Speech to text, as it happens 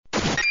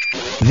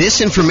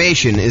This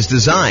information is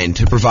designed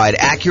to provide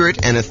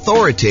accurate and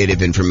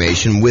authoritative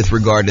information with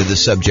regard to the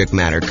subject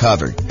matter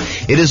covered.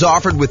 It is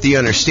offered with the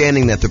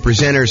understanding that the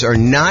presenters are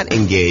not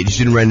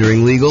engaged in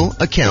rendering legal,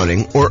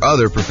 accounting, or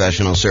other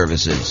professional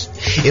services.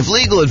 If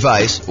legal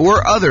advice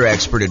or other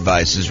expert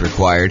advice is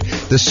required,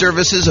 the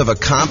services of a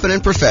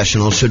competent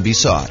professional should be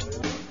sought.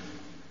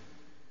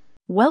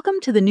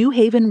 Welcome to the New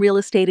Haven Real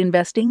Estate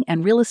Investing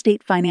and Real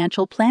Estate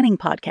Financial Planning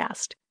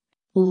Podcast.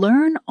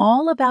 Learn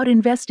all about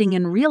investing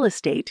in real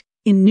estate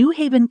in New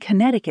Haven,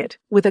 Connecticut,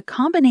 with a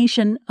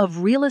combination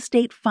of real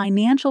estate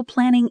financial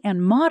planning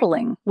and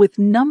modeling with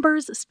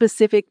numbers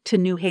specific to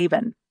New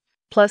Haven,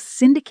 plus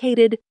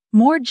syndicated,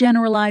 more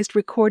generalized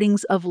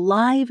recordings of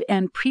live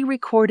and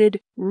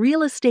pre-recorded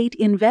real estate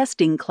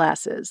investing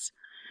classes.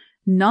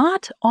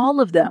 Not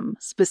all of them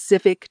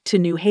specific to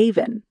New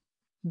Haven.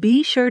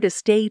 Be sure to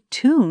stay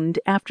tuned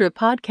after a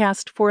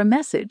podcast for a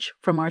message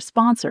from our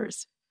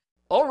sponsors.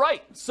 All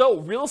right, so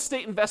real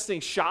estate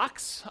investing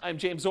shocks. I'm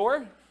James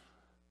Orr.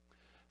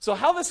 So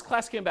how this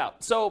class came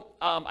about. So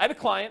I had a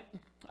client,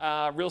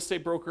 real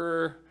estate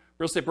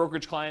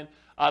brokerage client.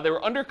 They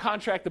were under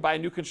contract to buy a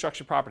new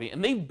construction property,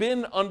 and they've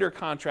been under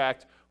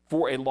contract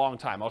for a long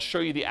time. I'll show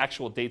you the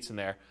actual dates in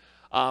there.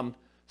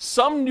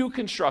 Some new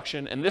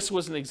construction, and this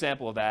was an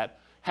example of that,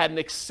 had an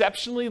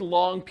exceptionally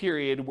long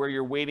period where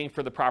you're waiting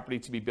for the property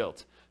to be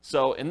built.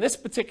 So in this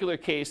particular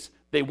case,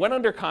 they went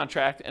under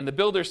contract, and the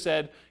builder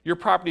said, your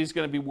property is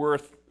going to be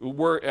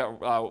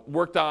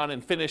worked on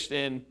and finished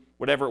in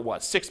whatever it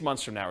was, 6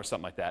 months from now or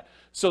something like that.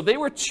 So they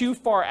were too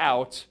far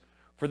out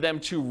for them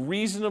to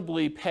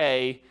reasonably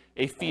pay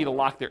a fee to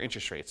lock their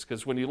interest rates.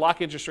 Because when you lock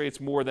interest rates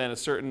more than a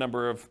certain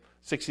number of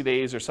 60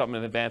 days or something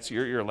in advance,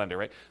 you're a lender,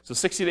 right? So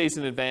 60 days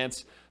in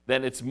advance,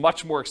 then it's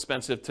much more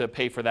expensive to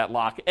pay for that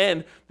lock.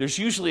 And there's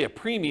usually a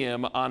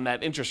premium on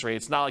that interest rate.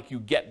 It's not like you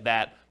get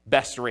that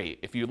best rate.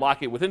 If you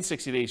lock it within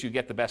 60 days, you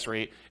get the best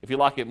rate. If you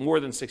lock it more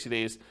than 60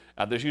 days,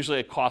 there's usually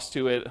a cost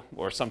to it,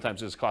 or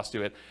sometimes there's a cost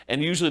to it,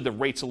 and usually the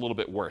rate's a little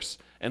bit worse.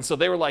 And so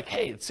they were like,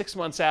 hey, it's 6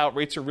 months out,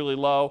 rates are really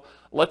low.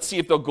 Let's see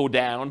if they'll go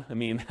down. I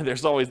mean,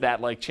 there's always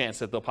that chance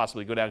that they'll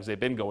possibly go down because they've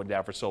been going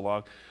down for so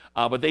long.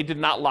 But they did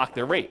not lock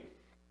their rate.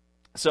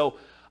 So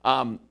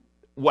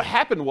what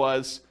happened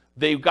was,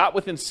 they got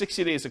within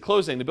 60 days of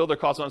closing. The builder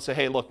calls on and says,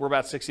 hey, look, we're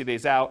about 60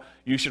 days out.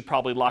 You should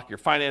probably lock your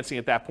financing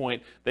at that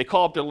point. They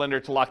call up their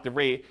lender to lock the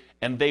rate,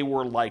 and they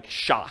were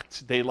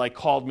shocked. They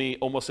called me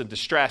almost in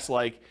distress,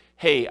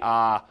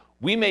 hey,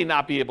 we may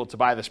not be able to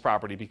buy this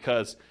property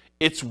because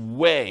it's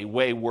way,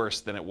 way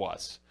worse than it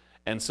was.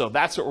 And so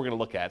that's what we're going to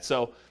look at.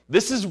 So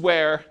this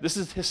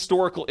is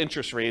historical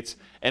interest rates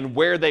and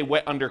where they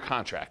went under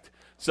contract.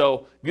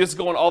 So this is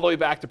going all the way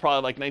back to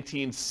probably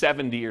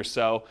 1970 or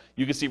so.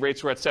 You can see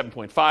rates were at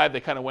 7.5. They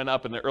kind of went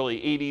up in the early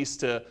 80s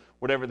to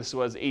whatever this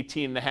was,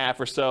 18.5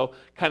 or so.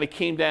 Kind of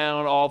came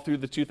down all through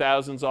the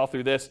 2000s, all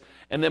through this.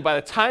 And then by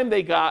the time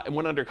they got and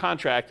went under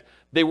contract,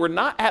 they were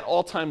not at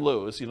all-time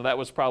lows. That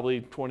was probably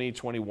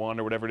 2021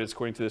 or whatever it is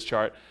according to this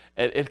chart.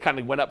 It kind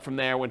of went up from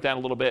there, went down a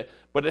little bit,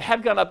 but it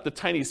had gone up the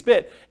tiniest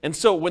bit. And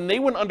so when they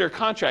went under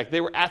contract, they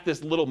were at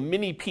this little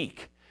mini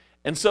peak.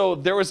 And so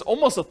there was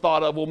almost a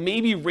thought of, well,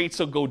 maybe rates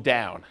will go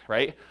down,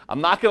 right?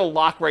 I'm not going to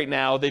lock right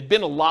now. They've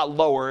been a lot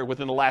lower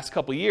within the last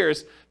couple of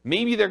years.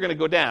 Maybe they're going to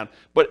go down.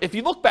 But if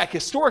you look back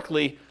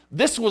historically,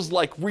 this was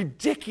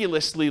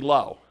ridiculously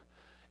low.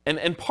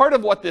 And part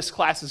of what this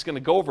class is going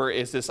to go over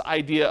is this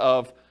idea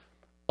of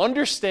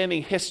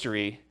understanding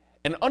history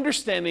and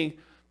understanding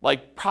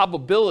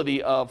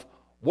probability of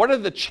what are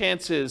the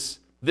chances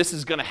this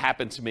is going to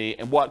happen to me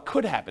and what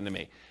could happen to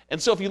me. And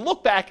so if you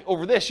look back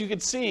over this, you can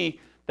see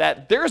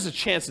that there's a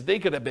chance that they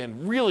could have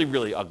been really,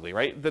 really ugly,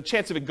 right? The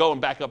chance of it going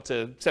back up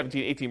to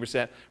 17,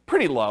 18%,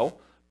 pretty low.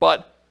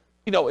 But,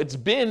 it's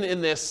been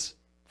in this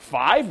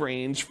 5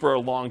 range for a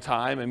long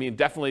time. I mean,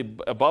 definitely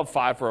above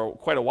 5 for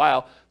quite a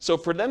while. So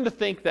for them to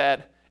think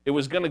that it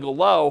was going to go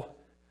low,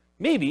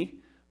 maybe,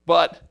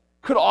 but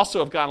could also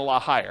have gone a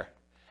lot higher.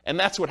 And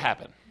that's what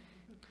happened.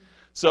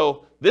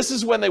 So this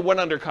is when they went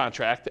under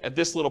contract at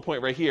this little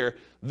point right here.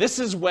 This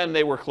is when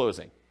they were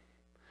closing.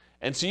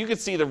 And so you can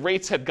see the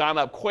rates had gone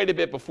up quite a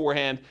bit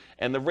beforehand,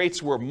 and the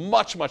rates were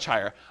much, much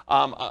higher.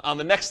 On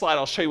the next slide,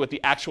 I'll show you what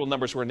the actual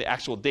numbers were and the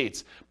actual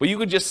dates. But you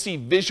could just see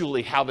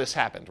visually how this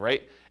happened,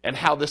 right? And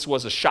how this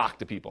was a shock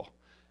to people.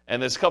 And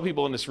there's a couple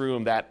people in this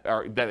room that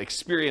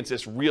experienced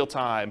this real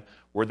time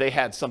where they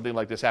had something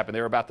like this happen.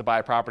 They were about to buy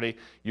a property.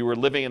 You were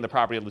living in the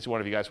property, at least one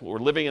of you guys were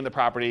living in the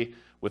property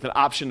with an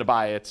option to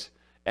buy it.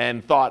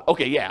 And thought,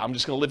 okay, yeah, I'm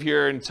just going to live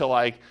here until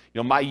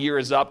my year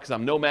is up because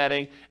I'm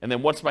nomading. And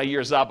then once my year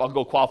is up, I'll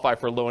go qualify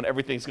for a loan.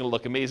 Everything's going to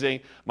look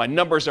amazing. My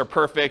numbers are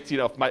perfect.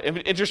 If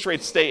interest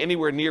rates stay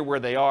anywhere near where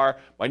they are,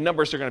 my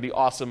numbers are going to be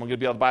awesome. I'm going to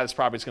be able to buy this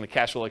property. It's going to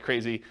cash flow like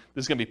crazy.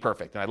 This is going to be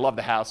perfect. And I love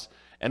the house.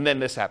 And then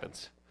this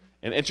happens.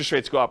 And interest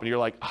rates go up and you're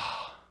like,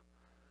 oh,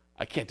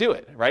 I can't do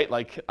it, right?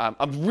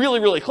 I'm really,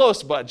 really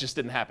close, but it just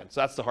didn't happen.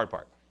 So that's the hard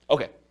part.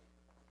 Okay.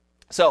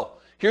 So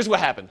here's what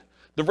happened.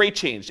 the rate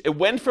changed. It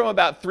went from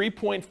about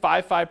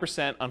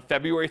 3.55% on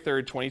February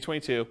 3rd,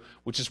 2022,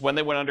 which is when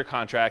they went under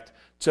contract,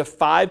 to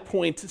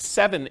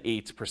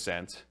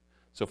 5.78%.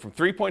 So from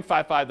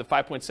 3.55 to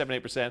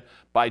 5.78%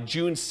 by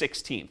June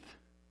 16th,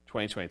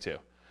 2022.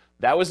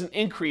 That was an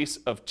increase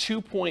of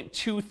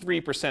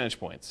 2.23 percentage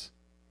points.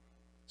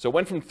 So it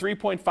went from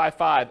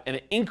 3.55 and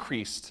it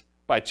increased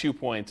by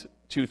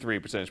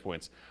 2.23 percentage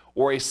points,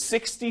 or a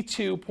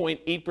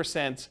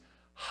 62.8%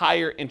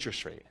 higher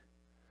interest rate.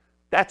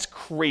 That's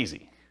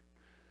crazy.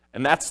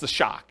 And that's the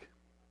shock.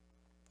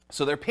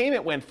 So their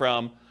payment went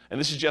from, and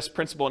this is just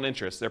principal and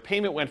interest, their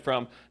payment went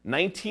from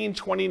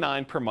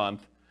 $1,929 per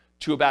month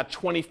to about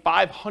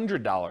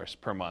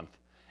 $2,500 per month,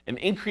 an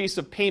increase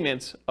of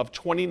payments of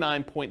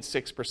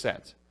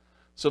 29.6%.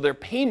 So their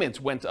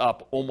payments went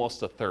up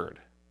almost a third.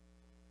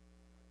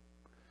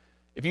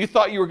 If you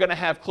thought you were going to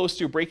have close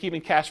to a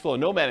break-even cash flow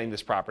nomading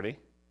this property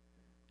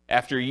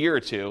after a year or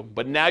two,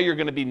 but now you're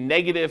going to be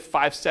negative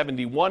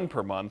 $571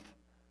 per month,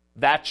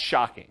 that's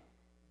shocking,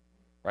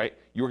 right?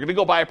 You were going to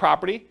go buy a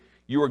property,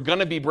 you were going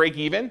to be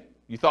break-even.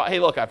 You thought, hey,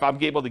 look, if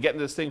I'm able to get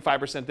into this thing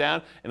 5%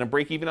 down and I'm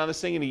break-even on this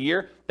thing in a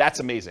year, that's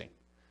amazing.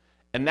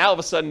 And now all of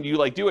a sudden you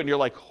do it and you're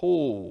like,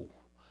 oh,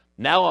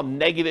 now I'm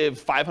negative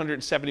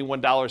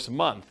 $571 a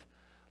month,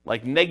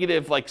 like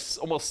negative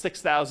almost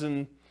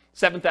 $6,000,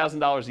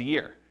 $7,000 a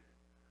year.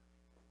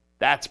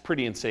 That's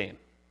pretty insane.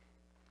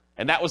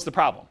 And that was the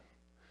problem.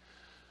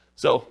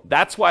 So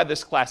that's why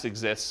this class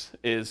exists,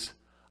 is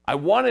I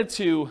wanted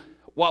to,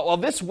 while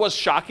this was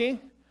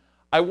shocking,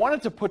 I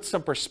wanted to put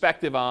some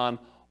perspective on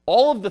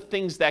all of the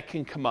things that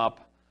can come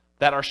up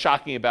that are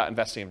shocking about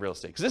investing in real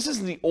estate. Because this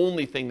isn't the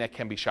only thing that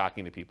can be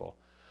shocking to people.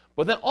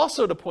 But then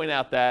also to point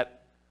out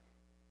that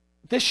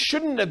this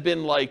shouldn't have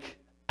been like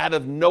out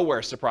of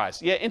nowhere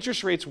surprise. Yeah,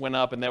 interest rates went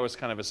up and that was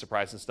kind of a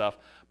surprise and stuff.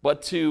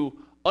 But to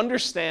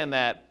understand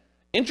that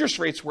interest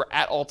rates were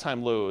at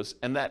all-time lows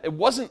and that it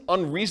wasn't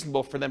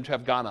unreasonable for them to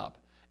have gone up.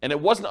 And it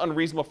wasn't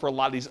unreasonable for a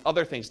lot of these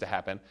other things to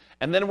happen.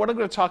 And then what I'm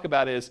going to talk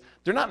about is,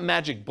 they're not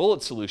magic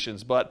bullet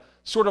solutions, but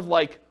sort of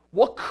like,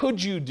 what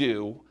could you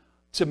do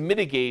to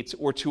mitigate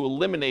or to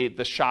eliminate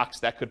the shocks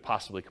that could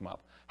possibly come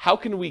up? How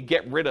can we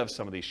get rid of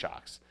some of these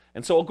shocks?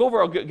 And so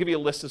I'll give you a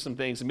list of some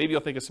things, and maybe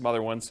you'll think of some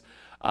other ones.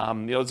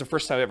 It's the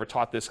first time I ever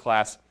taught this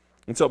class,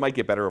 and so it might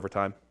get better over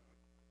time.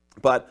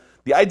 But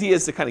the idea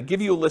is to kind of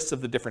give you a list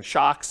of the different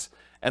shocks,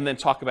 and then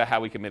talk about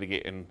how we can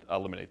mitigate and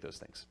eliminate those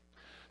things.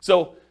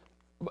 So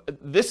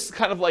this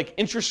kind of like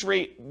interest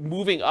rate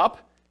moving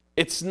up,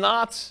 it's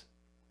not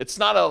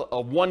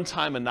a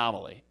one-time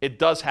anomaly. It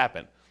does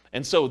happen.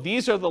 And so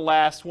these are the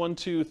last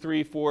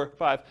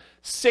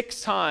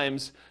 6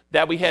 times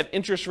that we had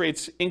interest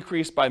rates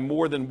increase by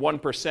more than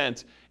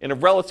 1% in a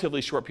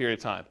relatively short period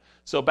of time.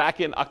 So back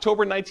in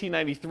October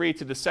 1993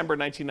 to December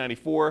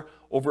 1994,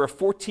 over a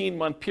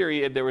 14-month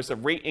period, there was a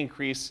rate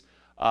increase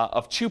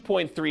of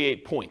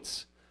 2.38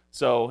 points.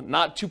 So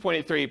not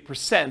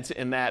 2.83%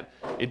 in that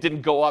it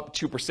didn't go up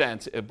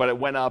 2%, but it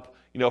went up,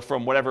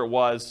 from whatever it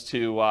was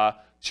to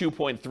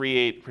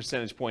 2.38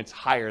 percentage points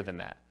higher than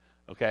that.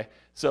 Okay,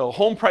 so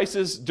home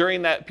prices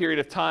during that period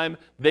of time,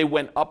 they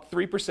went up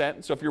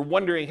 3%. So if you're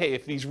wondering, hey,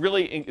 if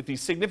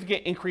these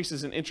significant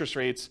increases in interest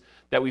rates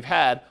that we've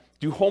had,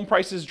 do home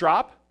prices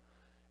drop?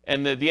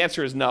 And the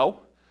answer is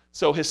no.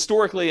 So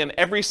historically, in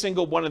every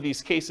single one of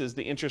these cases,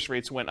 the interest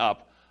rates went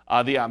up.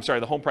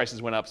 The home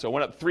prices went up. So it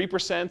went up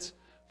 3%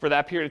 for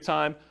that period of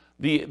time.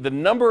 The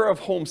number of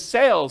home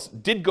sales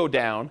did go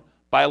down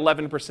by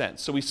 11%.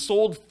 So we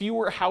sold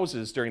fewer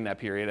houses during that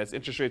period as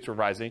interest rates were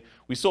rising.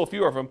 We sold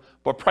fewer of them,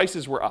 but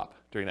prices were up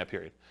during that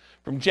period.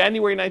 From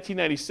January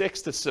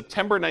 1996 to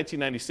September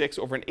 1996,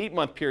 over an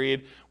 8-month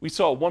period, we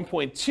saw a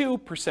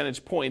 1.2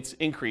 percentage points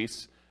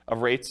increase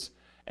of rates,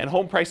 and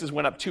home prices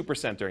went up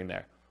 2% during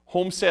there.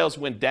 Home sales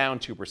went down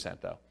 2%,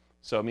 though.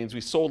 So it means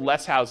we sold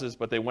less houses,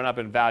 but they went up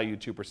in value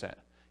 2%.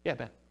 Yeah,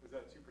 Ben? Is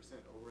that 2%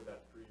 over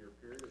that 3-year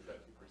period, or is that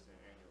 2%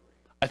 annually?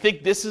 I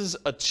think this is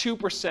a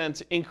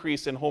 2%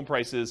 increase in home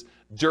prices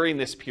during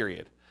this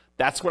period.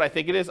 That's what I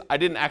think it is. I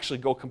didn't actually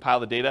go compile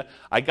the data.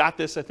 I got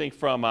this, I think,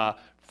 from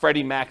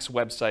Freddie Mac's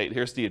website.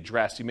 Here's the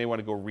address. You may want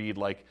to go read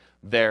like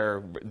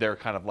their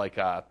kind of like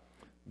the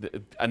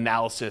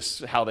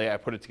analysis, how they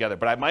put it together.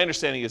 But my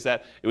understanding is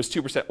that it was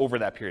 2% over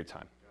that period of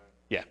time.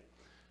 Yeah.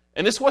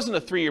 And this wasn't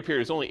a 3-year period.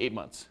 It was only 8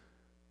 months.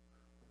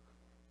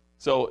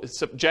 So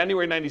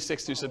January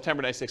 96 through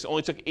September 96, it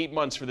only took 8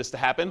 months for this to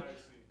happen.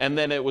 And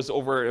then it was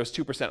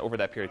 2% over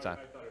that period of time.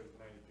 I thought it was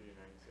 93 and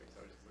 96.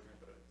 I was just looking at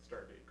the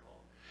start date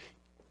column.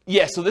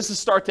 Yeah, so this is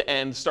start to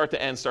end, start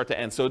to end, start to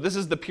end. So this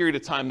is the period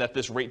of time that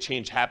this rate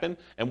change happened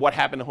and what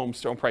happened to home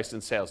price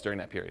and sales during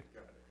that period.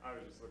 Got it. I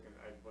was just looking,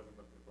 I wasn't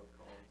looking at both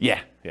columns. Yeah.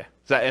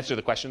 Does that answer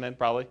the question then,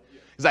 probably?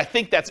 Because I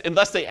think that's,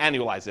 unless they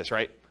annualize this,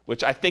 right?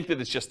 Which I think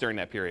that it's just during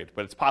that period.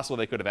 But it's possible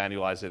they could have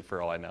annualized it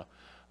for all I know.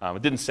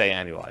 It didn't say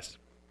annualized.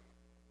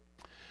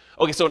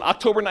 Okay, so in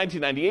October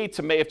 1998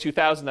 to May of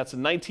 2000, that's a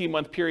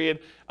 19-month period.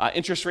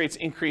 Interest rates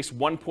increased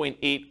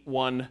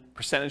 1.81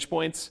 percentage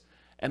points.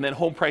 And then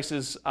home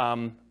prices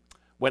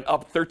went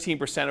up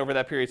 13% over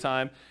that period of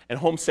time, and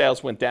home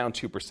sales went down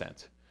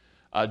 2%.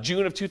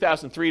 June of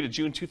 2003 to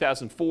June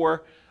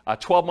 2004,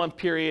 12-month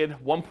period,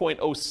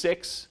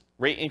 1.06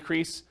 rate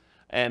increase,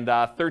 and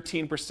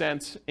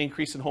 13%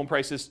 increase in home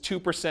prices,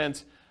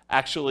 2%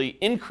 actually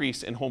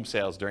increase in home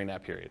sales during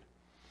that period.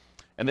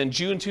 And then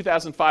June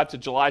 2005 to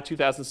July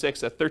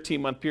 2006, a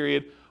 13-month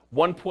period,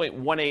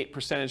 1.18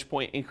 percentage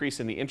point increase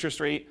in the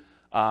interest rate.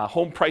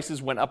 Home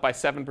prices went up by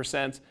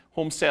 7%.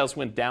 Home sales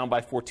went down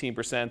by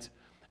 14%.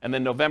 And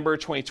then November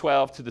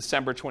 2012 to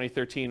December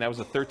 2013, that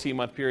was a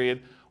 13-month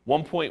period,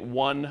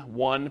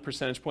 1.11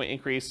 percentage point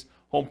increase.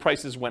 Home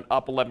prices went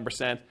up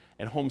 11%,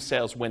 and home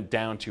sales went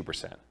down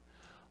 2%.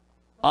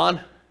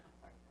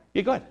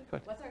 Yeah, go ahead.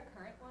 What's our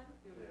current one?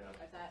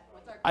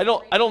 I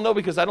don't know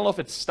because I don't know if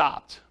it's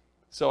stopped.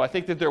 So I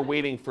think that they're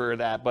waiting for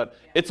that, but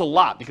it's a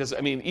lot because, I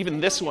mean, even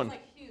this one. It's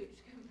like huge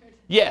compared to.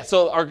 Yeah,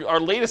 so our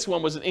latest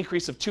one was an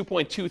increase of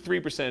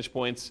 2.23 percentage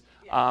points,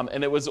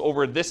 and it was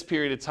over this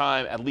period of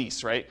time at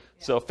least, right?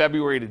 Yeah. So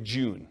February to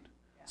June.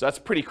 Yeah. So that's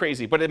pretty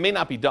crazy, but it may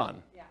not be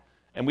done. Yeah.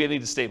 And we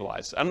need to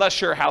stabilize. I'm not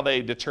sure how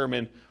they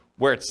determine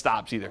where it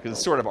stops either because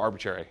it's sort of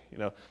arbitrary,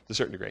 to a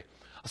certain degree.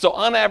 So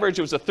on average,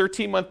 it was a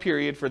 13-month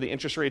period for the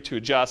interest rate to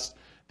adjust.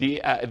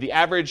 The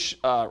average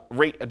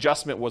rate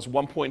adjustment was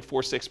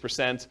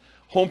 1.46%.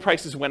 Home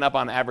prices went up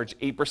on average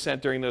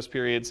 8% during those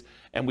periods,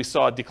 and we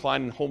saw a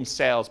decline in home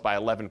sales by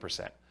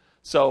 11%.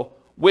 So,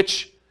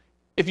 which,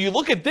 if you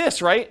look at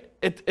this, right,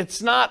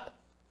 it's not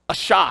a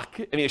shock.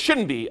 I mean, it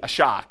shouldn't be a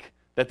shock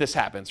that this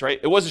happens, right?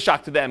 It was a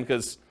shock to them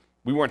because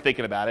we weren't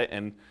thinking about it,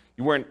 and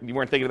you weren't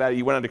thinking about it.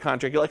 You went under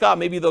contract. You're like, oh,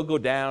 maybe they'll go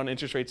down.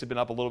 Interest rates have been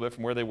up a little bit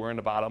from where they were in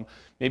the bottom.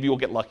 Maybe we'll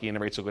get lucky and the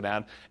rates will go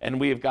down. And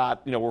we have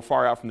got, we're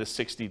far out from this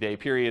 60-day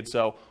period,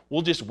 so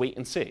we'll just wait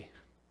and see.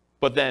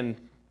 But then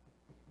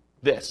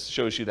this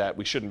shows you that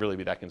we shouldn't really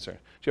be that concerned.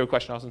 Do you have a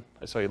question, Austin?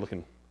 I saw you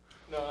looking.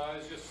 No, I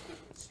was just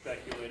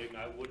speculating.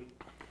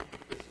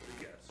 This is a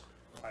guess.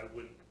 I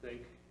wouldn't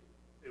think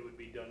it would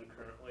be done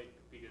currently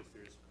because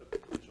there's a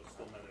potential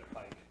still another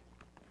hike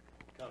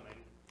coming.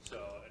 So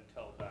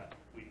until that,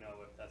 we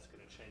know if that's going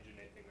to change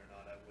anything or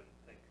not. I wouldn't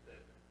think that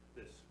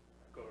this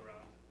go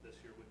around this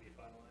year would be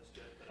finalized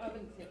yet. I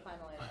wouldn't say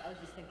finalized. I was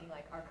just thinking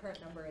like our current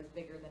number is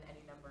bigger than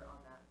any number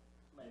on that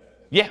list.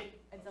 Yeah.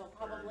 And so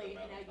probably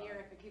in a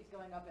year, if it keeps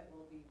going up, it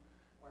will be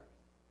worse.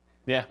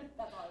 Yeah.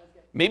 That's all I was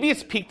getting. Maybe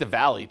it's peak to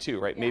valley too,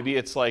 right? Yeah. Maybe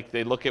it's like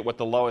they look at what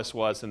the lowest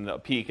was and the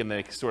peak and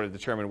they sort of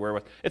determine where it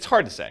was. It's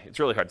hard to say. It's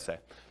really hard to say.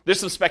 There's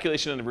some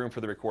speculation in the room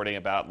for the recording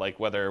about like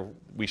whether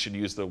we should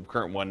use the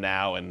current one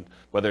now and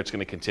whether it's going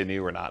to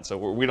continue or not. So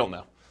we don't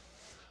know.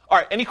 All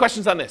right, any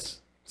questions on this?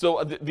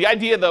 So the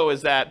idea though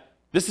is that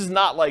this is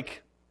not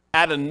like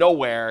out of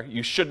nowhere.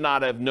 You should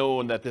not have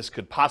known that this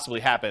could possibly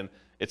happen.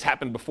 It's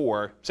happened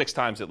before, 6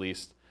 times at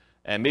least,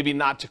 and maybe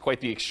not to quite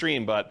the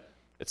extreme, but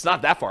it's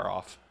not that far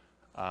off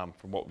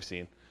from what we've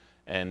seen.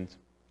 And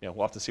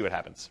we'll have to see what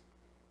happens.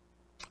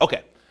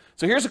 Okay,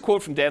 so here's a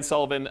quote from Dan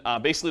Sullivan.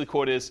 Basically, the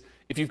quote is: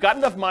 if you've got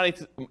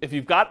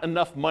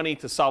enough money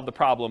to solve the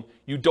problem,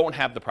 you don't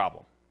have the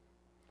problem.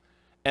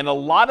 And a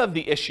lot of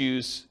the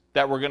issues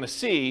that we're going to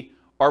see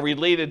are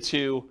related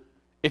to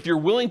if you're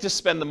willing to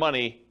spend the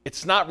money,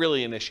 it's not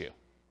really an issue,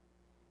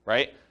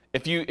 right?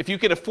 If you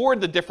can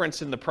afford the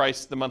difference in the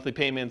price, the monthly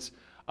payments,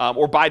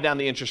 or buy down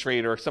the interest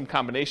rate or some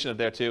combination of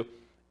their two,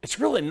 it's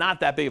really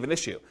not that big of an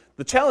issue.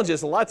 The challenge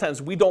is a lot of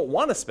times we don't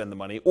want to spend the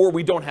money or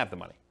we don't have the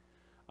money.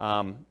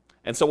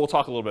 And so we'll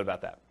talk a little bit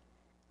about that.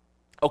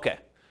 Okay,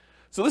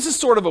 so this is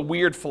sort of a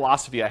weird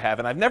philosophy I have,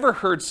 and I've never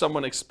heard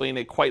someone explain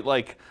it quite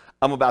like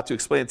I'm about to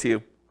explain it to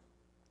you.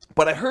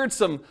 But I heard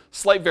some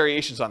slight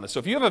variations on this. So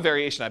if you have a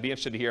variation, I'd be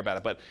interested to hear about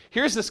it. But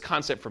here's this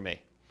concept for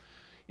me.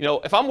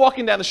 If I'm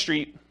walking down the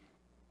street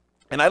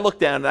and I look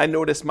down and I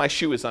notice my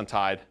shoe is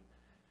untied,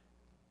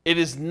 it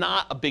is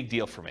not a big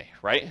deal for me,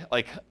 right?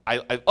 Like,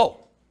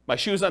 my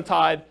shoe's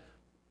untied.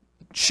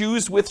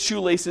 Shoes with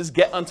shoelaces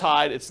get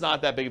untied. It's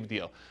not that big of a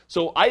deal.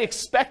 So I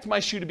expect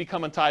my shoe to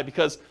become untied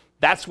because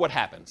that's what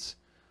happens.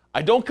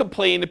 I don't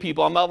complain to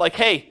people. I'm not like,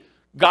 hey,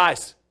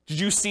 guys, did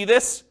you see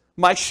this?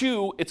 My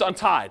shoe, it's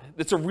untied.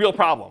 It's a real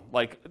problem.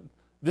 Like,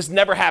 this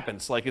never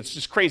happens. Like, it's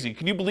just crazy.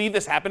 Can you believe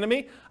this happened to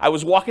me? I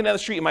was walking down the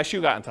street and my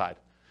shoe got untied.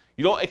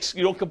 You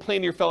don't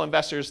complain to your fellow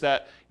investors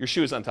that your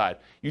shoe is untied.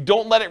 You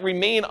don't let it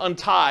remain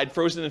untied,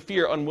 frozen in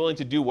fear, unwilling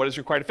to do what is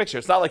required to fix it.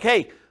 It's not like,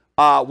 hey,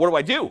 what do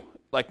I do?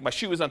 Like, my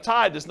shoe is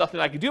untied. There's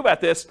nothing I can do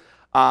about this.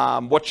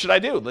 What should I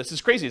do? This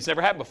is crazy. It's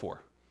never happened before.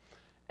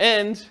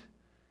 And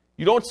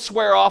you don't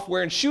swear off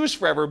wearing shoes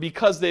forever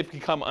because they've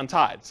become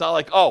untied. It's not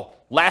like, oh,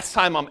 last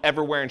time I'm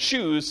ever wearing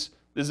shoes,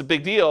 this is a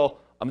big deal.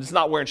 I'm just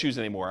not wearing shoes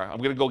anymore. I'm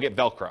going to go get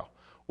Velcro.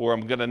 Or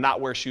I'm going to not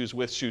wear shoes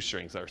with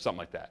shoestrings or something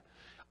like that.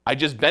 I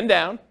just bend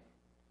down,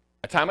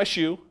 I tie my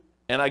shoe,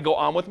 and I go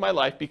on with my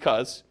life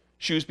because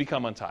shoes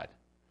become untied.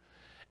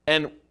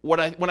 And when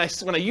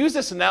I use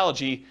this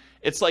analogy,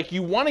 it's like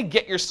you want to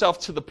get yourself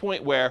to the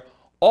point where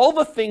all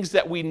the things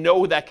that we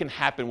know that can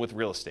happen with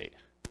real estate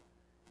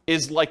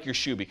is like your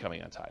shoe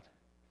becoming untied.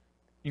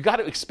 You got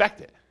to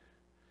expect it.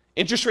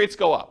 Interest rates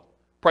go up.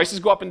 Prices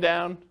go up and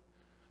down.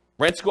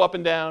 Rents go up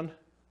and down,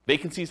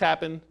 vacancies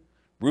happen,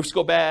 roofs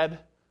go bad,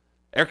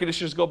 air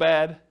conditioners go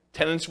bad,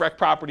 tenants wreck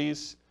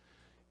properties,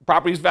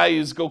 properties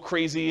values go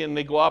crazy and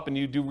they go up and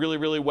you do really,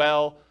 really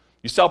well.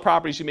 You sell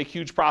properties, you make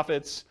huge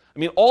profits. I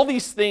mean, all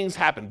these things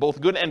happen, both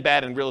good and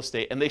bad in real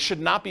estate, and they should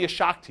not be a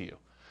shock to you.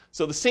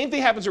 So the same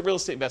thing happens with real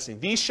estate investing.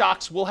 These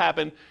shocks will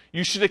happen.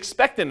 You should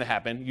expect them to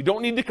happen. You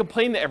don't need to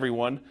complain to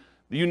everyone.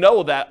 You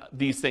know that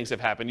these things have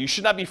happened. You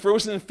should not be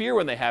frozen in fear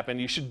when they happen.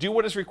 You should do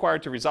what is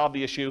required to resolve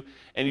the issue,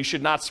 and you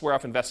should not swear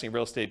off investing in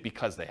real estate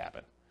because they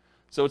happen.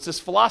 So it's this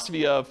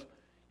philosophy of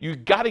you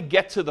got to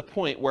get to the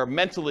point where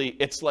mentally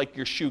it's like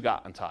your shoe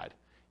got untied.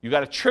 You got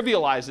to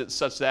trivialize it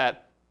such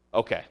that,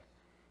 okay,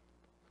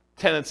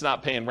 tenant's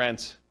not paying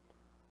rent.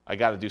 I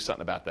got to do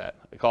something about that.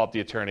 I call up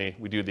the attorney,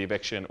 we do the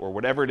eviction, or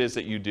whatever it is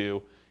that you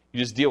do, you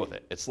just deal with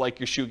it. It's like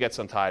your shoe gets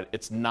untied.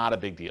 It's not a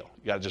big deal.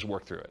 You got to just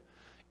work through it.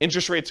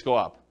 Interest rates go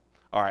up.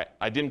 All right,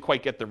 I didn't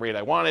quite get the rate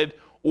I wanted,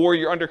 or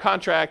you're under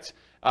contract,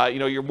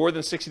 you're more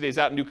than 60 days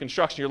out in new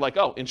construction, you're like,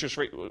 oh, interest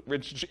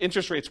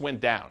rates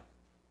went down.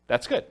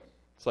 That's good.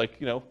 It's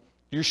like,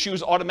 your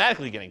shoe's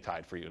automatically getting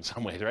tied for you in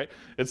some ways, right?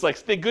 It's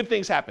like good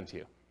things happen to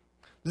you.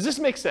 Does this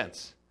make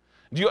sense?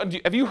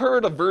 Have you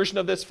heard a version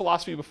of this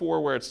philosophy before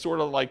where it's sort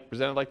of like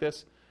presented like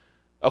this?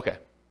 Okay.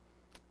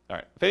 All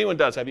right. If anyone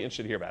does, I'd be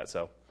interested to hear about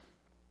it.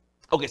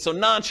 Okay, so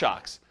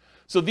non-shocks.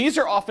 So these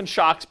are often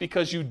shocks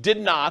because you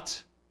did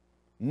not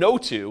know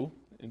to,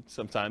 and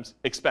sometimes,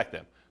 expect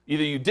them.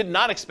 Either you did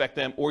not expect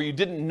them or you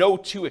didn't know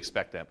to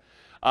expect them.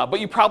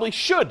 But you probably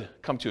should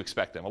come to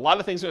expect them. A lot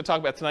of things we're going to talk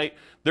about tonight,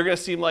 they're going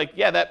to seem like,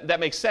 yeah, that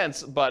makes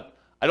sense, but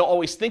I don't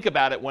always think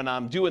about it when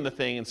I'm doing the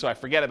thing, and so I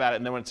forget about it,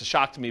 and then when it's a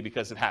shock to me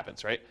because it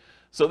happens, right?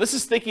 So this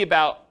is thinking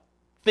about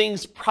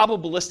things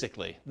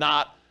probabilistically,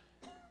 not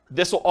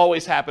this will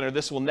always happen or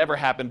this will never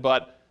happen,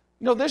 but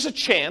there's a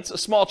chance, a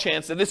small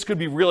chance that this could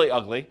be really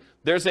ugly.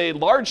 There's a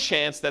large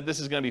chance that this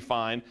is going to be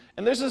fine,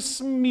 and there's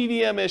a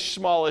medium-ish,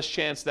 smallish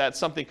chance that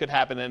something could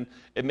happen and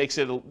it makes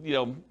it,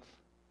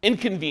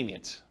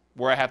 inconvenient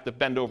where I have to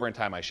bend over and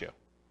tie my shoe.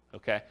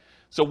 Okay?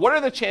 So what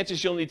are the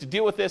chances you'll need to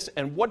deal with this,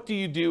 and what do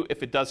you do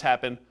if it does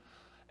happen?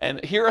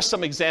 And here are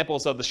some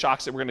examples of the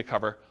shocks that we're going to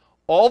cover.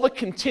 All the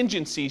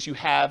contingencies you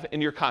have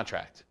in your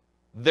contract,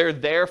 they're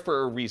there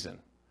for a reason.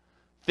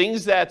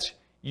 Things that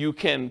you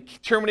can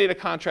terminate a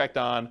contract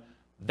on,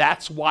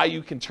 that's why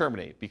you can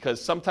terminate, because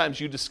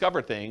sometimes you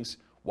discover things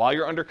while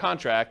you're under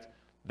contract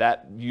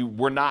that you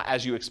were not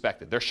as you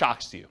expected. They're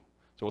shocks to you.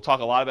 So we'll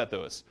talk a lot about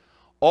those.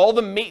 All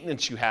the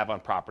maintenance you have on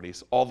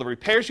properties, all the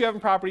repairs you have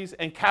in properties,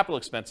 and capital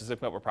expenses that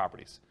come up with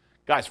properties.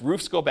 Guys,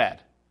 roofs go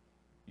bad.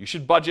 You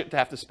should budget to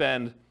have to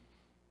spend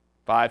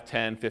 $5,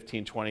 $10,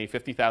 $15, $20,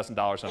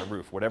 $50,000 on a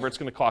roof. Whatever it's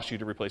going to cost you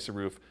to replace a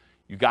roof,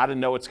 you got to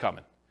know it's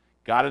coming.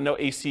 Got to know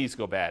ACs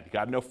go bad. You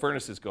got to know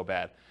furnaces go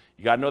bad.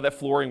 You got to know that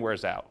flooring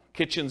wears out.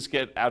 Kitchens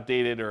get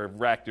outdated or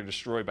wrecked or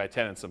destroyed by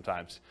tenants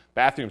sometimes.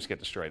 Bathrooms get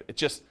destroyed.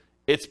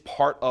 It's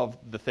part of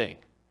the thing.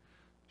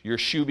 Your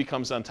shoe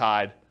becomes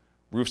untied.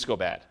 Roofs go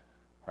bad,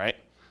 right?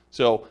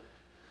 So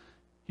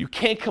you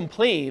can't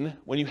complain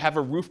when you have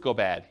a roof go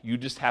bad. You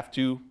just have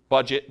to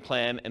budget,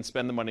 plan, and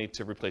spend the money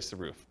to replace the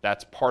roof.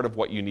 That's part of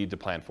what you need to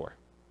plan for.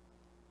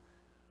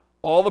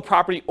 All the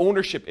property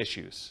ownership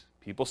issues.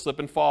 People slip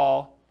and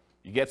fall.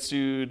 You get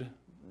sued.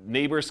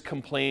 Neighbors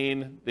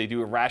complain. They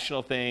do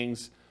irrational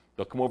things.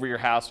 They'll come over your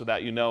house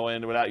without you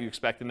knowing, without you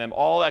expecting them.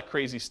 All that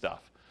crazy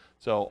stuff.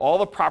 So all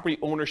the property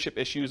ownership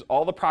issues,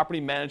 all the property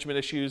management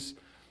issues.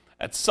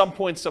 At some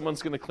point,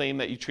 someone's going to claim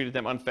that you treated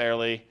them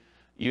unfairly.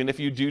 Even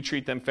if you do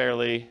treat them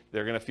fairly,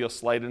 they're going to feel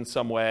slighted in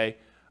some way.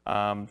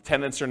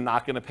 Tenants are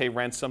not going to pay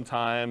rent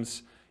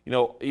sometimes.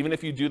 Even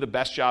if you do the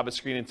best job at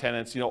screening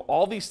tenants,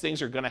 all these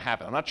things are going to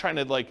happen. I'm not trying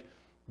to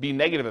be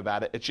negative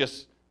about it. It's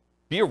just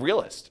be a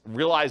realist.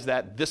 Realize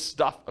that this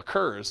stuff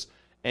occurs,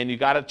 and you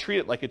got to treat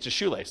it like it's a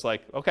shoelace.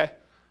 Like, okay,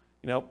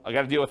 I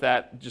got to deal with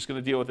that. Just going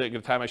to deal with it.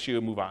 Going to tie my shoe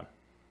and move on.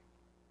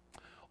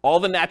 All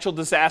the natural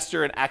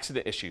disaster and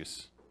accident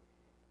issues.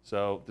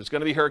 So there's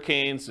going to be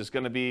hurricanes, there's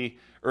going to be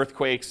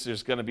earthquakes,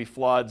 there's going to be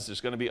floods, there's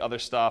going to be other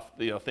stuff,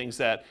 things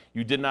that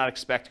you did not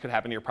expect could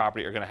happen to your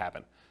property are going to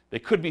happen. They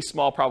could be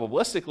small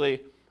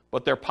probabilistically,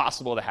 but they're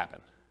possible to happen.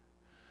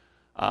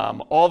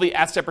 All the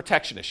asset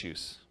protection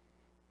issues.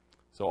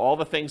 So all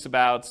the things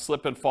about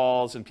slip and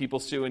falls and people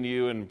suing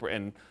you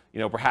and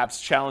perhaps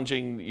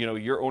challenging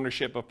your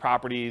ownership of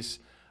properties,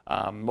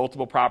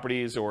 multiple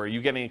properties, or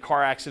you getting in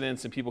car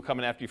accidents and people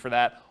coming after you for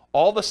that.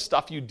 All the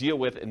stuff you deal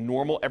with in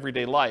normal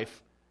everyday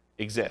life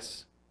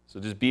exists. So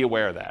just be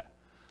aware of that.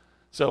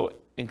 So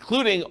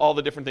including all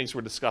the different things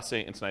we're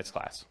discussing in tonight's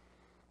class.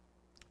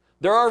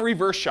 There are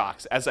reverse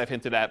shocks, as I've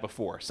hinted at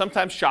before.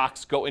 Sometimes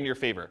shocks go in your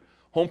favor.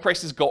 Home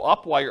prices go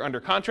up while you're under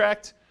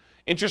contract.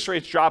 Interest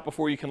rates drop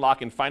before you can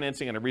lock in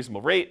financing at a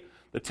reasonable rate.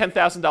 The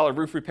 $10,000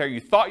 roof repair you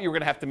thought you were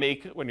going to have to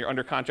make when you're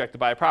under contract to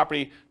buy a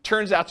property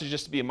turns out to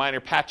just be a minor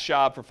patch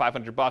job for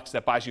 $500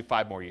 that buys you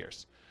 5 more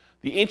years.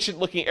 The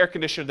ancient-looking air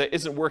conditioner that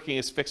isn't working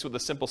is fixed with a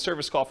simple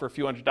service call for a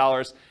few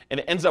 $100s, and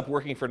it ends up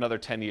working for another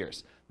 10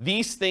 years.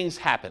 These things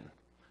happen.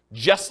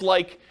 Just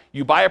like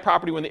you buy a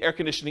property when the air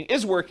conditioning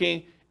is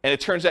working, and it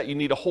turns out you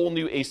need a whole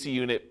new AC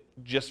unit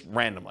just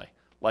randomly.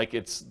 Like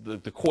it's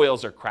the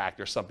coils are cracked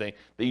or something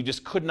that you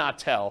just could not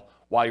tell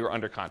while you were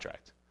under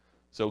contract.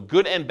 So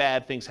good and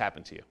bad things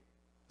happen to you.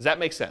 Does that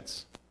make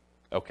sense?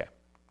 Okay.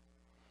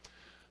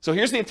 So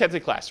here's the intent of the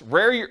class.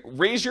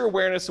 Raise your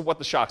awareness of what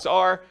the shocks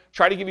are.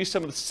 Try to give you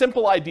some of the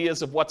simple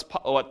ideas of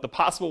what the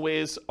possible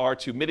ways are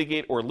to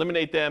mitigate or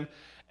eliminate them,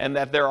 and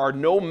that there are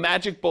no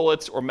magic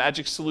bullets or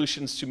magic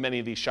solutions to many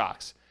of these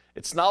shocks.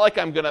 It's not like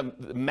I'm going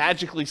to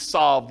magically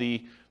solve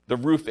the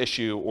roof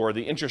issue or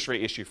the interest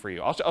rate issue for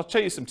you. I'll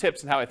tell you some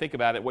tips and how I think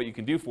about it, what you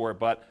can do for it,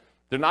 but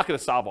they're not going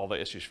to solve all the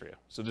issues for you.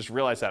 So just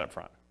realize that up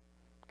front.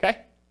 Okay?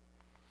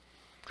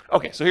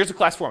 Okay, so here's the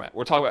class format.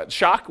 We're talking about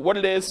shock, what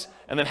it is,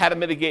 and then how to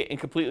mitigate and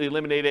completely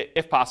eliminate it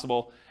if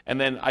possible.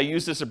 And then I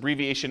use this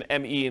abbreviation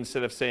ME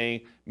instead of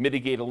saying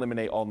mitigate,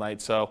 eliminate all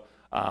night. So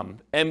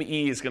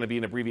ME is going to be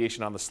an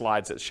abbreviation on the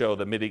slides that show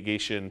the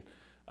mitigation,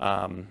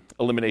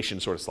 elimination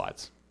sort of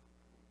slides.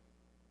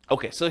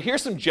 Okay, so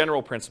here's some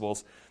general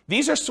principles.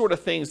 These are sort of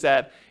things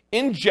that,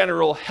 in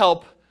general,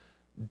 help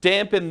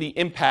dampen the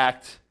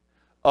impact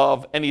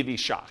of any of these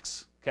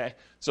shocks. Okay,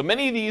 so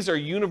many of these are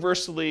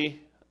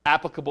universally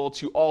applicable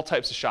to all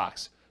types of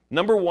shocks.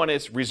 Number one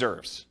is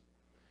reserves.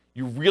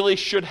 You really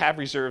should have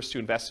reserves to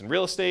invest in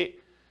real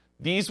estate.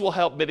 These will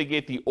help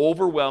mitigate the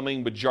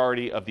overwhelming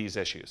majority of these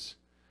issues.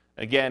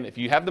 Again, if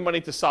you have the money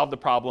to solve the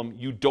problem,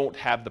 you don't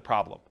have the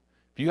problem.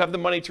 If you have the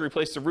money to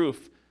replace the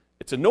roof,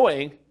 it's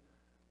annoying,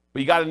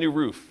 but you got a new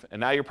roof, and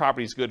now your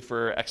property is good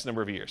for X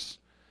number of years.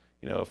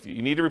 You know, if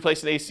you need to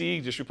replace an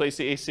AC, just replace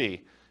the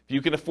AC. If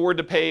you can afford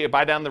to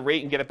buy down the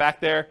rate and get it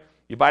back there,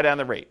 you buy down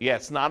the rate. Yeah,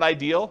 it's not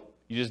ideal.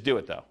 You just do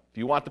it, though. If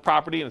you want the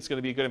property and it's going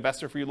to be a good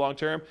investor for you long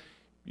term,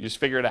 you just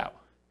figure it out.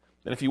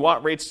 And if you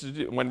want rates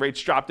when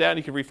rates drop down,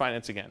 you can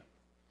refinance again.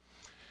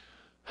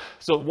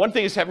 So one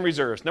thing is having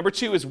reserves. Number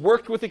two is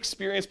worked with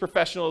experienced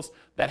professionals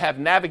that have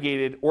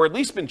navigated or at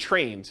least been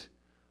trained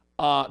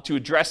to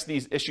address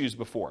these issues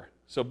before.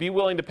 So be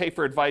willing to pay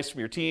for advice from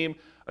your team,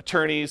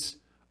 attorneys,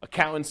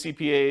 accountants,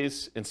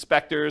 CPAs,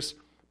 inspectors,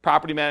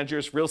 property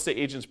managers, real estate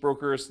agents,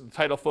 brokers, the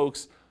title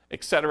folks,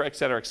 et cetera, et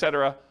cetera, et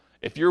cetera.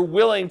 If you're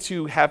willing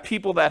to have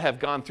people that have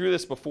gone through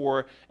this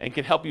before and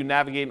can help you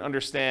navigate and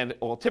understand,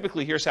 well,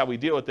 typically here's how we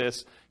deal with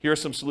this, here are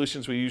some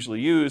solutions we usually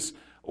use,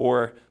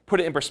 or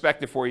put it in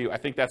perspective for you, I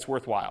think that's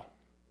worthwhile.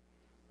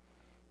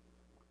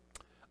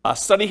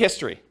 Study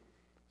history.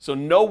 So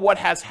know what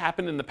has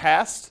happened in the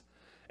past,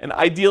 and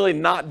ideally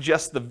not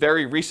just the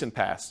very recent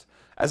past.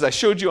 As I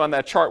showed you on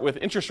that chart with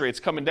interest rates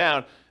coming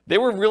down, they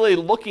were really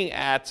looking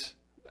at,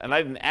 and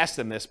I didn't ask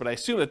them this, but I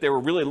assume that they were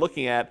really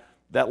looking at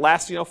that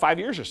last 5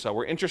 years or so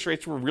where interest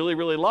rates were really,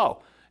 really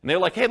low. And they're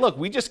like, hey, look,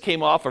 we just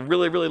came off a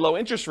really, really low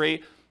interest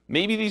rate.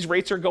 Maybe these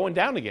rates are going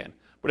down again.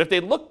 But if they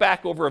look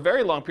back over a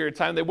very long period of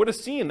time, they would have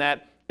seen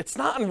that it's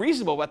not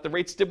unreasonable that the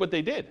rates did what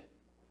they did,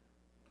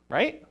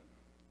 right?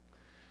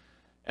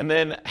 And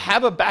then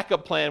have a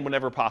backup plan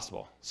whenever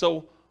possible.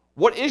 So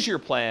what is your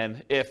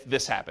plan if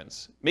this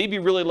happens? Maybe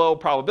really low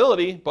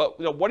probability, but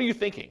what are you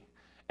thinking?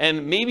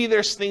 And maybe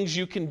there's things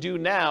you can do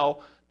now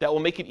that will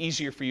make it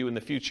easier for you in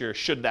the future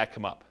should that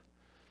come up.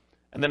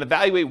 And then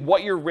evaluate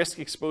what your risk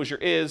exposure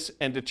is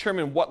and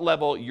determine what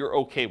level you're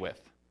okay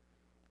with.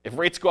 If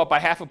rates go up by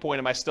 0.5 point,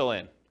 am I still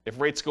in? If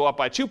rates go up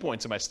by 2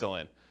 points, am I still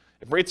in?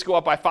 If rates go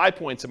up by 5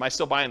 points, am I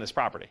still buying this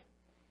property?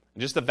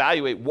 And just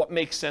evaluate what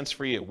makes sense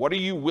for you. What are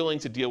you willing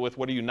to deal with?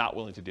 What are you not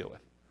willing to deal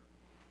with?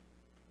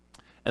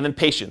 And then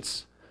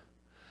patience.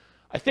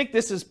 I think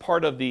this is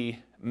part of the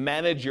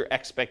manage your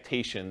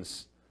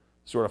expectations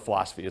sort of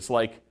philosophy. It's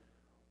like,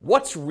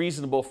 what's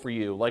reasonable for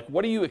you? Like,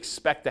 what do you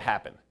expect to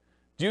happen?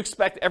 Do you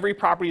expect every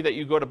property that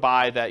you go to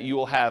buy that you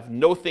will have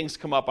no things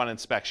come up on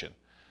inspection?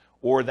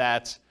 Or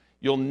that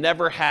you'll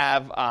never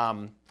have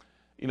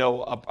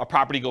a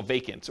property go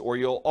vacant? Or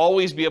you'll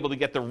always be able to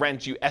get the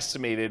rent you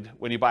estimated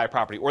when you buy a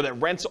property? Or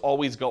that rents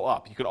always go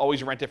up? You could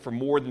always rent it for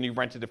more than you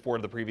rented it for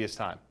the previous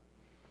time.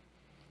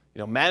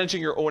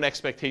 Managing your own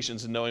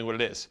expectations and knowing what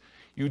it is.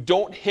 You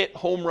don't hit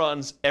home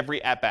runs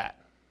every at-bat.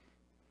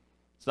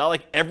 It's not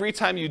like every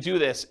time you do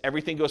this,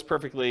 everything goes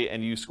perfectly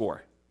and you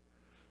score.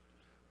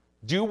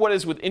 Do what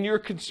is within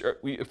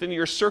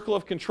your circle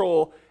of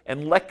control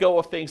and let go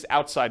of things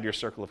outside your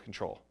circle of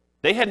control.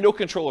 They had no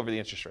control over the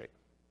interest rate.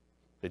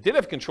 They did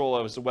have control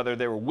as to whether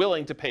they were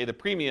willing to pay the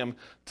premium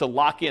to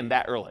lock in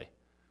that early.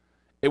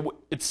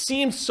 It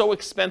seemed so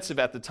expensive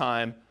at the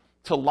time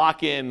to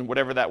lock in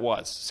whatever that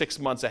was, 6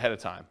 months ahead of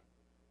time.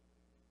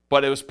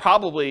 But it was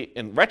probably,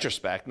 in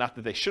retrospect, not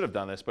that they should have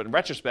done this, but in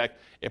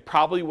retrospect, it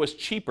probably was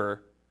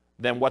cheaper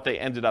than what they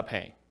ended up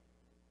paying.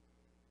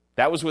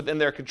 That was within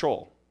their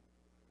control.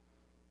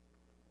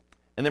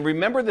 And then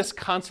remember this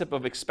concept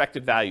of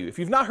expected value. If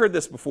you've not heard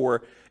this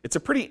before, it's a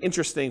pretty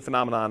interesting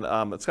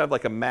phenomenon. It's kind of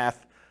like a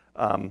math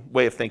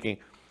way of thinking.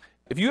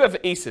 If you have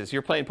aces,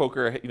 you're playing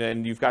poker,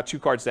 and you've got 2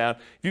 cards down.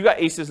 If you've got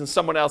aces and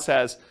someone else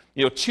has,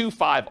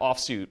 2-5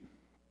 offsuit,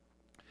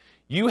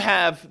 you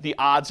have the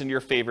odds in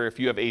your favor if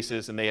you have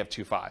aces and they have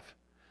 2-5.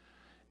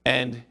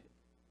 And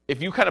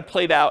if you kind of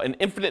played out an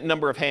infinite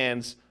number of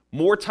hands,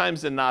 more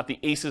times than not, the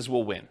aces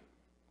will win.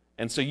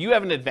 And so you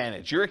have an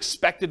advantage. Your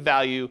expected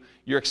value,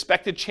 your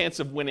expected chance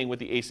of winning with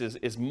the aces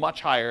is much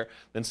higher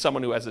than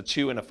someone who has a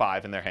 2 and a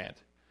 5 in their hand.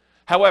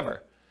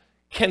 However,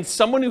 can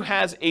someone who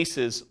has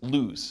aces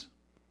lose?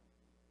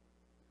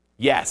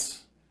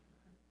 Yes.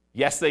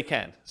 Yes, they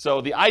can.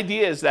 So the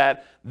idea is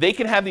that they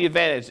can have the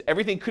advantage.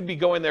 Everything could be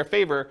going in their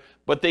favor,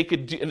 but they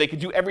could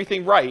do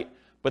everything right,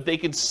 but they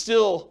could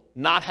still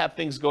not have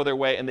things go their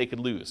way and they could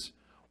lose.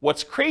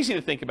 What's crazy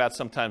to think about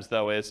sometimes,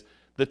 though, is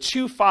the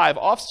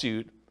 2-5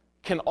 offsuit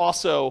can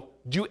also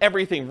do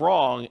everything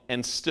wrong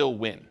and still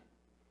win.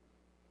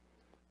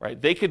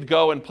 Right? They could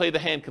go and play the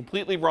hand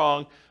completely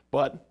wrong,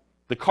 but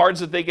the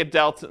cards that they get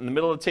dealt in the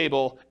middle of the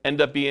table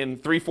end up being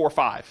 3, 4,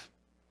 5.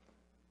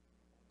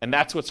 And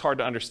that's what's hard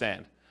to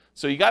understand.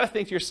 So you got to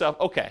think to yourself,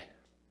 okay,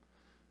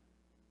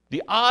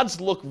 the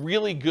odds look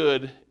really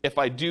good if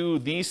I do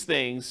these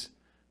things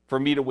for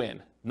me to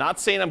win. Not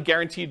saying I'm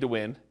guaranteed to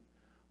win,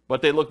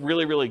 but they look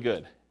really, really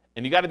good.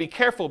 And you got to be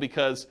careful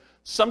because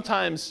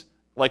sometimes,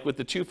 like with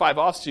the 2-5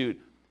 offsuit,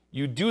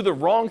 you do the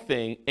wrong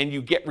thing and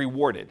you get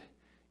rewarded.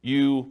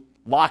 You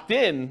locked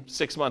in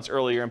 6 months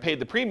earlier and paid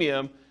the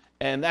premium,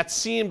 and that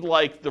seemed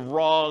like the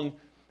wrong,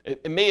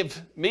 it may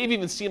have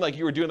even seemed like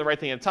you were doing the right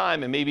thing at the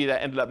time, and maybe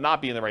that ended up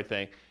not being the right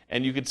thing.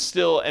 And you could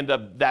still end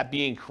up that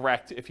being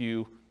correct if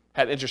you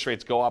had interest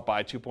rates go up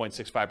by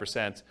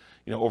 2.65%,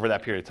 over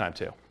that period of time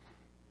too.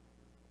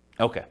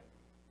 Okay.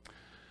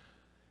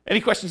 Any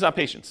questions on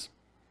patience?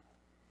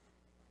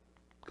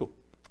 Cool.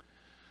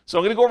 So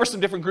I'm going to go over some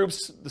different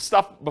groups, the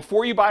stuff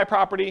before you buy a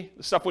property,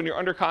 the stuff when you're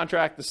under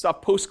contract, the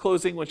stuff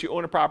post-closing once you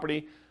own a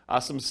property,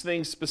 some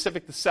things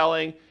specific to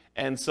selling,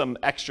 and some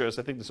extras.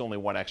 I think there's only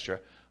one extra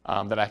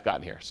that I've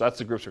gotten here. So that's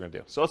the groups we're going to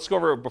do. So let's go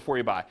over before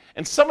you buy.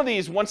 And some of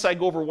these, once I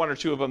go over 1 or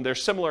 2 of them, they're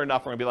similar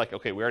enough, we're going to be like,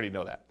 okay, we already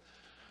know that.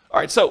 All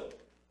right, so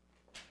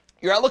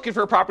you're out looking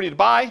for a property to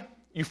buy.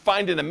 You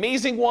find an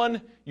amazing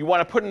one. You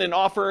want to put in an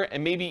offer,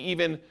 and maybe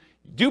even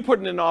do put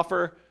in an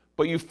offer,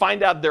 but you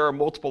find out there are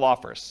multiple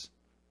offers.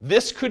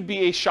 This could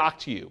be a shock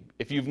to you.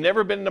 If you've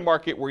never been in a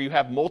market where you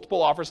have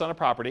multiple offers on a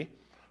property,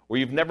 or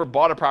you've never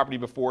bought a property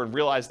before and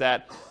realized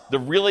that the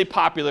really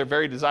popular,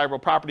 very desirable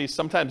properties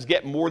sometimes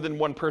get more than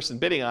one person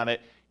bidding on it,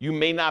 you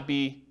may not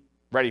be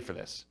ready for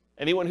this.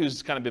 Anyone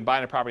who's kind of been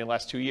buying a property in the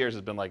last 2 years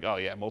has been like, oh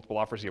yeah, multiple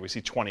offers here, we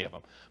see 20 of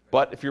them.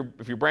 But if you're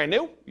brand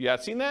new, you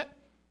haven't seen that,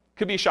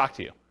 could be a shock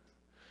to you.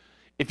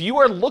 If you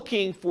are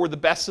looking for the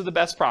best of the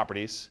best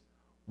properties,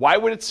 why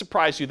would it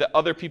surprise you that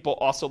other people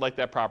also like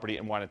that property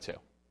and want it too?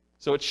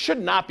 So it should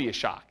not be a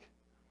shock.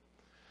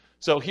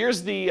 So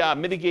here's the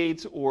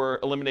mitigate or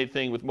eliminate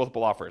thing with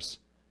multiple offers.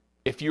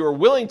 If you are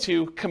willing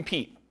to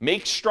compete,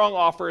 make strong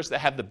offers that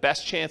have the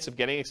best chance of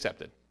getting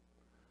accepted.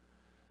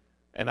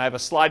 And I have a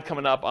slide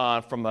coming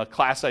up from a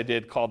class I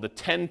did called the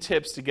 10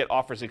 tips to get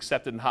offers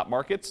accepted in hot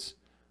markets.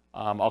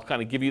 I'll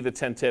kind of give you the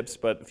 10 tips,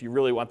 but if you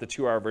really want the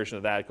 2-hour version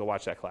of that, go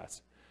watch that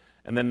class.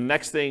 And then the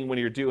next thing when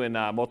you're doing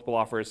multiple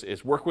offers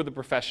is work with a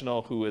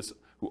professional who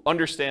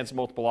understands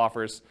multiple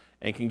offers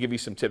and can give you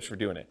some tips for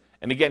doing it.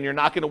 And again, you're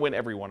not going to win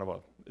every one of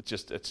them. It's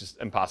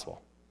just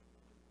impossible.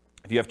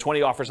 If you have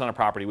 20 offers on a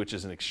property, which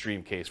is an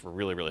extreme case for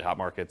really, really hot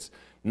markets,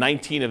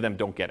 19 of them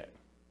don't get it.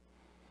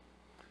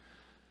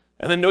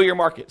 And then know your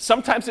market.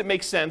 Sometimes it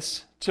makes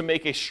sense to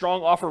make a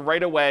strong offer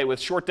right away with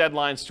short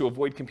deadlines to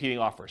avoid competing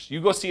offers. You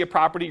go see a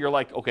property, you're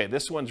like, okay,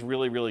 this one's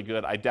really, really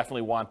good. I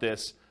definitely want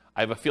this. I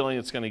have a feeling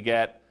it's going to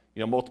get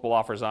multiple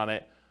offers on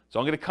it. So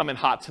I'm going to come in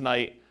hot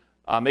tonight,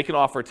 make an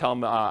offer, tell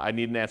them I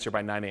need an answer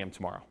by 9 a.m.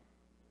 tomorrow.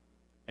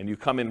 And you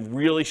come in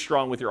really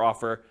strong with your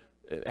offer.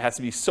 It has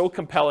to be so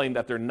compelling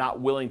that they're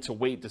not willing to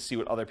wait to see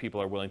what other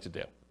people are willing to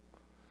do.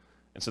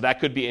 And so that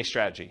could be a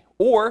strategy.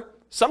 Or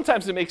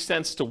sometimes it makes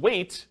sense to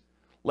wait,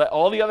 let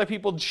all the other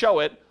people show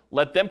it,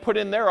 let them put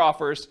in their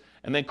offers,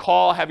 and then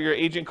have your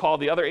agent call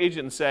the other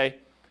agent and say,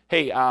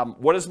 hey,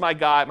 what does my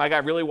guy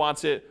really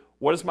wants it,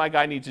 what does my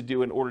guy need to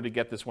do in order to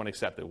get this one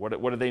accepted? What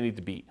do they need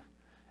to beat?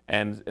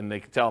 And they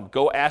can tell them,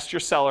 go ask your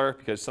seller,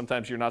 because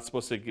sometimes you're not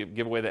supposed to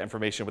give away that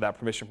information without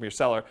permission from your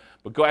seller,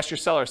 but go ask your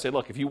seller, say,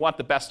 look, if you want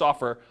the best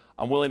offer,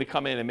 I'm willing to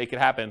come in and make it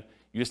happen.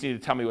 You just need to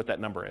tell me what that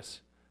number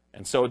is.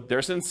 And so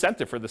there's an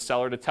incentive for the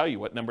seller to tell you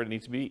what number it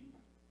needs to beat.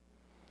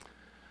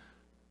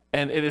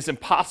 And it is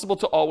impossible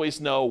to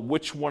always know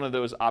which one of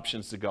those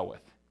options to go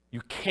with.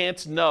 You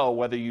can't know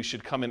whether you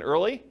should come in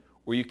early,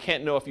 or you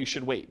can't know if you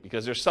should wait,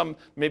 because there's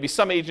maybe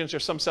some agents or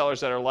some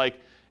sellers that are like,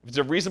 if it's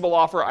a reasonable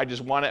offer, I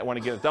just want it, I want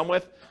to get it done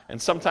with.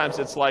 And sometimes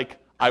it's like,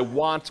 I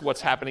want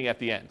what's happening at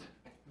the end.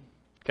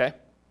 Okay?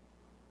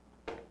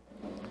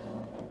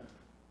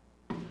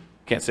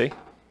 Can't see?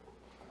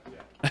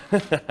 All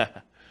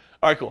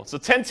right, cool. So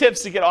 10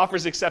 tips to get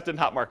offers accepted in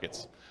hot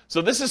markets.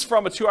 So this is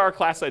from a 2-hour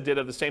class I did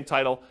of the same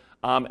title.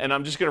 And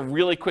I'm just going to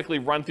really quickly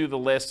run through the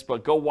list,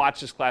 but go watch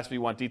this class if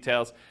you want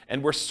details.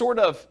 And we're sort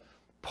of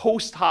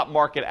post-hot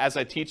market as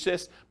I teach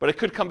this, but it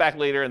could come back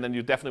later, and then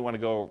you definitely want to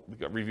go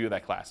review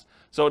that class.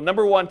 So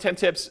number 1, 10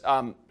 tips,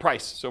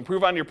 price. So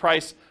improve on your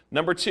price.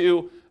 Number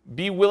 2,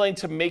 be willing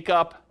to make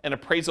up an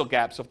appraisal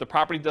gap. So if the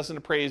property doesn't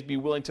appraise, be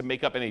willing to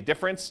make up any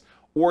difference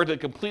or to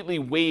completely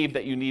waive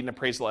that you need an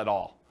appraisal at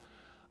all.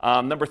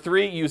 Number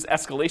 3, use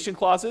escalation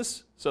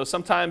clauses. So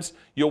sometimes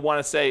you'll want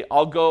to say,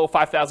 I'll go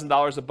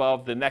 $5,000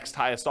 above the next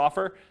highest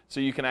offer. So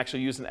you can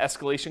actually use an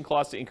escalation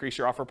clause to increase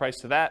your offer price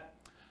to that.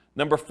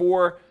 Number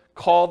 4,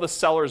 call the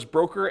seller's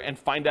broker and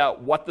find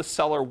out what the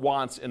seller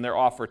wants in their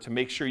offer to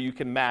make sure you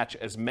can match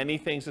as many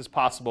things as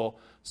possible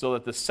so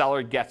that the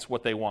seller gets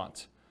what they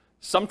want.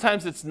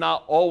 Sometimes it's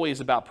not always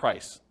about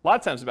price. A lot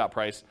of times it's about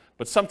price,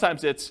 but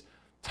sometimes it's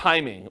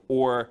timing,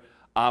 or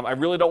I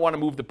really don't want to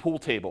move the pool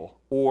table,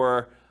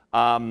 or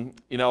I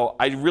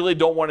really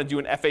don't want to do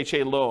an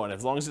FHA loan.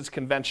 As long as it's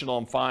conventional,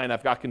 I'm fine.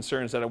 I've got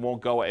concerns that it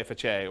won't go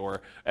FHA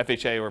or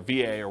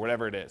VA or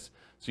whatever it is.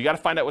 So you got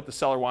to find out what the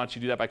seller wants.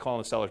 You do that by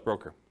calling the seller's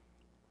broker.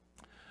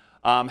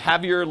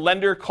 Have your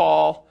lender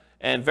call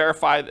and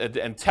verify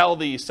and tell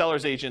the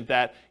seller's agent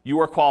that you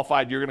are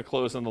qualified, you're going to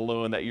close on the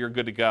loan, that you're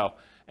good to go.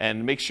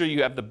 And make sure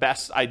you have the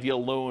best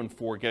ideal loan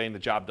for getting the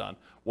job done.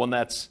 One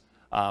that's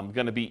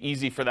going to be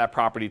easy for that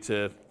property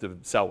to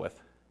sell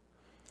with.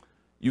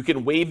 You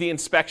can waive the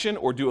inspection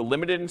or do a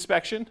limited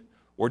inspection,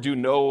 or do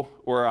no,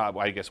 or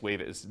I guess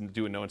waive it is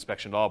do a no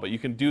inspection at all, but you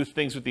can do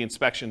things with the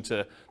inspection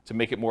to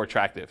make it more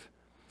attractive.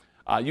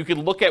 You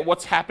can look at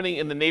what's happening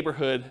in the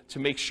neighborhood to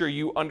make sure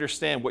you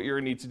understand what you're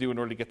going to need to do in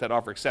order to get that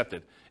offer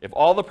accepted. If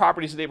all the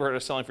properties in the neighborhood are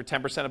selling for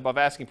 10% above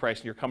asking price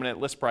and you're coming in at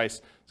list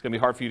price, it's going to be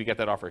hard for you to get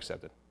that offer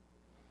accepted.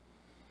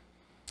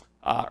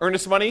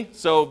 Earnest money.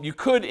 So you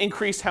could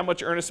increase how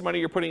much earnest money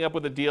you're putting up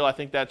with a deal. I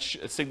think that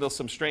signals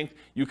some strength.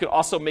 You could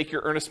also make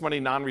your earnest money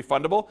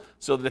non-refundable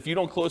so that if you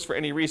don't close for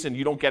any reason,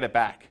 you don't get it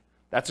back.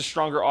 That's a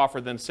stronger offer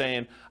than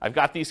saying, I've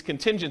got these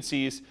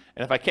contingencies,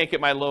 and if I can't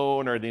get my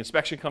loan or the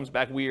inspection comes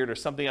back weird or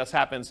something else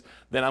happens,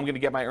 then I'm going to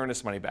get my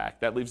earnest money back.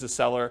 That leaves the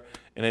seller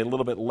in a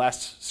little bit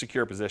less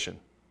secure position.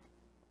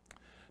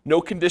 No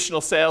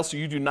conditional sales, so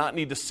you do not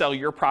need to sell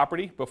your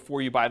property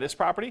before you buy this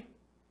property.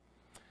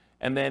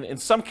 And then in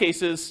some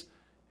cases,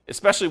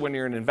 especially when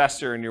you're an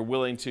investor and you're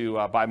willing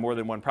to buy more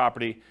than one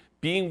property,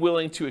 being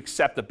willing to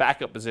accept a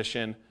backup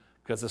position,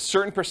 because a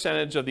certain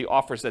percentage of the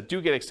offers that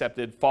do get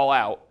accepted fall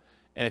out.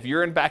 And if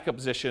you're in backup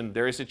position,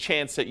 there is a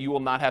chance that you will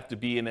not have to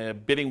be in a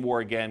bidding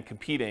war again,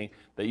 competing,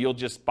 that you'll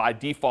just by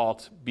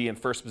default be in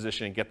first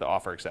position and get the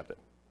offer accepted.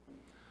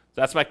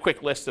 So that's my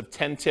quick list of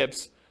 10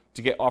 tips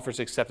to get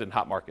offers accepted in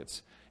hot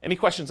markets. Any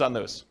questions on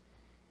those?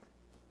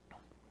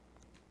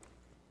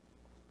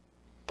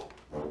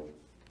 All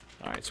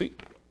right, sweet.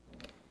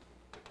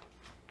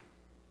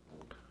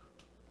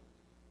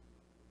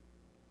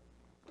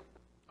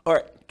 All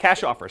right,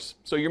 cash offers.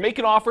 So you're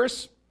making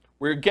offers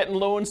where you're getting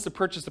loans to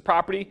purchase the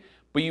property,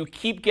 but you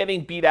keep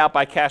getting beat out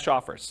by cash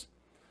offers.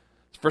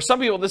 For some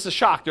people, this is a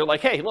shock. They're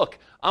like, hey, look,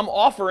 I'm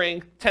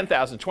offering $10,000,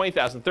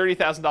 $20,000,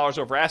 $30,000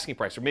 over asking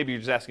price, or maybe you're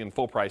just asking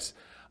full price.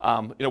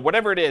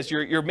 Whatever it is,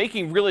 you're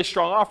making really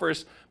strong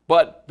offers,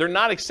 but they're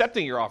not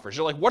accepting your offers.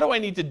 You're like, what do I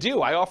need to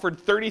do? I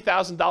offered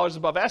 $30,000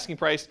 above asking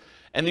price,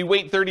 and you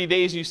wait 30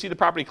 days and you see the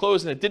property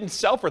close and it didn't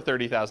sell for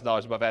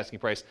 $30,000 above asking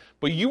price,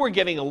 but you were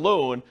getting a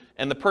loan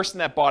and the person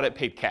that bought it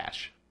paid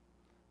cash.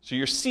 So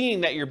you're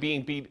seeing that you're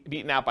being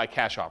beaten out by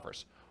cash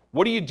offers.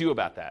 What do you do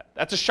about that?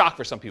 That's a shock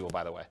for some people,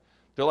 by the way.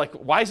 They're like,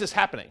 why is this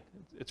happening?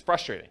 It's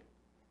frustrating.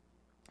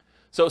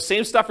 So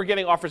same stuff for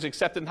getting offers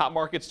accepted in hot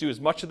markets. Do as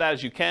much of that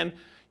as you can.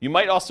 You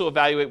might also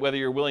evaluate whether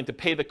you're willing to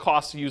pay the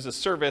cost to use a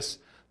service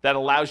that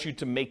allows you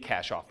to make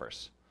cash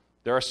offers.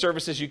 There are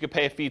services you could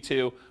pay a fee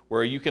to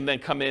where you can then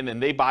come in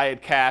and they buy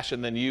it cash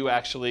and then you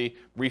actually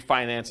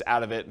refinance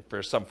out of it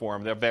for some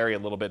form. They'll vary a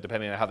little bit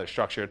depending on how they're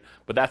structured,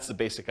 but that's the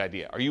basic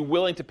idea. Are you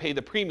willing to pay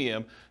the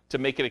premium to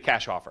make it a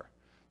cash offer?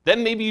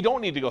 Then maybe you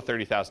don't need to go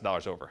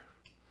 $30,000 over.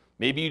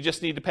 Maybe you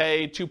just need to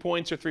pay 2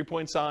 points or 3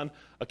 points on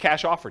a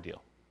cash offer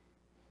deal.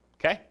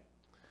 Okay?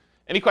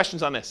 Any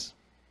questions on this?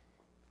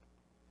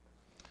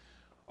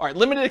 All right,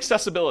 limited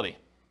accessibility.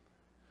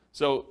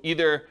 So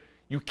either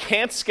you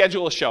can't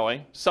schedule a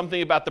showing,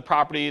 something about the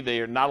property,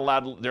 they're not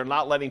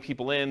letting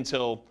people in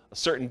until a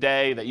certain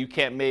day that you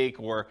can't make,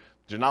 or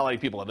they're not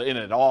letting people in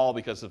at all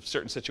because of a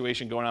certain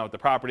situation going on with the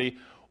property,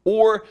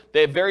 or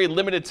they have very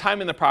limited time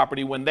in the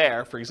property when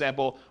there. For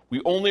example,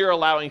 we only are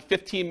allowing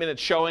 15-minute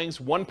showings,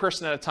 one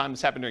person at a time.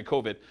 This happened during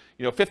COVID.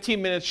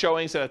 15-minute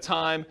showings at a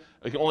time.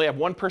 We can only have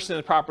one person in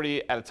the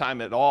property at a time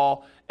at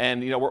all.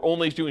 And we're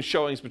only doing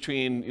showings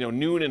between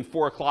noon and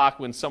 4 o'clock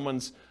when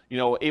someone's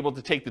able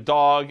to take the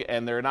dog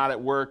and they're not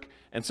at work.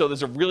 And so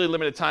there's a really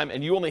limited time,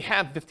 and you only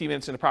have 15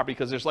 minutes in the property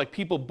because there's like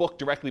people booked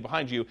directly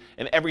behind you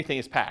and everything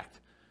is packed.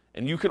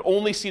 And you can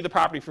only see the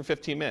property for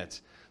 15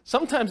 minutes.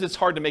 Sometimes it's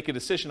hard to make a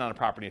decision on a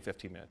property in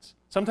 15 minutes.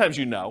 Sometimes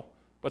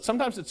but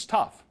sometimes it's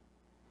tough.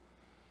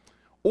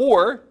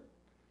 Or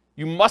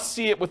you must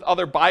see it with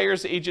other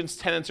buyers, agents,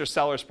 tenants, or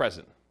sellers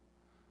present.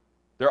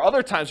 There are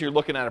other times you're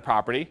looking at a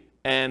property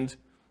and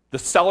the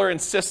seller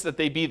insists that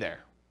they be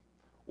there.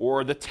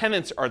 Or the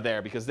tenants are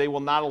there because they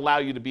will not allow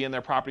you to be in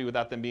their property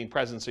without them being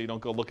present, so you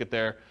don't go look at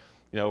their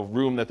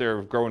room that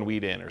they're growing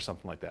weed in or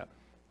something like that.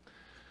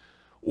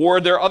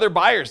 Or there are other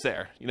buyers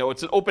there.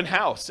 It's an open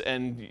house,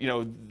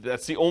 and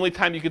that's the only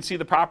time you can see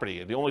the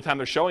property, the only time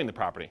they're showing the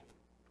property.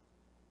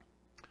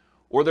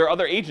 Or there are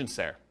other agents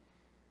there.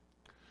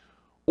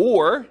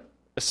 Or,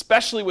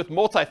 especially with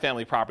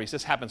multifamily properties,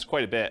 this happens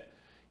quite a bit,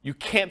 you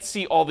can't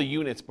see all the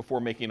units before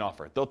making an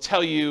offer. They'll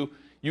tell you,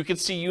 you can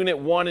see unit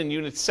 1 and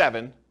unit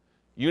 7.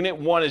 Unit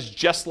 1 is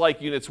just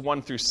like units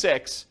 1 through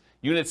 6.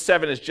 Unit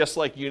 7 is just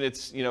like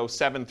units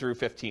 7 through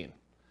 15.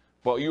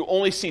 But you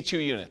only see 2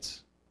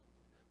 units.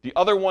 The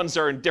other ones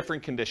are in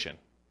different condition.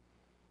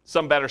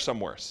 Some better, some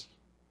worse.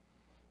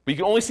 But you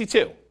can only see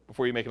 2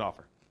 before you make an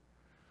offer.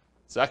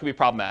 So that can be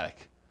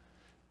problematic.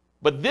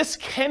 But this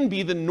can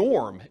be the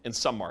norm in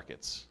some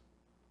markets,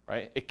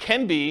 right? It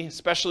can be,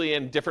 especially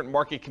in different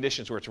market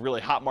conditions where it's a really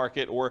hot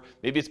market, or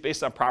maybe it's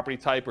based on property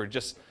type, or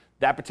just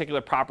that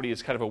particular property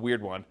is kind of a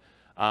weird one.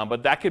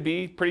 But that could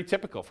be pretty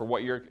typical for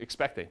what you're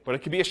expecting. But it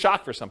could be a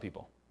shock for some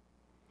people.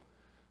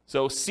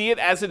 So see it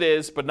as it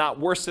is, but not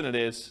worse than it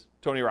is,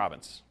 Tony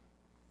Robbins.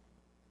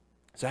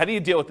 So how do you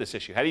deal with this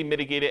issue? How do you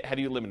mitigate it? How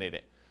do you eliminate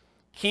it?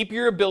 Keep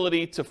your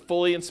ability to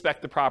fully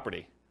inspect the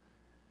property.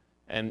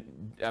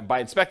 And by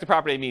inspect the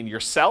property, I mean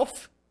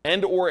yourself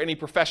and or any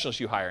professionals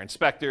you hire.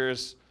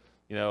 Inspectors,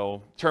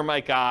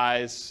 termite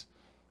guys,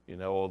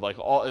 radon,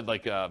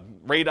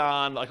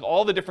 like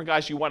all the different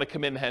guys you want to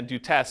come in and do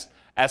tests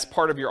as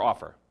part of your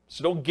offer.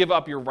 So don't give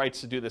up your rights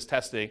to do this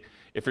testing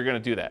if you're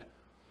going to do that.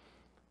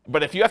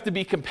 But if you have to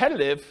be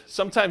competitive,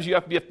 sometimes you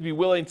have to be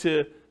willing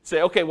to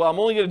say, okay, well, I'm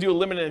only going to do a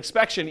limited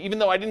inspection, even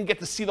though I didn't get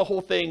to see the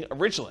whole thing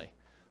originally.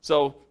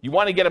 So you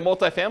want to get a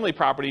multifamily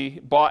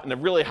property bought in a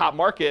really hot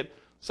market.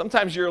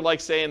 Sometimes you're like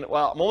saying,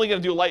 well, I'm only going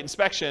to do a light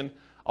inspection.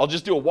 I'll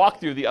just do a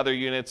walkthrough of the other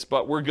units,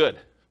 but we're good.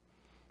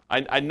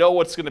 I know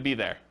what's going to be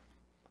there.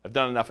 I've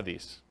done enough of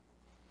these.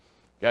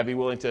 You got to be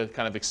willing to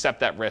kind of accept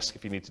that risk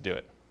if you need to do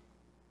it.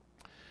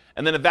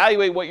 And then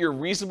evaluate what your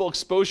reasonable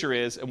exposure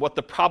is and what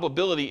the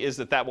probability is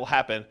that will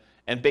happen,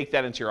 and bake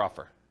that into your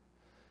offer.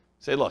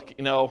 Say, look,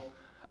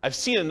 I've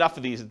seen enough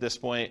of these at this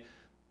point.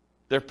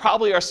 There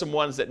probably are some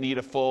ones that need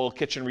a full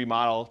kitchen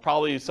remodel,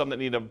 probably some that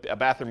need a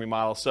bathroom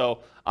remodel. So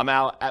I'm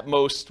out at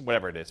most,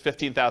 whatever it is,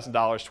 $15,000,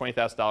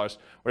 $20,000,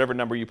 whatever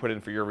number you put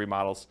in for your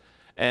remodels.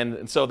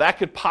 And so that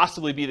could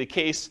possibly be the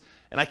case.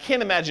 And I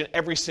can't imagine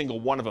every single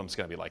one of them is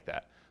going to be like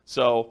that.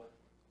 So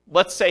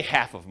let's say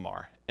half of them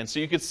are. And so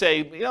you could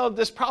say,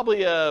 there's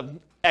probably a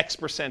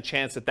X%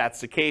 chance that that's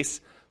the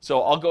case.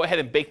 So I'll go ahead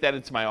and bake that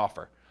into my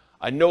offer.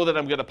 I know that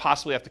I'm going to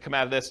possibly have to come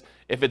out of this.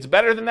 If it's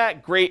better than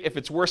that, great. If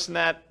it's worse than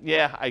that,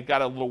 yeah, I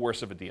got a little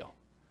worse of a deal.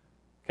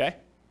 Okay?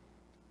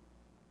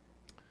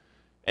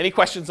 Any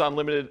questions on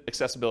limited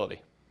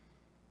accessibility?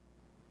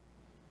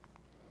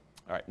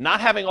 All right,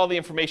 not having all the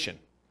information.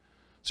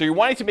 So you're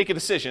wanting to make a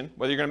decision,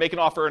 whether you're going to make an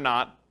offer or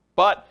not,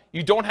 but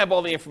you don't have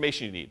all the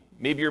information you need.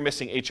 Maybe you're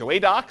missing HOA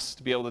docs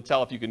to be able to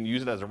tell if you can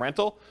use it as a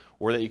rental,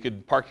 or that you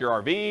could park your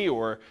RV,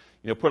 or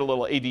put a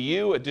little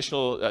ADU,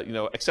 additional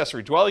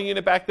accessory dwelling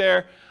unit back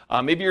there.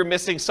 Maybe you're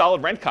missing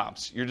solid rent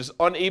comps. You're just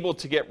unable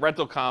to get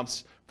rental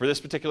comps for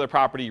this particular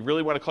property. You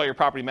really want to call your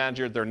property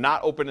manager. They're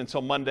not open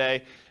until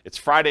Monday. It's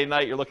Friday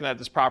night. You're looking at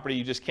this property.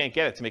 You just can't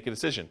get it to make a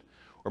decision.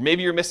 Or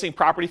maybe you're missing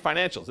property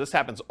financials. This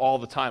happens all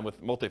the time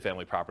with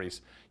multifamily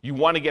properties. You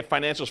want to get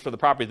financials for the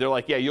property. They're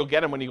like, yeah, you'll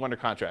get them when you go under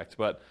contract,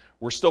 but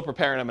we're still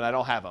preparing them and I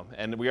don't have them.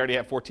 And we already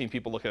have 14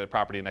 people looking at the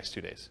property in the next 2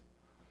 days.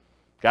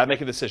 Got to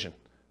make a decision.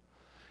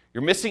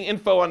 You're missing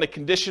info on the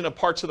condition of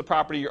parts of the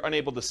property you're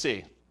unable to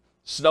see.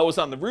 Snow is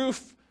on the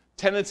roof,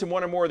 tenants in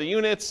one or more of the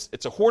units.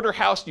 It's a hoarder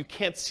house. You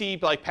can't see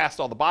past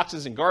all the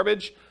boxes and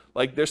garbage.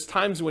 There's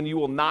times when you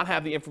will not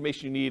have the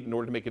information you need in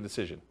order to make a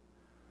decision.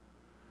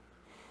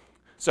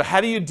 So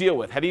how do you deal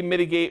with, how do you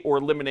mitigate or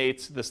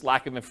eliminate this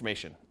lack of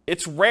information?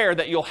 It's rare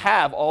that you'll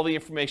have all the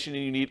information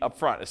you need up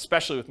front,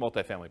 especially with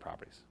multifamily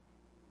properties.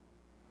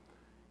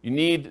 You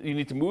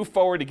need to move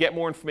forward to get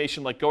more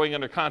information, like going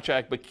under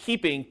contract, but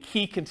keeping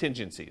key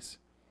contingencies.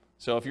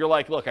 So if you're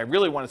like, look, I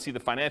really want to see the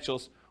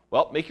financials,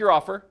 well, make your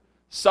offer,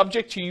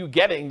 subject to you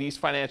getting these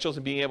financials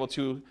and being able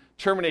to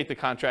terminate the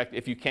contract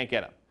if you can't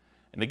get them.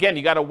 And again,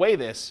 you got to weigh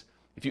this.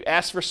 If you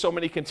ask for so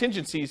many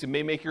contingencies, it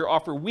may make your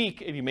offer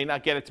weak and you may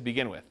not get it to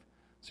begin with.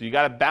 So you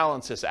got to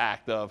balance this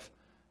act of,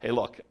 hey,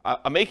 look,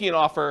 I'm making an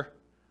offer.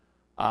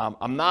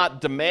 I'm not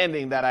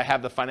demanding that I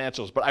have the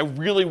financials, but I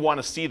really want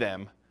to see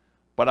them.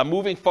 But I'm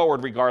moving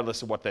forward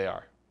regardless of what they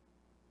are.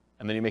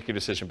 And then you make your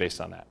decision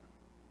based on that.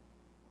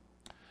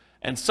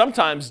 And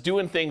sometimes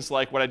doing things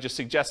like what I just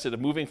suggested of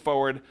moving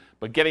forward,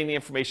 but getting the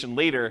information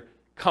later,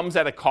 comes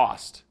at a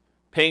cost.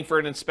 Paying for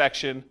an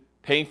inspection,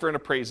 paying for an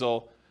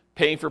appraisal,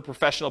 paying for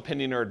professional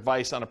opinion or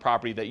advice on a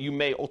property that you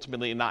may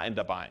ultimately not end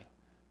up buying.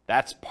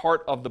 That's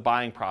part of the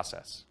buying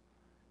process.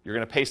 You're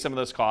going to pay some of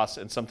those costs,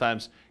 and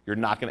sometimes you're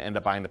not going to end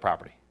up buying the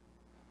property.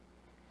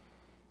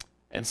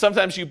 And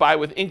sometimes you buy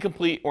with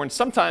incomplete or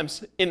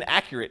sometimes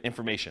inaccurate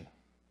information.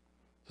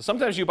 So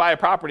sometimes you buy a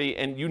property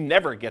and you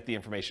never get the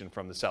information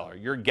from the seller.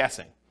 You're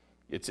guessing.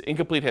 It's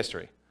incomplete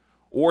history.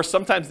 Or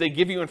sometimes they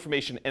give you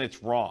information and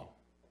it's wrong.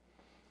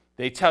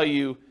 They tell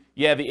you,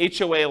 yeah, the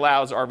HOA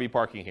allows RV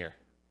parking here.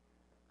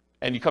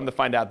 and you come to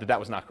find out that that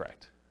was not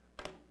correct.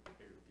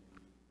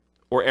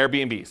 Or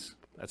Airbnbs.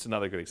 That's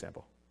another good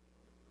example.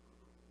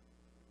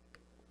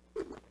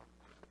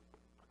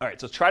 All right,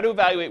 so try to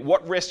evaluate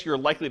what risk you're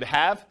likely to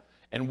have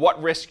and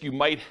what risk you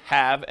might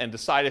have and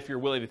decide if you're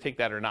willing to take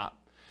that or not.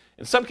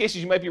 In some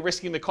cases, you might be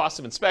risking the cost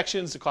of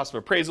inspections, the cost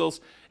of appraisals,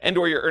 and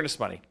or your earnest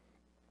money.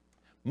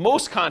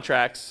 Most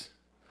contracts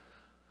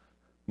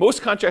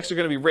are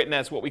going to be written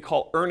as what we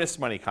call earnest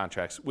money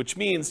contracts, which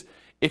means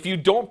if you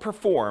don't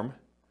perform,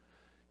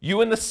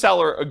 you and the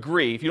seller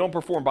agree, if you don't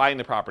perform buying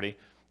the property,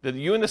 that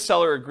you and the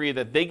seller agree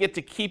that they get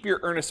to keep your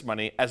earnest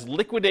money as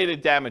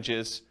liquidated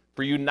damages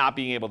for you not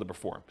being able to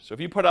perform. So if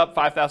you put up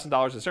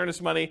 $5,000 as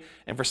earnest money,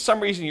 and for some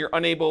reason you're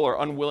unable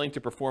or unwilling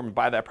to perform and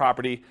buy that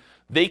property,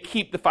 they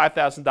keep the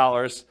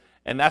 $5,000,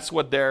 and that's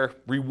what their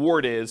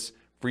reward is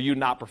for you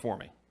not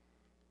performing.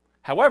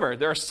 However,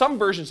 there are some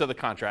versions of the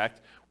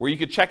contract where you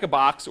could check a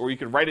box or you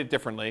could write it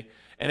differently,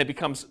 and it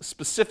becomes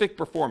specific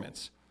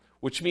performance,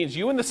 which means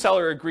you and the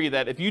seller agree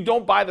that if you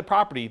don't buy the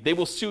property, they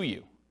will sue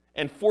you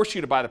and force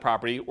you to buy the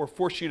property or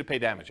force you to pay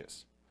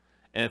damages.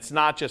 And it's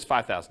not just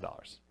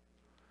 $5,000.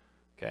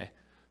 Okay?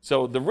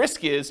 So the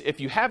risk is if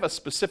you have a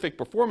specific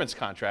performance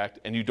contract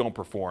and you don't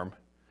perform,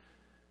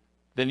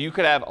 then you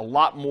could have a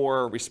lot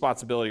more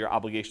responsibility or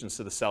obligations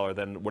to the seller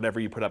than whatever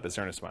you put up as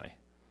earnest money.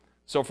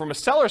 So from a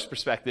seller's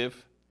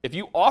perspective, if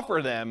you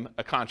offer them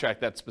a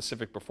contract that's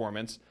specific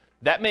performance,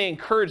 that may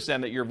encourage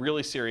them that you're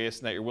really serious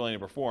and that you're willing to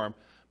perform,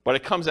 but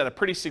it comes at a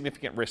pretty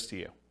significant risk to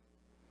you.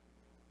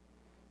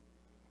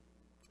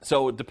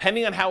 So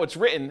depending on how it's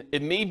written,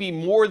 it may be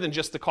more than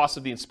just the cost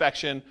of the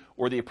inspection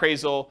or the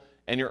appraisal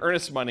and your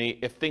earnest money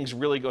if things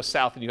really go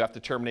south and you have to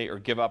terminate or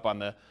give up on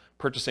the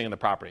purchasing of the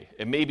property.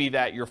 It may be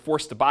that you're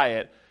forced to buy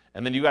it,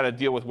 and then you got to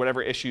deal with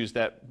whatever issues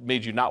that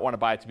made you not want to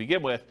buy it to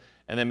begin with,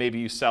 and then maybe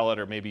you sell it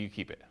or maybe you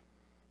keep it.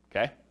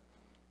 Okay?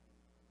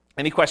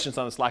 Any questions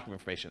on this lack of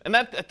information? And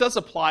that does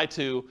apply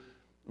to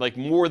like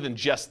more than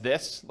just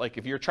this. Like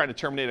if you're trying to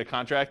terminate a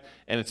contract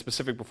and it's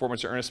specific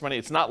performance or earnest money,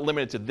 it's not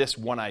limited to this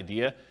one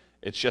idea.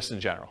 It's just in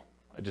general.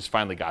 I just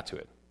finally got to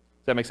it.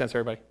 Does that make sense,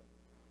 everybody?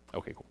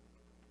 Okay, cool.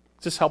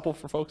 Is this helpful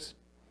for folks?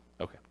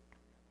 Okay.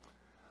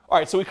 All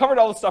right, so we covered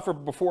all the stuff for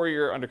before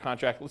you're under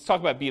contract. Let's talk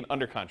about being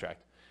under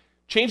contract.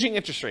 Changing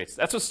interest rates.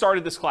 That's what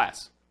started this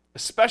class,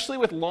 especially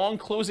with long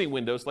closing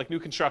windows like new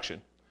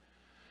construction.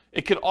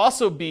 It could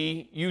also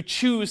be you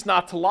choose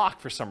not to lock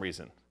for some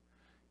reason.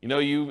 You know,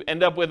 you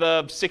end up with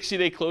a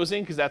 60-day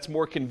closing because that's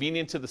more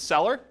convenient to the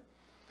seller.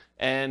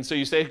 And so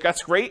you say,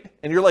 that's great.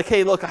 And you're like,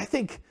 hey, look,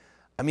 we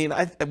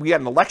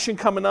got an election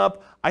coming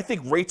up. I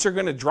think rates are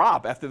going to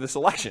drop after this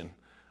election.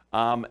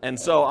 And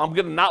so I'm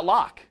going to not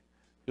lock.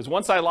 Because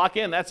once I lock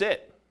in, that's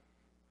it.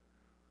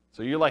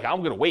 So you're like, I'm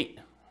going to wait.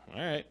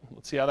 All right,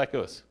 let's see how that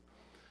goes.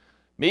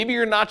 Maybe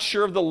you're not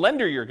sure of the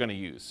lender you're going to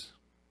use.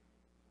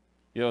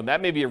 You know,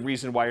 that may be a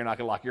reason why you're not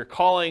going to lock. You're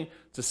calling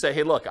to say,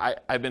 hey, look,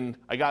 I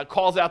got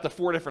calls out to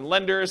 4 different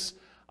lenders.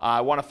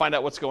 I want to find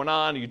out what's going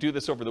on. You do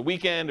this over the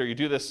weekend, or you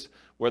do this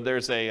where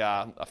there's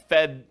a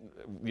Fed,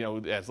 you know,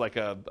 as like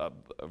a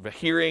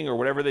hearing or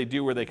whatever they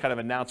do where they kind of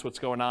announce what's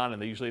going on,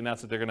 and they usually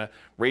announce that they're going to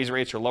raise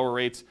rates or lower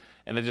rates,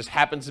 and it just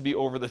happens to be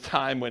over the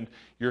time when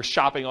you're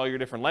shopping all your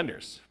different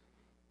lenders.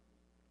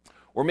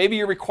 Or maybe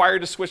you're required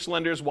to switch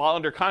lenders while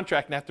under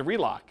contract and have to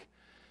relock.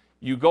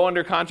 You go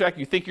under contract,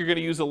 you think you're going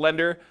to use a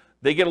lender,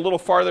 they get a little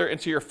farther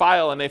into your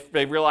file and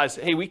they realize,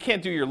 hey, we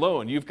can't do your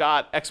loan. You've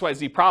got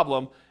XYZ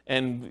problem,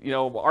 and you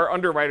know our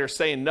underwriter's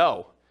saying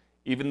no,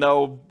 even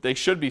though they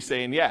should be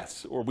saying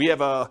yes. Or we have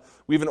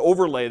an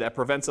overlay that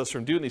prevents us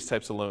from doing these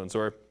types of loans.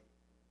 Or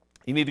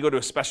you need to go to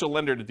a special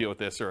lender to deal with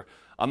this. Or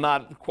I'm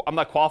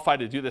not qualified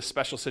to do this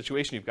special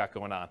situation you've got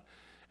going on.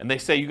 And they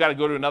say you got to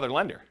go to another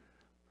lender.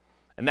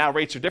 And now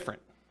rates are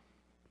different.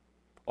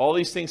 All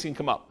these things can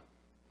come up.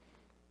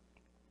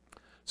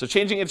 So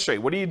changing interest rate,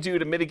 what do you do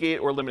to mitigate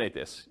or eliminate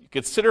this? You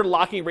consider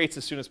locking rates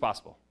as soon as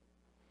possible.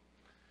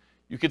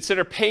 You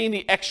consider paying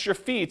the extra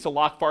fee to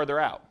lock farther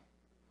out.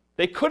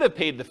 They could have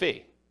paid the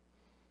fee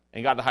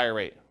and got a higher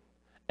rate.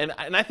 And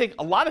I think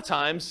a lot of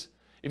times,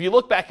 if you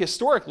look back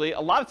historically, a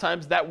lot of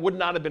times that would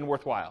not have been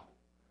worthwhile.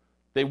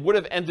 They would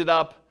have ended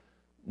up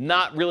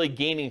not really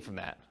gaining from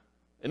that.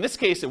 In this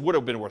case, it would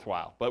have been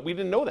worthwhile, but we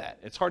didn't know that.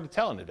 It's hard to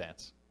tell in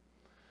advance.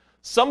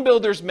 Some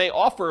builders may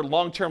offer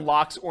long-term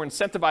locks or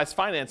incentivized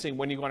financing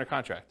when you go under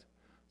contract.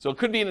 So it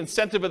could be an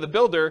incentive of the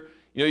builder.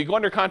 You know, you go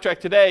under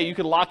contract today, you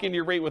can lock in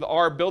your rate with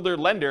our builder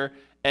lender,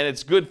 and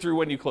it's good through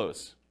when you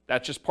close.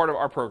 That's just part of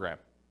our program.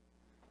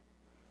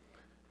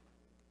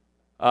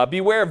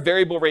 Beware of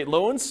variable rate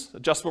loans,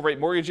 adjustable rate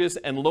mortgages,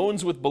 and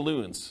loans with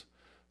balloons.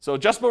 So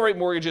adjustable rate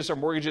mortgages are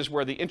mortgages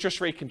where the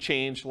interest rate can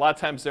change. A lot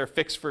of times they're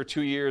fixed for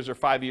 2 years or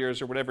 5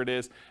 years or whatever it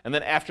is. And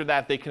then after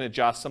that, they can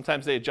adjust.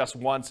 Sometimes they adjust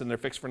once and they're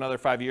fixed for another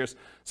 5 years.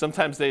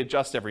 Sometimes they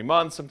adjust every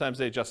month. Sometimes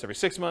they adjust every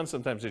 6 months.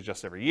 Sometimes they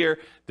adjust every year.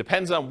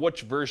 Depends on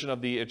which version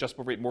of the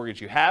adjustable rate mortgage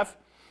you have.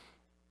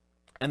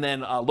 And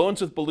then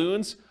loans with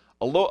balloons.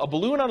 A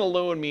balloon on a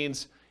loan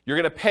means you're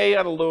going to pay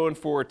on a loan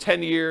for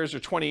 10 years or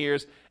 20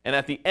 years. And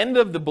at the end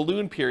of the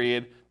balloon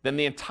period, then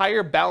the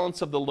entire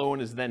balance of the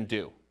loan is then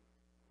due.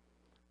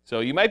 So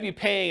you might be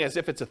paying as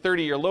if it's a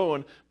 30-year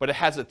loan, but it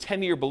has a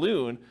 10-year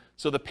balloon,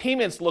 so the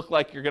payments look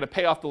like you're going to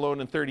pay off the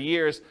loan in 30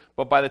 years,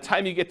 but by the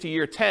time you get to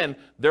year 10,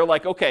 they're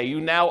like, okay,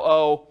 you now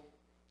owe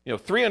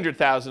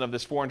 $300,000 of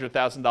this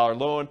 $400,000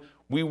 loan.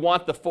 We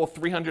want the full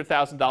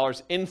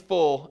 $300,000 in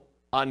full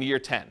on year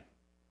 10.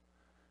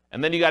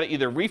 And then you got to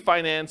either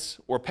refinance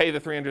or pay the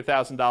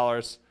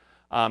 $300,000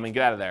 and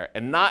get out of there.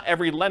 And not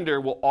every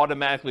lender will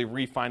automatically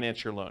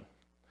refinance your loan.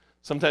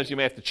 Sometimes you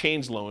may have to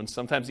change loans.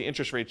 Sometimes the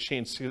interest rates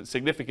change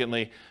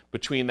significantly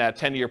between that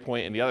 10-year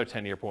point and the other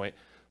 10-year point.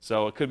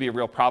 So it could be a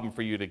real problem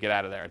for you to get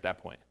out of there at that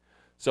point.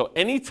 So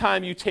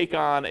anytime you take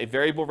on a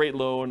variable rate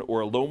loan or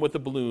a loan with a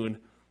balloon,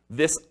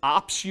 this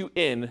opts you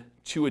in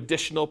to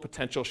additional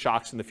potential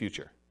shocks in the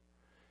future.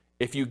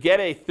 If you get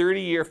a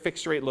 30-year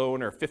fixed rate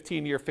loan or a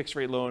 15-year fixed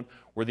rate loan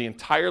where the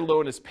entire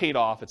loan is paid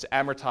off, it's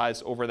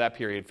amortized over that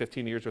period,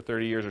 15 years or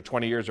 30 years or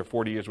 20 years or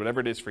 40 years,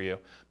 whatever it is for you.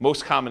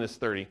 Most common is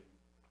 30.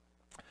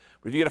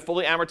 But if you get a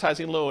fully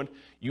amortizing loan,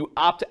 you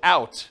opt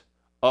out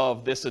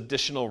of this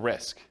additional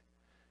risk.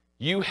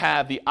 You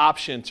have the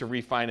option to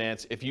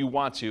refinance if you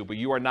want to, but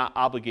you are not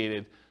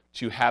obligated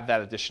to have that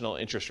additional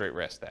interest rate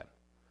risk then.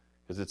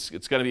 Because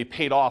it's going to be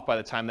paid off by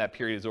the time that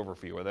period is over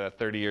for you, whether that's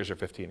 30 years or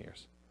 15 years.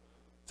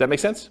 Does that make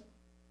sense?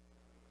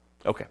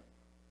 Okay.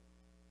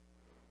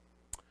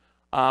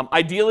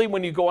 Ideally,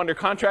 when you go under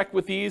contract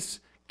with these,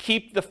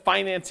 keep the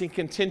financing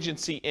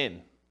contingency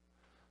in.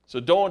 So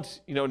don't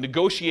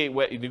negotiate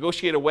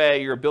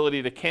away your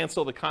ability to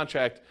cancel the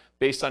contract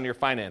based on your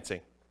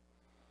financing.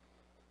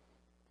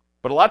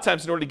 But a lot of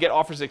times in order to get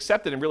offers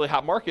accepted in really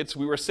hot markets,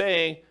 we were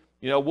saying,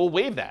 we'll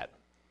waive that.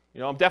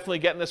 I'm definitely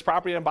getting this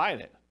property and I'm buying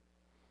it.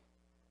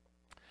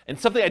 And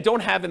something I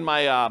don't have in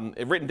my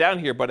written down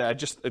here, but it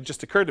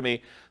just occurred to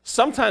me,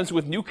 sometimes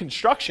with new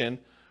construction,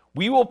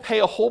 we will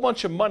pay a whole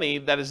bunch of money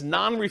that is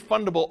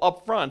non-refundable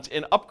upfront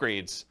in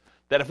upgrades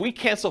that if we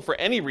cancel for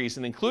any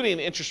reason, including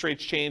the interest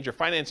rates change or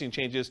financing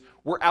changes,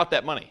 we're out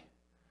that money.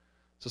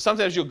 So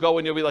sometimes you'll go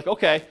and you'll be like,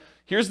 okay,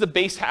 here's the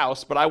base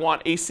house, but I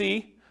want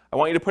AC. I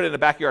want you to put in a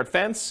backyard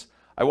fence.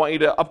 I want you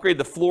to upgrade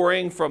the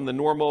flooring from the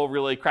normal,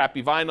 really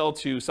crappy vinyl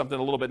to something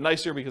a little bit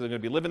nicer because I'm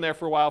going to be living there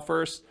for a while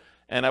first.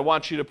 And I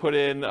want you to put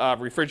in a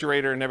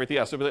refrigerator and everything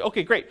else. So we'll be like,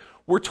 okay, great.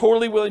 We're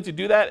totally willing to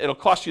do that. It'll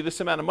cost you this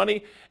amount of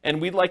money.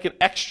 And we'd like an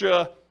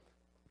extra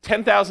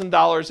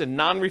 $10,000 in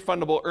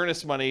non-refundable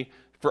earnest money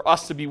for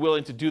us to be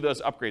willing to do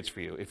those upgrades for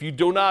you. If you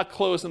do not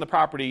close on the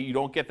property, you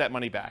don't get that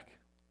money back.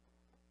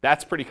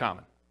 That's pretty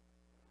common.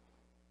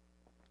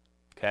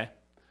 Okay?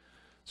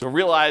 So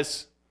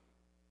realize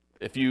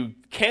if you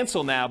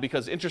cancel now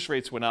because interest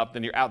rates went up,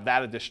 then you're out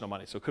that additional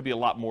money. So it could be a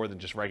lot more than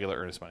just regular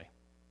earnest money.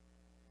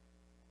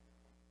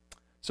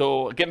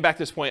 So getting back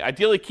to this point,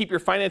 ideally keep your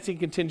financing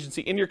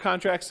contingency in your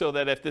contract so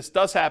that if this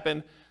does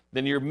happen,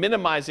 then you're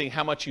minimizing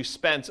how much you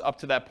spent up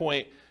to that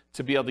point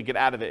to be able to get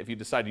out of it if you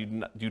decide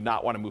you do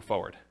not want to move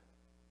forward.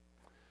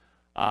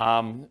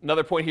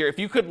 Another point here, if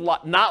you could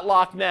not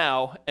lock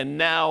now, and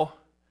now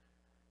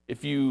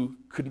if you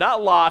could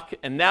not lock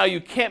and now you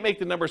can't make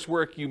the numbers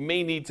work, you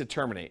may need to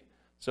terminate.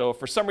 So if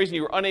for some reason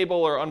you were unable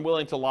or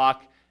unwilling to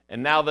lock,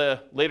 and now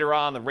later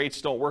on the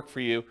rates don't work for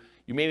you,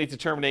 you may need to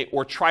terminate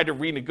or try to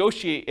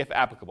renegotiate if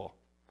applicable.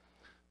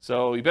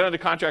 So you've been under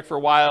contract for a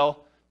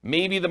while.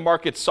 Maybe the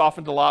market's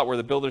softened a lot where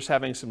the builder's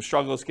having some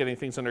struggles getting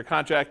things under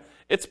contract.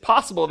 It's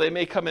possible they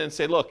may come in and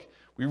say, look,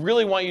 we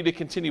really want you to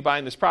continue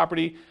buying this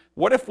property.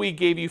 What if we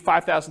gave you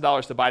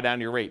 $5,000 to buy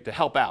down your rate to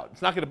help out?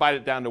 It's not going to buy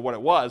it down to what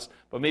it was,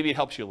 but maybe it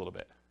helps you a little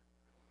bit.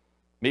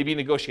 Maybe you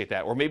negotiate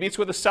that. Or maybe it's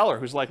with a seller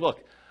who's like,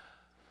 look,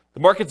 the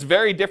market's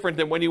very different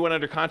than when you went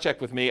under contract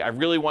with me. I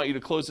really want you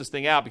to close this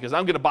thing out because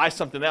I'm going to buy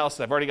something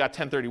else. I've already got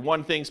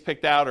 1031 things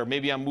picked out, or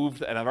maybe I'm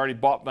moved and I've already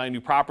bought my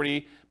new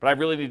property, but I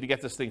really need to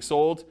get this thing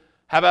sold.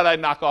 How about I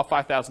knock off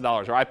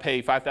 $5,000, or I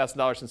pay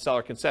 $5,000 in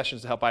seller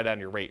concessions to help buy down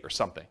your rate or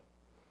something?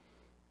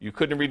 You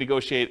couldn't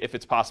renegotiate if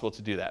it's possible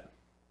to do that.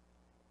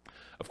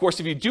 Of course,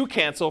 if you do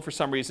cancel for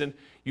some reason,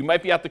 you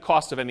might be at the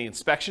cost of any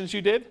inspections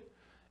you did,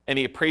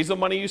 any appraisal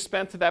money you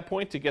spent to that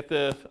point to get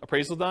the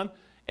appraisal done,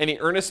 any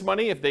earnest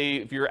money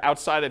if you're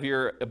outside of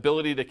your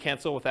ability to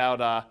cancel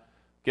without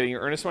getting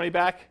your earnest money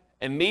back,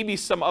 and maybe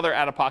some other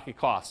out-of-pocket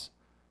costs.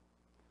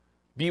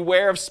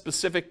 Beware of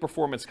specific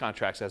performance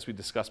contracts, as we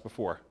discussed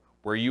before,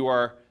 where you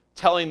are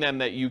telling them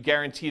that you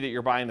guarantee that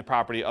you're buying the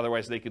property,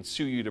 otherwise they can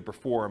sue you to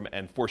perform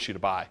and force you to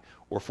buy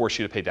or force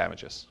you to pay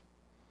damages.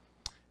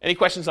 Any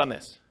questions on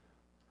this?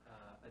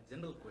 A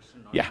general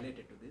question not Yeah.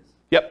 related to this.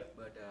 Yep.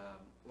 But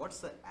what's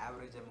the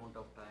average amount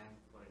of time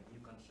for a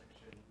new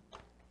construction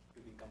to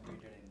be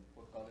completed in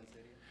Fort Collins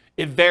area?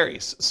 It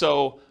varies.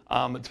 So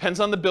it depends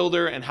on the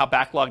builder and how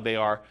backlogged they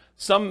are.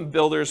 Some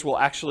builders will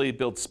actually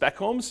build spec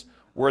homes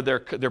where they're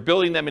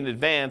building them in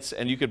advance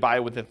and you could buy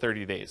it within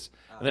 30 days.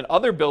 And then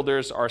other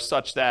builders are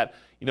such that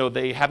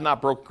they have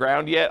not broke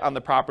ground yet on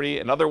the property,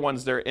 and other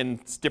ones they're in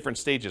different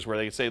stages where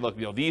they say, look,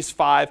 these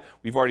 5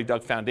 we've already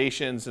dug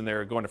foundations and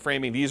they're going to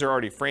framing. These are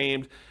already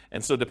framed,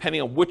 and so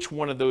depending on which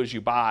one of those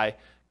you buy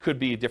could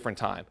be a different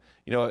time.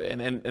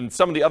 And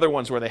some of the other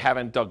ones where they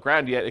haven't dug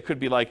ground yet, it could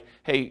be like,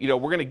 hey, we're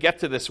going to get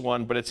to this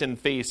one, but it's in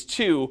phase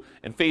 2,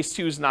 and phase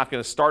 2 is not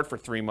going to start for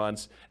 3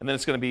 months, and then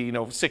it's going to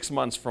be 6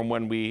 months from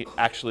when we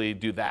actually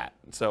do that.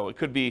 So it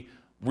could be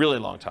really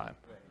long time.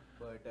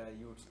 Right, but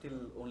you would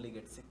still only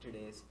get 60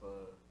 days for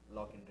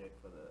lock-in rate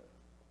for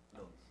the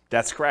loans.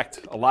 That's correct.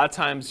 A lot of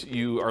times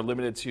you are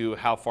limited to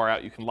how far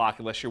out you can lock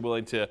unless you're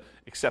willing to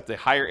accept a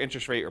higher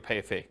interest rate or pay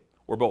a fee,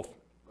 or both.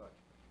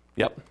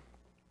 Yep.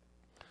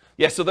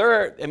 Yeah, so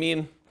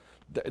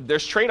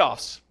there's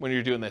trade-offs when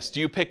you're doing this.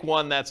 Do you pick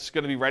one that's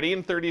going to be ready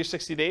in 30 or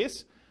 60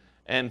 days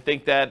and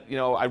think that,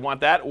 I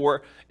want that?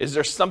 Or is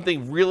there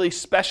something really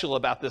special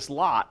about this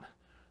lot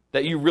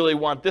that you really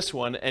want this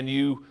one and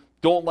you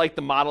don't like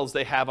the models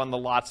they have on the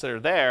lots that are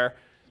there?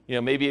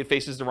 Maybe it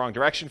faces the wrong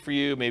direction for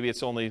you. Maybe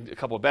it's only a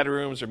couple of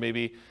bedrooms, or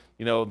maybe,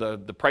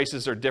 the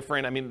prices are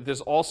different.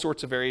 There's all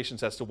sorts of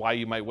variations as to why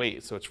you might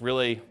wait. So it's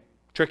really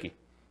tricky.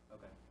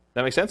 Okay.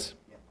 That make sense?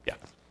 Yeah.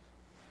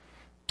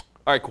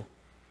 All right, cool.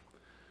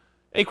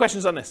 Any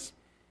questions on this?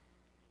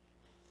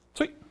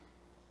 Sweet.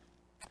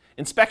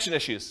 Inspection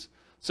issues.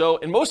 So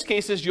in most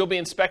cases, you'll be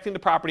inspecting the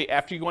property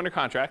after you go under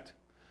contract,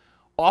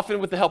 often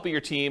with the help of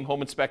your team,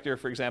 home inspector,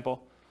 for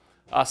example.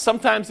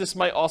 Sometimes this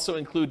might also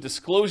include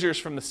disclosures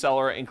from the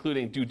seller,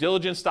 including due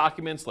diligence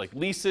documents like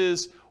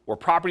leases or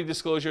property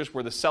disclosures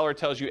where the seller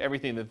tells you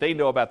everything that they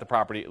know about the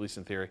property, at least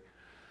in theory.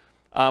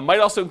 Might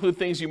also include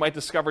things you might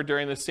discover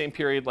during the same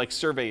period, like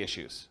survey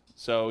issues.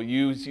 So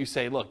you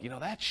say, look,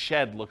 that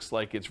shed looks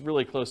like it's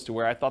really close to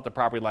where I thought the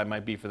property line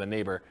might be for the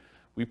neighbor.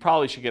 We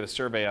probably should get a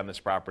survey on this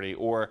property.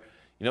 Or,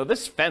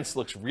 this fence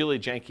looks really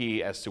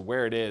janky as to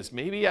where it is.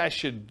 Maybe I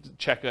should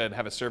check and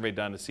have a survey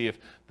done to see if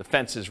the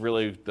fence is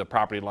really the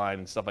property line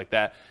and stuff like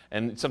that.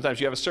 And sometimes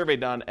you have a survey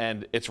done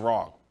and it's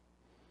wrong.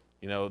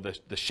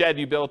 The shed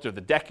you built or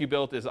the deck you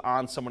built is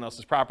on someone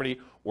else's property,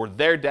 or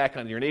their deck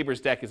on your neighbor's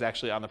deck is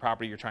actually on the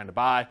property you're trying to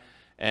buy,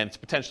 and it's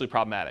potentially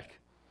problematic.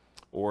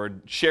 Or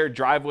shared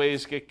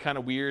driveways get kind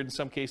of weird in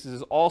some cases.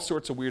 There's all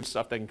sorts of weird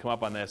stuff that can come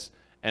up on this,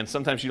 and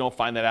sometimes you don't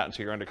find that out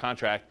until you're under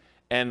contract.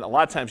 And a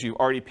lot of times you've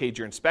already paid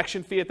your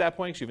inspection fee at that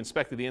point, because you've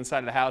inspected the inside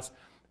of the house,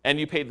 and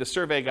you paid the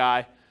survey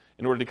guy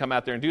in order to come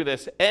out there and do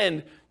this,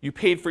 and you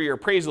paid for your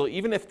appraisal,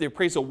 even if the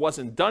appraisal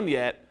wasn't done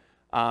yet,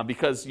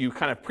 because you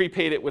kind of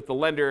prepaid it with the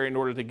lender in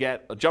order to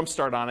get a jump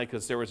start on it,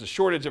 because there was a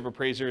shortage of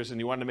appraisers and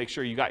you wanted to make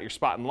sure you got your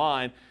spot in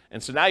line.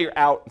 And so now you're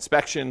out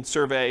inspection,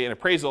 survey, and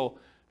appraisal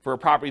for a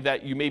property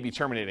that you may be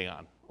terminating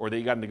on or that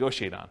you got to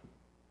negotiate on.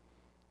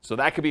 So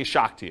that could be a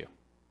shock to you. You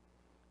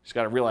just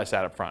got to realize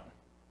that up front.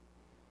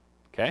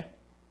 Okay?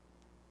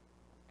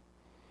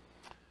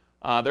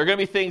 There are going to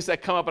be things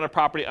that come up on a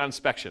property on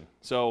inspection.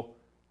 So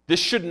this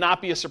should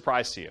not be a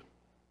surprise to you.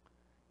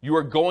 You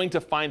are going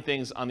to find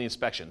things on the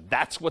inspection.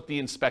 That's what the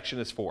inspection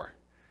is for.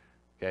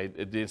 Okay?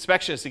 The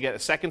inspection is to get a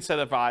second set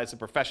of eyes, a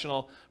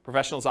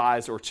professional's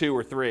eyes, or 2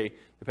 or 3,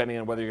 depending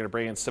on whether you're going to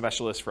bring in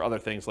specialists for other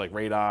things like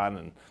radon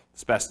and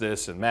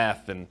asbestos and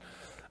meth and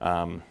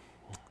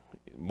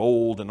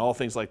mold and all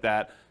things like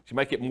that. You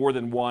might get more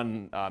than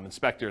one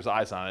inspector's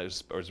eyes on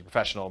it or as a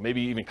professional.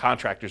 Maybe even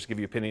contractors give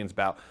you opinions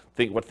about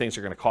what things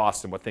are going to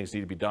cost and what things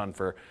need to be done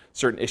for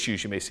certain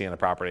issues you may see on the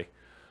property.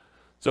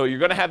 So you're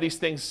going to have these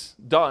things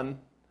done,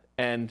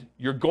 and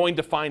you're going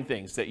to find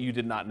things that you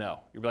did not know.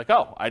 You'll be like,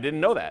 oh, I didn't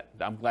know that.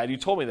 I'm glad you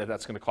told me that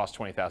that's going to cost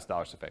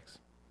 $20,000 to fix.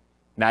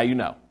 Now you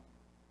know.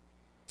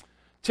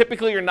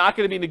 Typically, you're not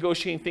going to be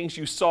negotiating things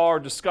you saw or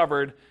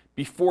discovered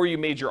before you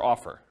made your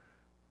offer.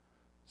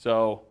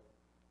 So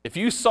if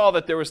you saw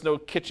that there was no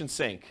kitchen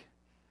sink,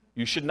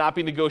 you should not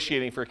be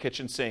negotiating for a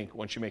kitchen sink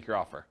once you make your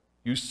offer.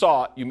 You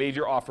saw it, you made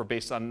your offer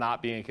based on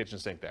not being a kitchen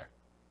sink there.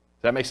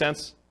 Does that make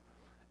sense?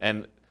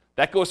 And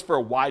that goes for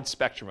a wide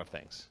spectrum of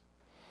things.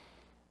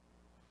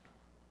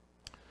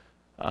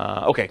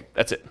 Okay,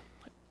 that's it.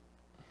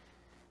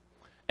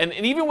 And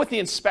even with the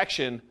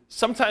inspection,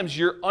 sometimes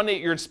your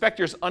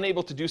inspector is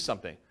unable to do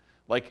something.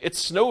 Like it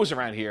snows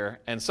around here,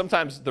 and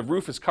sometimes the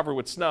roof is covered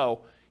with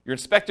snow. Your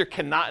inspector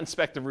cannot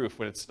inspect the roof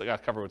when it's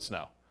got covered with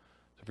snow.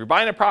 So if you're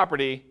buying a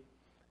property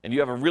and you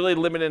have a really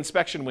limited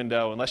inspection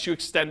window, unless you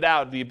extend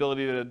out the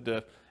ability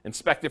to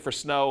inspect it for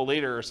snow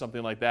later or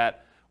something like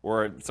that,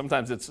 or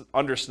sometimes it's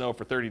under snow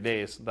for 30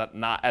 days,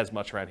 not as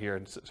much around here,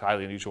 it's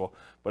highly unusual.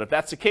 But if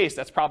that's the case,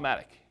 that's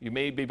problematic. You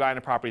may be buying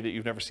a property that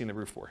you've never seen the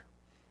roof for.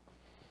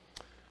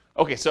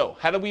 Okay, so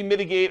how do we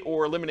mitigate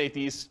or eliminate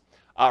these?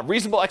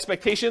 Reasonable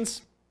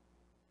expectations.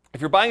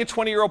 If you're buying a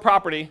 20-year-old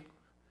property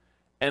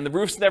and the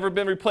roof's never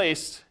been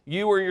replaced,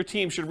 you or your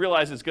team should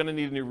realize it's going to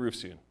need a new roof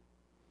soon.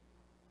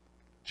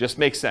 Just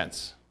makes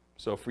sense.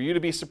 So for you to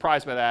be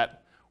surprised by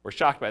that or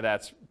shocked by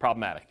that, it's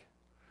problematic.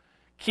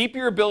 Keep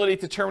your ability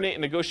to terminate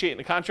and negotiate in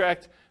the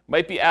contract.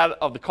 Might be out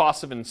of the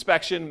cost of an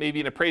inspection,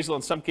 maybe an appraisal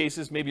in some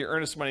cases, maybe your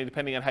earnest money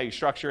depending on how you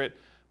structure it.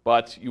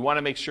 But you want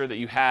to make sure that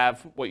you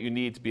have what you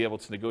need to be able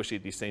to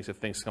negotiate these things if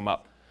things come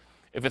up.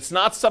 If it's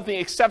not something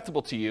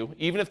acceptable to you,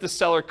 even if the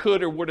seller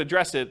could or would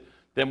address it,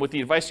 then with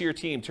the advice of your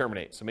team,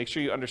 terminate. So make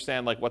sure you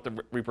understand what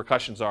the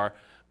repercussions are.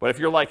 But if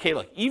you're like, hey,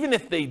 look, even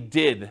if they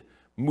did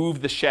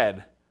move the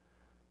shed.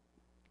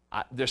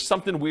 There's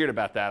something weird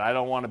about that. I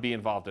don't want to be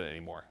involved in it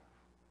anymore,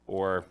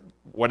 or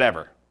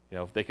whatever.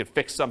 If they could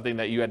fix something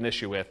that you had an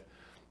issue with,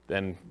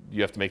 then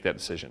you have to make that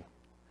decision.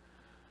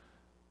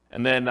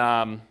 And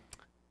then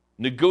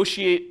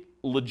negotiate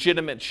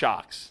legitimate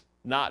shocks,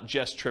 not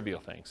just trivial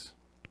things.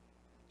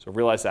 So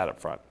realize that up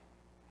front.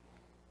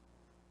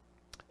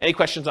 Any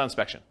questions on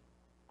inspection?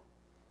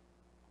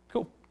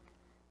 Cool.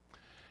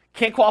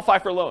 Can't qualify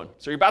for a loan.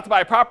 So you're about to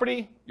buy a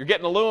property, you're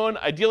getting a loan.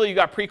 Ideally, you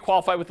got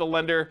pre-qualified with a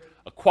lender,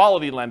 a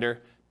quality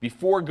lender,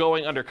 before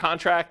going under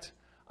contract.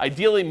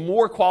 Ideally,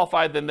 more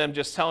qualified than them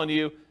just telling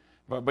you,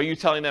 but you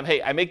telling them,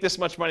 hey, I make this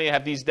much money, I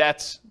have these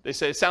debts. They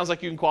say, it sounds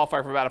like you can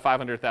qualify for about a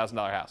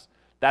 $500,000 house.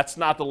 That's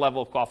not the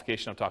level of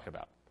qualification I'm talking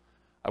about.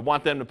 I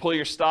want them to pull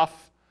your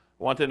stuff.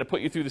 I want them to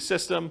put you through the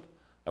system.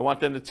 I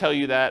want them to tell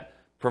you that,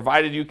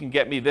 provided you can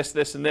get me this,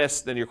 this, and this,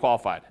 then you're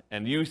qualified.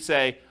 And you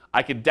say,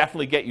 I can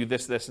definitely get you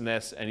this, this, and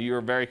this, and you're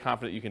very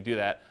confident you can do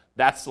that.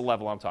 That's the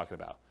level I'm talking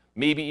about.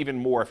 Maybe even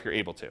more if you're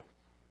able to.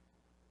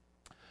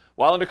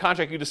 While under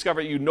contract, you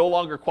discover you no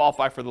longer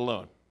qualify for the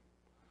loan.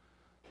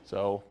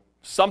 So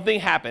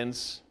something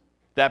happens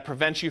that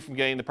prevents you from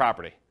getting the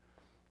property.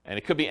 And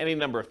it could be any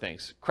number of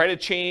things. Credit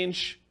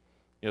change,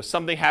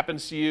 something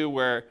happens to you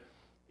where,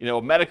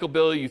 a medical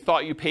bill you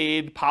thought you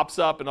paid pops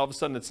up and all of a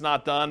sudden it's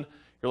not done.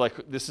 You're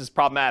like, this is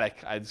problematic.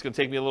 It's going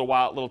to take me a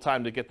little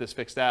time to get this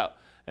fixed out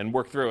and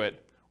work through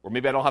it. Or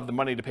maybe I don't have the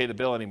money to pay the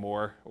bill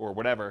anymore, or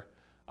whatever.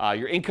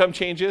 Your income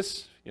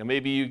changes.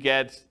 Maybe you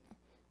get,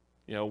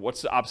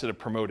 what's the opposite of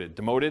promoted?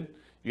 Demoted.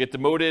 You get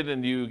demoted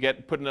and you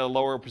get put in a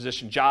lower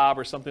position job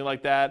or something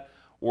like that.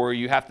 Or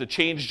you have to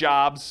change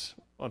jobs.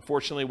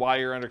 Unfortunately, while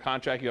you're under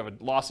contract, you have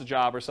a loss of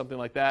job or something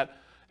like that.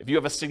 If you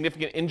have a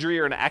significant injury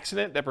or an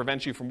accident that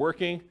prevents you from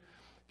working,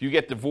 if you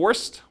get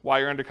divorced while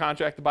you're under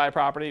contract to buy a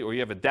property, or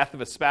you have a death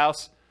of a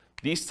spouse,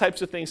 these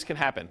types of things can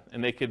happen,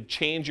 and they could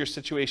change your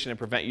situation and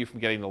prevent you from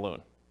getting the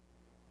loan.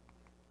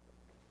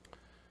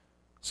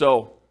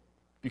 So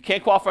if you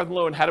can't qualify for the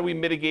loan, how do we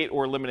mitigate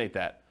or eliminate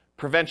that?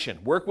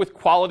 Prevention. Work with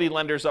quality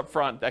lenders up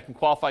front that can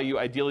qualify you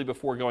ideally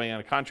before going on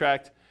a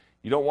contract.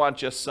 You don't want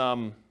just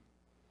some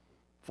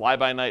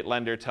fly-by-night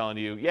lender telling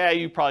you, yeah,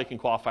 you probably can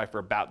qualify for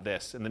about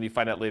this, and then you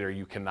find out later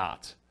you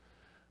cannot.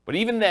 But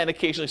even then,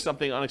 occasionally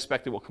something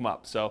unexpected will come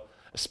up. So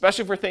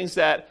especially for things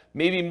that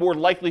may be more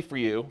likely for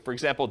you, for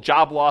example,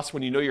 job loss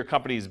when you know your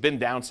company has been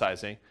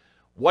downsizing,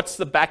 what's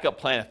the backup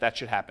plan if that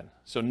should happen?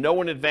 So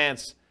know in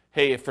advance,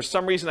 hey, if for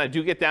some reason I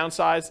do get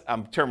downsized,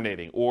 I'm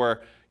terminating.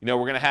 Or we're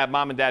going to have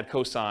mom and dad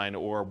co-sign,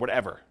 or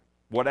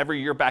whatever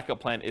your backup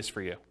plan is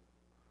for you.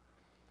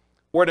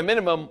 Or at a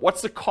minimum,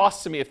 what's the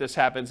cost to me if this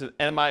happens, and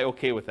am I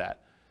okay with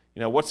that?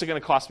 What's it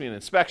going to cost me in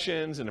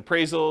inspections and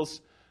appraisals?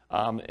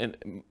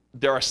 And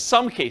there are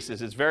some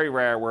cases, it's very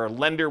rare, where a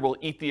lender will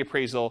eat the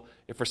appraisal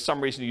if for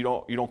some reason you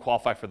don't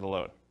qualify for the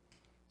loan.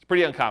 It's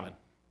pretty uncommon,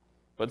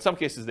 but in some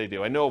cases they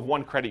do. I know of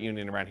one credit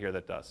union around here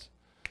that does.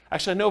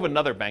 Actually, I know of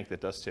another bank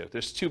that does too.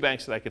 There's 2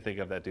 banks that I could think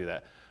of that do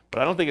that,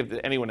 but I don't think of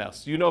anyone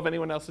else. Do you know of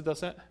anyone else that does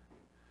that?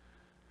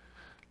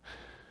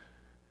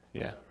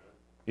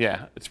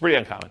 Yeah, it's pretty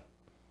uncommon.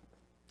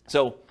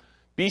 So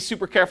be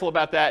super careful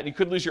about that, and you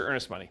could lose your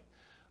earnest money.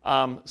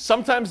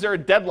 Sometimes there are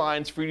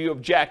deadlines for you to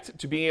object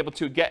to being able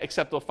to get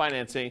acceptable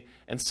financing,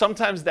 and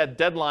sometimes that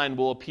deadline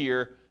will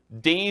appear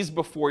days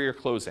before your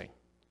closing.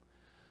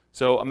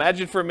 So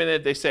imagine for a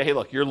minute they say, hey,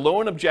 look, your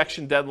loan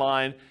objection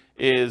deadline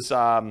is the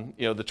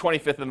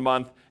 25th of the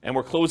month, and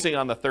we're closing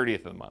on the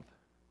 30th of the month.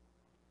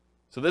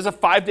 So there's a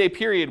 5-day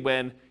period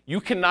when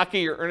you cannot get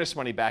your earnest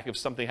money back if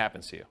something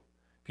happens to you.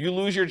 If you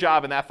lose your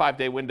job in that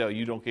 5-day window,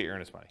 you don't get your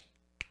earnest money.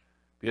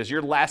 Because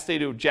your last day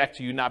to object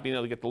to you not being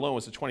able to get the loan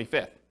was the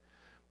 25th.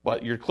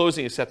 But your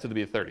closing is set to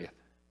be the 30th.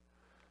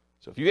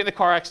 So if you get in a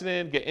car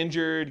accident, get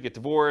injured, get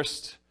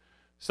divorced,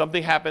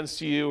 something happens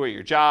to you or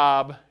your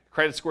job,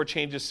 credit score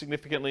changes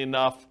significantly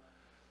enough,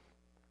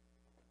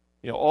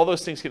 all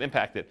those things can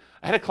impact it.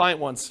 I had a client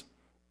once,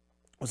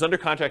 was under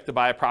contract to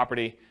buy a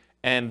property,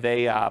 and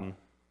they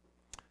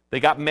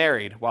got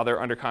married while they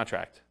were under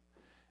contract.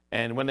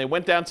 And when they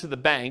went down to the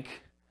bank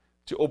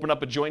to open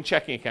up a joint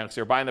checking account, because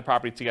they were buying the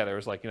property together, it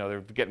was like,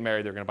 they're getting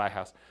married, they're going to buy a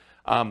house.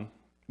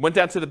 Went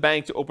down to the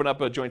bank to open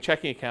up a joint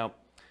checking account,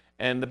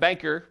 and the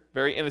banker,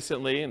 very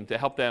innocently, and to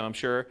help them, I'm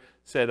sure,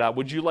 said,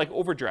 would you like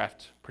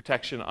overdraft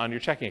protection on your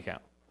checking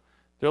account?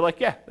 They're like,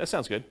 yeah, that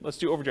sounds good. Let's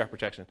do overdraft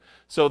protection.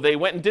 So they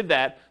went and did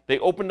that. They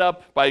opened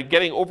up, by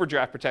getting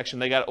overdraft protection,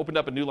 they opened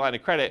up a new line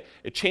of credit.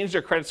 It changed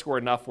their credit score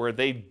enough where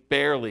they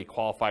barely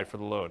qualified for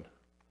the loan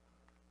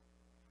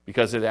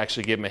because it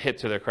actually gave them a hit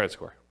to their credit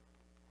score.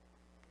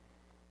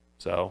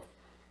 So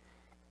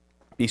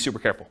be super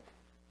careful.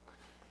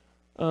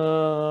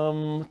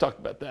 Talked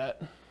about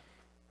that.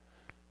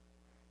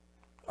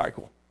 All right,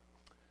 cool.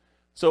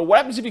 So what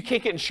happens if you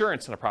can't get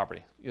insurance on a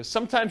property?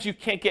 Sometimes you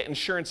can't get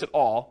insurance at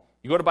all.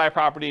 You go to buy a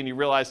property and you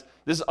realize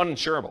this is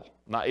uninsurable.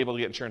 I'm not able to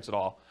get insurance at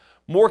all.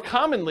 More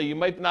commonly, you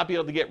might not be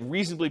able to get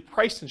reasonably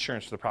priced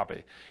insurance for the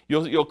property.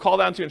 You'll call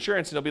down to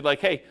insurance and they'll be like,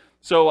 hey,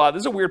 so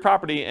this is a weird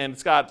property and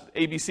it's got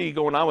ABC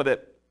going on with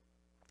it.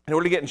 in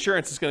order to get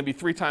insurance, it's going to be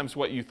 3 times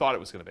what you thought it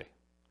was going to be.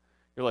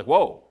 You're like,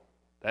 whoa,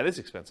 that is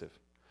expensive.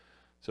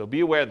 So be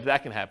aware that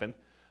that can happen.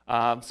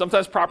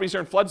 Sometimes properties are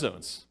in flood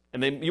zones,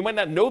 and you might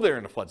not know they're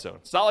in a flood zone.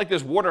 It's not like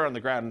there's water on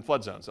the ground in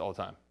flood zones all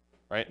the time,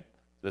 right?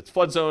 It's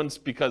flood zones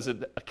because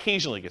it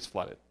occasionally gets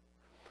flooded.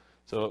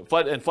 So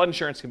flood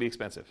insurance can be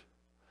expensive.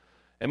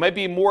 It might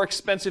be more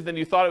expensive than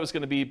you thought it was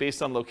going to be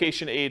based on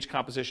location, age,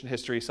 composition,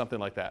 history, something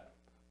like that.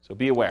 So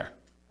be aware.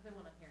 Other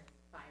one on here is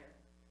fire.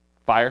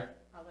 Fire?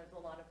 There's a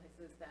lot of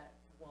places that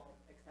will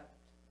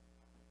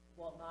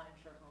not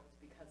insure homes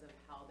because of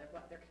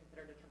what they're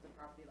considered in terms of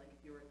property. Like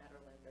if you were in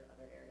Netherlands or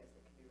other areas,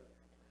 it can be really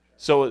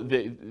hard to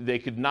insure. So they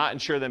could not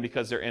insure them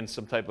because they're in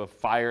some type of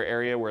fire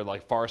area where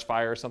like forest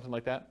fire or something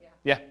like that?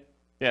 Yeah.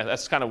 Yeah,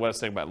 that's kind of what I was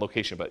saying about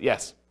location, but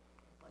yes.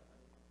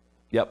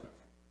 Yep.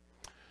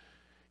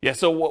 Yeah,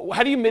 so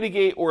how do you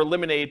mitigate or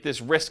eliminate this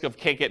risk of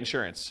can't get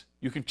insurance?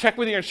 You can check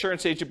with your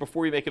insurance agent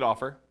before you make an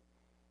offer.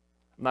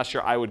 I'm not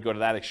sure I would go to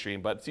that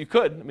extreme, but you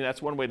could. I mean,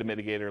 that's one way to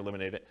mitigate or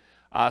eliminate it.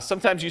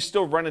 Sometimes you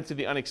still run into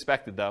the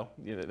unexpected, though.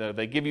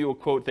 They give you a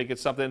quote, think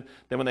it's something,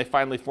 then when they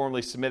finally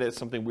formally submit it,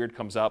 something weird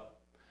comes up.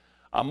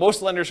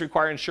 Most lenders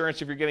require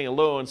insurance if you're getting a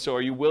loan, so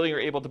are you willing or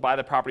able to buy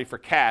the property for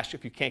cash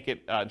if you can't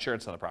get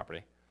insurance on the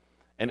property?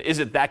 And is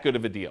it that good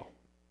of a deal?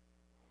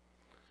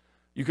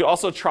 You could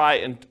also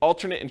try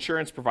alternate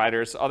insurance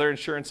providers, other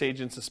insurance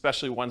agents,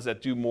 especially ones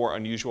that do more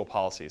unusual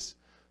policies.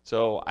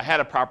 So I had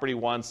a property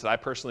once that I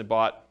personally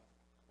bought,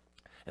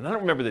 and I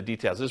don't remember the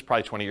details. This was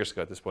probably 20 years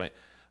ago at this point.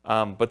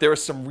 But there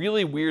was some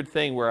really weird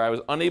thing where I was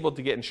unable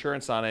to get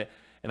insurance on it,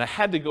 and I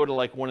had to go to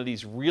like one of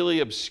these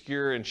really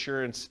obscure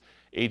insurance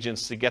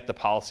agents to get the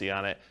policy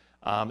on it.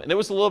 And it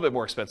was a little bit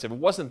more expensive. It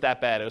wasn't that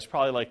bad. It was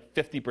probably like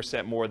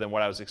 50% more than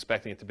what I was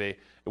expecting it to be.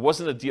 It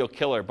wasn't a deal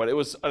killer, but it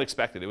was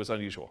unexpected. It was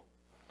unusual.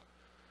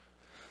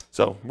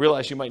 So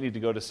realize you might need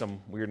to go to some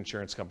weird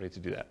insurance company to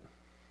do that.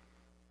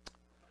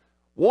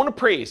 Won't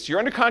appraise. You're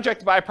under contract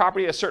to buy a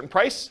property at a certain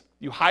price.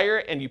 You hire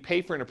it and you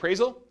pay for an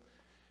appraisal.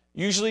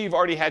 Usually you've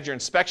already had your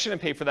inspection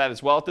and pay for that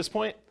as well at this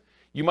point.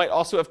 You might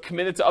also have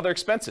committed to other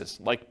expenses,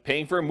 like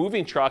paying for a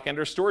moving truck and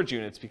or storage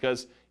units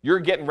because you're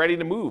getting ready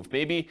to move.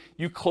 Maybe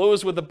you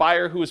close with the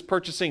buyer who is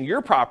purchasing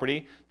your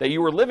property that you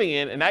were living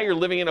in, and now you're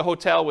living in a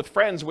hotel with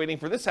friends waiting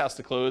for this house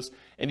to close,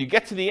 and you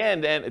get to the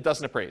end and it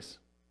doesn't appraise.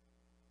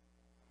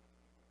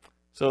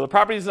 So the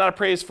property is not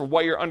appraised for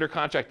what you're under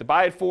contract to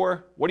buy it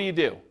for. What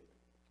do?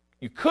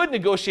 You could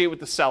negotiate with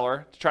the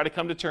seller to try to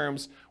come to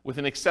terms with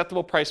an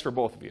acceptable price for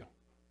both of you.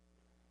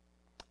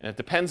 And it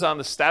depends on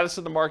the status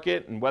of the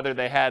market and whether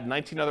they had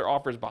 19 other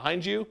offers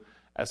behind you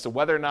as to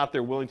whether or not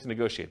they're willing to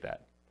negotiate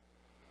that.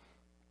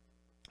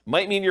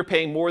 Might mean you're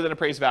paying more than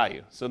appraised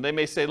value. So they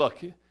may say,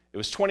 look, it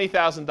was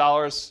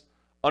 $20,000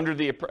 under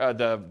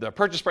the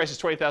purchase price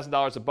is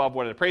 $20,000 above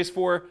what it appraised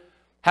for.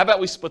 How about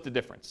we split the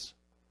difference?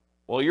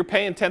 Well, you're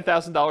paying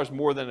 $10,000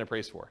 more than it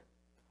appraised for.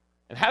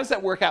 And how does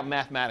that work out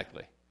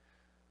mathematically,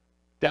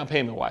 down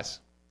payment-wise?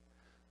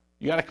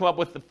 You got to come up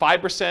with the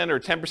 5% or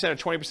 10% or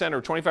 20%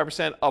 or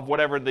 25% of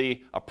whatever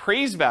the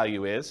appraised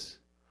value is,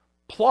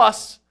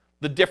 plus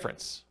the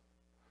difference.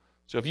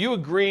 So if you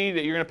agree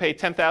that you're going to pay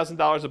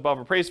 $10,000 above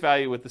appraised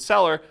value with the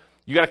seller,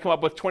 you got to come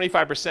up with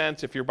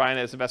 25%, if you're buying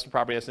it as investment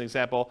property as an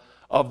example,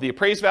 of the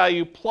appraised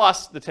value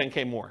plus the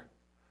 $10K more.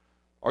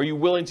 Are you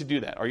willing to do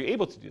that? Are you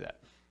able to do that?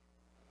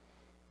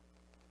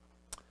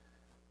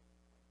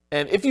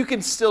 And if you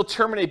can still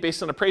terminate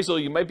based on appraisal,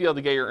 you might be able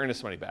to get your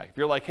earnest money back. If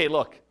you're like, hey,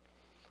 look,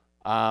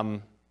 I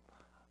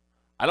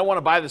don't want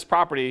to buy this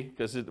property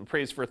because it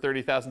appraised for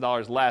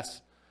 $30,000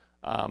 less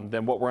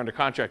than what we're under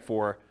contract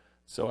for,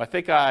 so I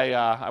think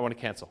I want to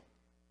cancel.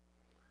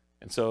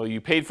 And so you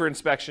paid for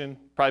inspection,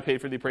 probably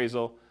paid for the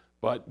appraisal,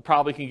 but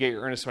probably can get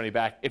your earnest money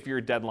back if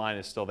your deadline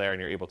is still there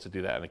and you're able to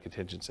do that in a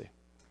contingency.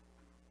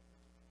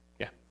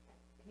 Yeah?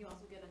 Can you also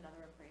get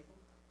another appraisal?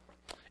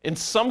 In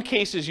some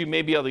cases, you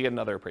may be able to get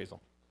another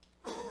appraisal.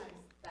 Sometimes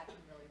that can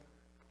really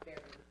vary,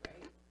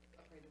 right?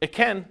 It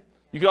can.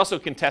 You could also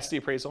contest the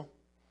appraisal.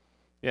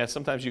 Yeah,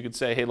 sometimes you could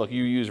say, hey, look,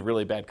 you use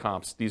really bad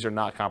comps. These are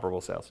not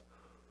comparable sales.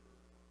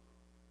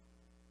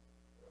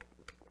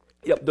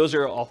 Yep, those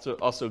are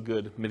also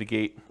good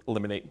mitigate,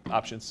 eliminate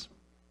options.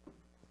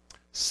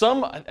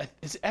 Some,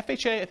 is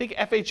FHA? I think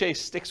FHA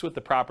sticks with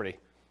the property.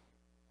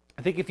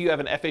 I think if you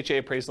have an FHA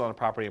appraisal on a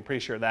property, I'm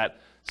pretty sure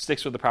that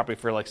sticks with the property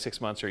for like 6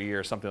 months or a year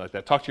or something like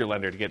that. Talk to your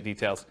lender to get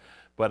details.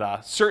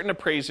 But certain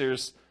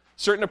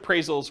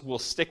appraisals will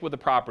stick with the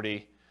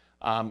property,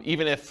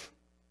 even if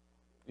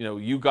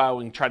you go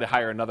and try to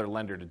hire another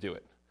lender to do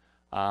it.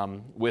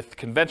 With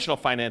conventional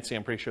financing,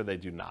 I'm pretty sure they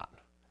do not,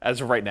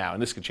 as of right now,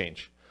 and this could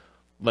change.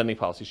 Lending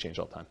policies change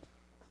all the time.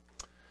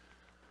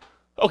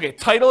 Okay,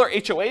 title or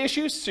HOA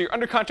issues. So you're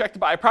under contract to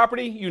buy a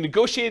property. You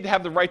negotiated to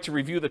have the right to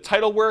review the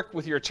title work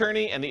with your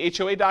attorney and the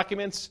HOA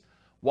documents.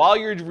 While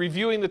you're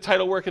reviewing the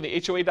title work and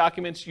the HOA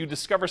documents, you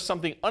discover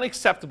something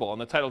unacceptable in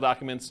the title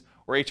documents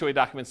or HOA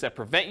documents that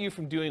prevent you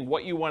from doing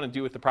what you want to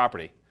do with the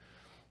property.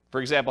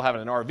 For example,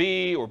 having an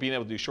RV or being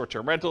able to do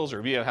short-term rentals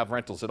or being able to have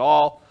rentals at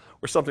all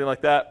or something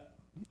like that.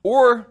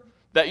 Or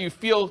that you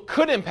feel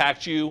could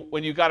impact you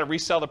when you got to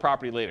resell the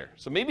property later.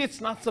 So maybe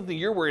it's not something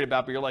you're worried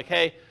about, but you're like,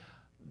 hey,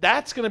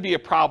 that's going to be a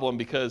problem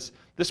because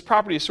this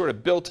property is sort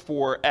of built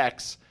for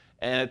X,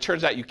 and it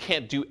turns out you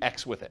can't do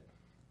X with it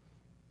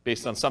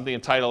based on something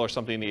in title or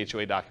something in the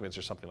HOA documents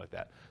or something like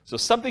that. So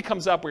something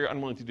comes up where you're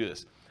unwilling to do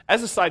this.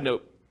 As a side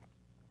note,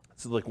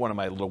 this is like one of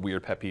my little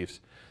weird pet peeves.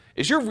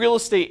 Is your real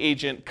estate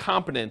agent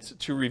competent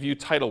to review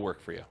title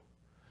work for you?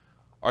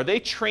 Are they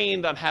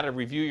trained on how to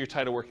review your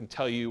title work and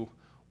tell you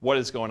what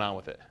is going on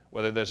with it,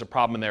 whether there's a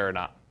problem in there or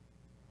not?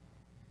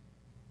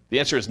 The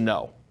answer is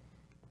no.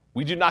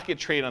 We do not get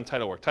trained on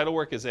title work. Title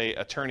work is an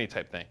attorney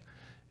type thing.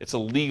 It's a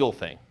legal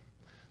thing.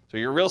 So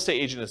your real estate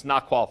agent is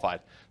not qualified.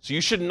 So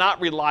you should not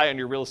rely on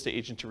your real estate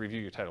agent to review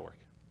your title work.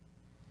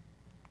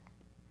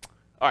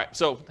 All right,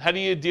 so how do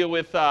you deal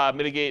with,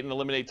 mitigate and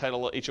eliminate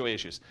title HOA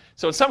issues?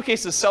 So in some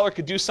cases, the seller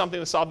could do something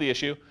to solve the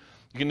issue.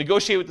 You can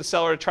negotiate with the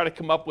seller to try to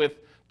come up with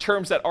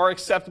terms that are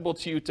acceptable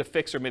to you to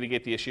fix or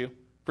mitigate the issue.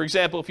 For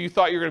example, if you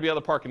thought you were going to be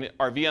able to park an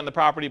RV on the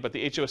property, but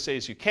the HOA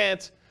says you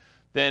can't,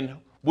 then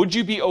would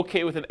you be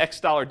okay with an X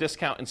dollar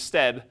discount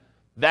instead?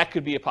 That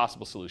could be a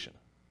possible solution.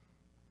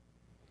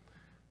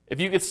 If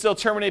you could still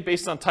terminate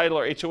based on title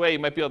or HOA, you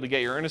might be able to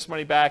get your earnest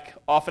money back,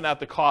 often out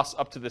the costs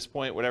up to this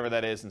point, whatever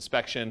that is,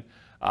 inspection,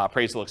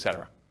 appraisal,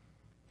 etc.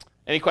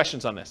 Any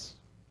questions on this?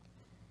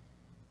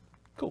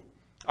 Cool.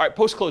 All right,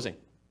 post-closing.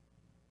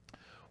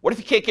 What if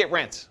you can't get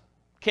rent?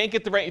 Can't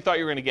get the rent you thought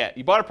you were going to get.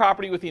 You bought a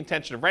property with the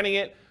intention of renting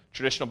it,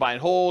 traditional buy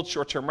and hold,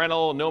 short-term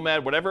rental,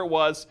 nomad, whatever it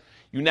was.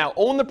 You now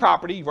own the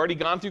property. You've already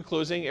gone through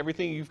closing,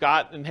 everything you've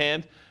got in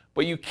hand,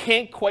 but you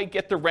can't quite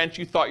get the rent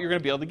you thought you were going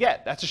to be able to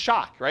get. That's a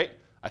shock, right?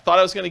 I thought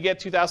I was going to get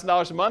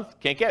 $2,000 a month.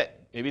 Can't get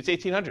it. Maybe it's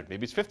 $1,800.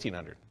 Maybe it's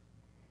 $1,500.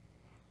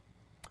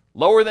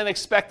 Lower than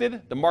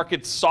expected. The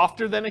market's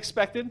softer than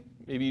expected.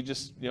 Maybe you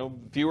just,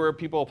 fewer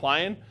people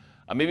applying.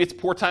 Maybe it's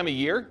poor time of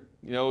year.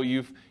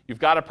 You've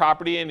got a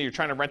property and you're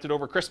trying to rent it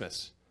over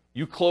Christmas.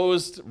 You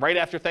closed right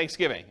after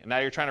Thanksgiving, and now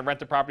you're trying to rent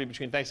the property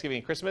between Thanksgiving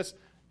and Christmas.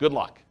 Good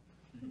luck.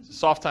 It's a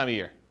soft time of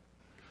year.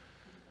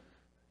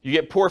 You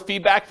get poor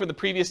feedback from the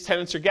previous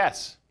tenants or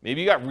guests.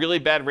 Maybe you got really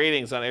bad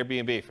ratings on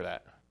Airbnb for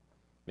that.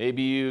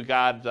 Maybe you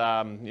got,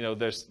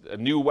 there's a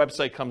new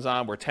website comes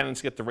on where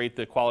tenants get to rate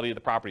the quality of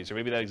the properties, or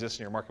maybe that exists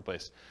in your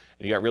marketplace,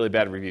 and you got really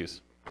bad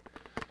reviews.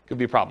 Could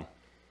be a problem.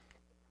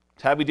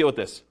 So how do we deal with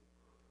this?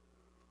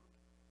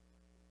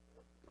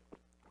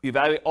 We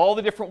evaluate all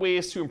the different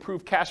ways to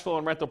improve cash flow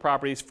on rental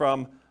properties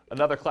from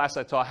another class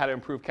I taught, How to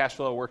Improve Cash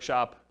Flow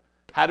Workshop,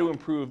 How to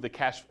Improve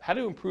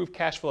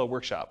Cash Flow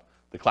Workshop,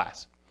 the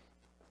class.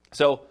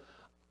 So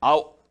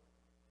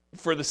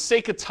for the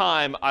sake of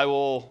time, I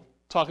will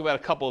talk about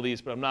a couple of these,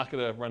 but I'm not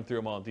going to run through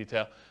them all in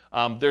detail.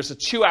 There's a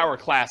 2-hour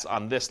class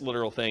on this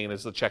literal thing, and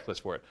there's a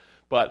checklist for it.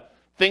 But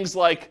things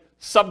like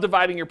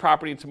subdividing your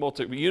property into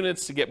multiple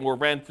units to get more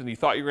rent than you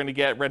thought you were going to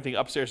get, renting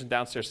upstairs and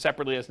downstairs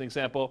separately as an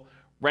example,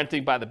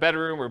 renting by the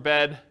bedroom or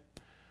bed,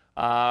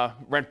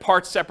 rent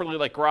parts separately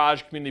like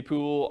garage, community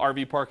pool,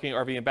 RV parking,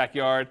 RV and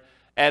backyard,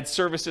 add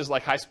services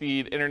like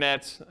high-speed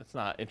internet. It's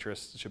not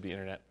interest, it should be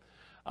internet.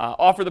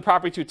 Offer the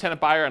property to a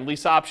tenant buyer on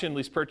lease option,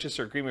 lease purchase,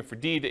 or agreement for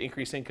deed to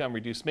increase income,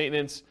 reduce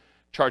maintenance,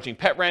 charging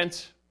pet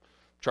rent,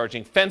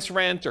 charging fence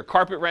rent or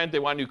carpet rent. They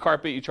want new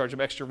carpet, you charge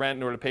them extra rent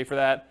in order to pay for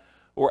that,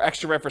 or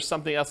extra rent for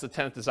something else the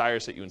tenant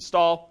desires that you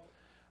install.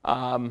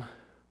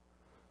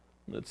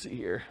 Let's see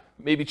here.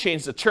 Maybe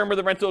change the term of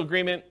the rental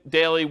agreement,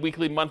 daily,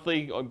 weekly,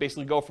 monthly, or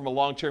basically go from a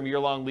long-term,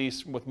 year-long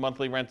lease with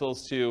monthly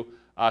rentals to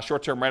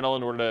short-term rental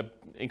in order to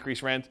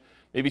increase rent.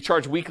 Maybe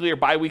charge weekly or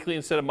bi-weekly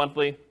instead of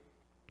monthly.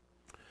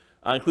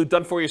 Include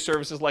done-for-you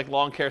services like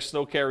lawn care,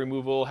 snow care,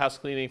 removal, house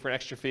cleaning for an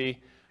extra fee.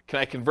 Can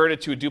I convert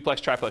it to a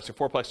duplex, triplex, or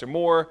fourplex or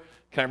more?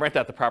 Can I rent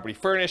out the property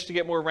furnished to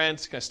get more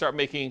rent? Can I start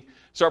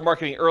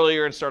marketing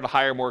earlier and start a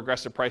higher, more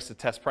aggressive price to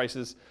test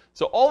prices?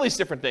 So all these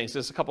different things.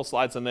 There's a couple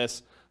slides on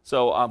this.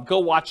 So go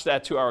watch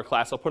that 2-hour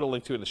class. I'll put a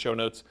link to it in the show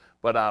notes.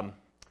 But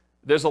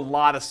there's a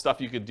lot of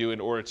stuff you could do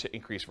in order to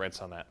increase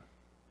rents on that.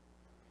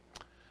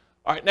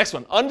 All right, next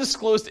one,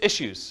 undisclosed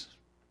issues.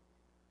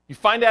 You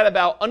find out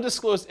about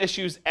undisclosed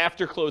issues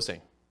after closing.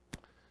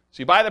 So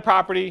you buy the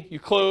property, you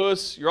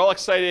close, you're all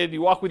excited,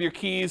 you walk with your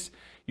keys,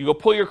 you go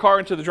pull your car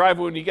into the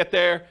driveway when you get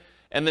there,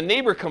 and the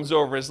neighbor comes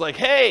over and is like,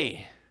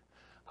 hey,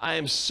 I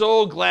am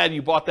so glad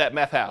you bought that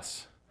meth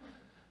house.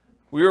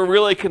 We were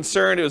really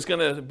concerned it was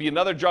going to be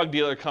another drug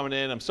dealer coming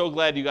in. I'm so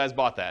glad you guys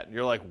bought that. And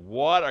you're like,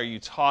 what are you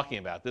talking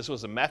about? This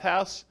was a meth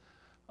house?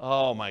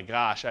 Oh my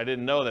gosh, I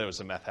didn't know that it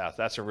was a meth house.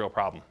 That's a real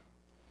problem.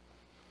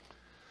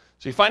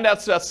 So you find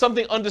out about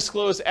something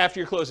undisclosed after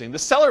your closing. The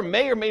seller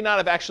may or may not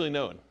have actually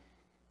known.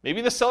 Maybe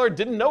the seller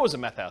didn't know it was a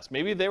meth house.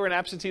 Maybe they were an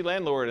absentee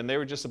landlord and they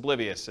were just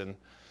oblivious, and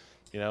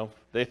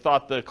they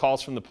thought the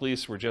calls from the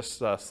police were just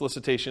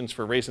solicitations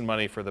for raising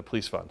money for the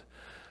police fund,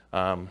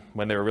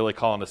 when they were really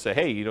calling to say,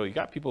 hey, you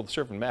got people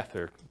serving meth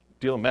or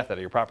dealing meth out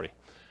of your property.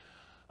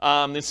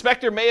 The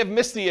inspector may have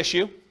missed the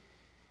issue.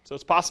 So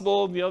it's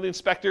possible, the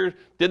inspector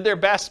did their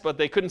best, but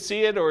they couldn't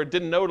see it or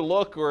didn't know to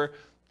look or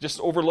just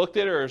overlooked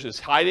it or was just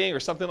hiding or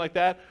something like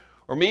that.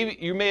 Or maybe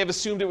you may have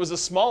assumed it was a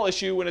small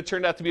issue when it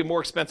turned out to be a more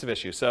expensive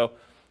issue. So,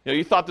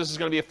 you thought this was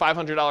going to be a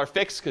 $500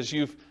 fix because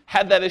you've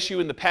had that issue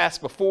in the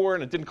past before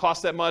and it didn't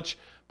cost that much.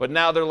 But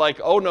now they're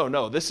like, oh,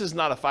 no, this is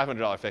not a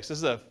 $500 fix. This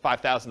is a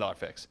 $5,000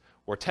 fix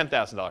or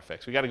 $10,000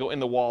 fix. We got to go in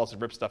the walls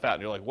and rip stuff out.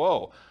 And you're like,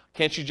 whoa,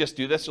 can't you just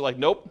do this? They're like,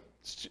 nope,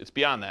 it's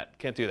beyond that.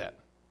 Can't do that.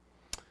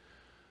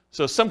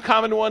 So some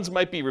common ones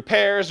might be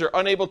repairs or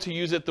unable to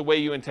use it the way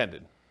you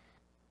intended.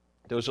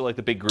 Those are like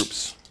the big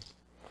groups.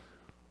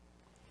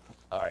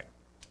 All right.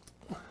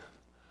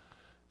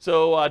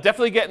 So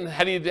definitely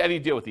how do you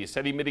deal with these?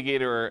 How do you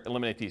mitigate or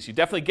eliminate these? You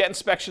definitely get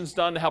inspections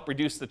done to help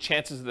reduce the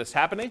chances of this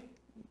happening.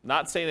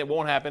 Not saying it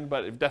won't happen,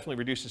 but it definitely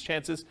reduces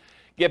chances.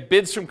 Get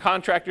bids from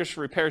contractors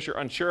for repairs you're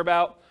unsure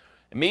about,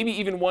 and maybe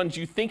even ones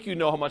you think you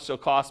know how much they'll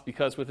cost,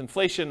 because with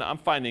inflation, I'm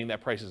finding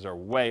that prices are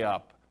way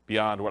up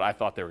beyond what I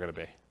thought they were going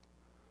to be.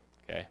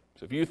 Okay,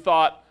 so if you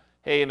thought,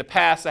 hey, in the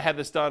past I had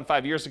this done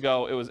 5 years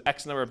ago, it was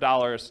X number of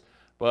dollars,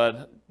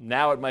 but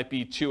now it might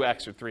be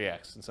 2X or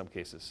 3X in some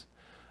cases.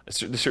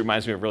 This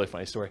reminds me of a really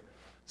funny story.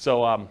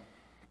 So I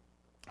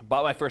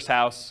bought my first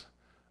house,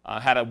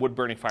 had a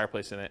wood-burning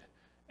fireplace in it,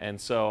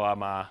 and so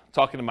I'm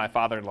talking to my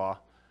father-in-law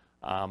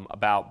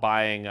about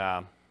buying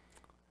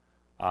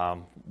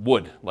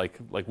wood, like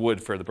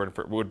wood for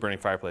the wood-burning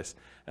fireplace.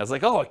 And I was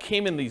like, oh, it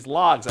came in these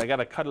logs. I got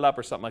to cut it up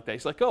or something like that.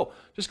 He's like, oh,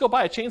 just go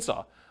buy a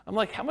chainsaw. I'm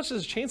like, how much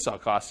does a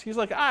chainsaw cost? He's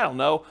like, I don't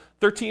know,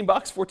 $13,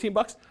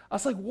 $14. I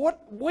was like,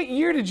 what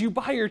year did you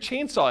buy your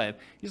chainsaw in?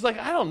 He's like,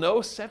 I don't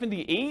know,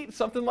 78,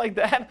 something like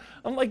that.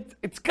 I'm like,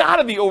 it's got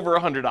to be over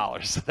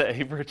 $100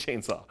 today for a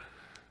chainsaw.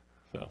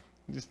 So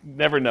you just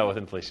never know with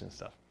inflation and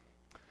stuff.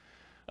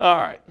 All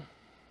right.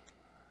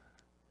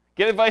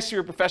 Get advice from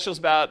your professionals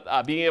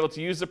about being able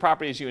to use the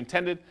property as you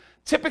intended.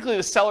 Typically,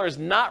 the seller is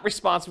not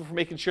responsible for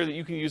making sure that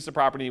you can use the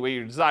property the way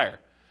you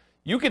desire.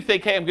 You could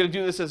think, hey, I'm going to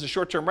do this as a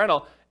short-term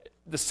rental.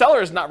 The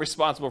seller is not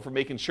responsible for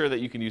making sure that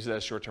you can use it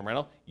as a short-term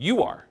rental.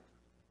 You are.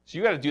 So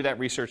you got to do that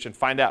research and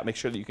find out, make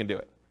sure that you can do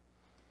it.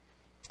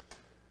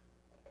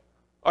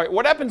 All right,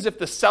 what happens if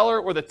the seller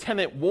or the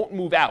tenant won't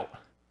move out?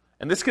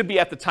 And this could be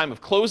at the time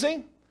of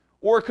closing,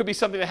 or it could be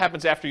something that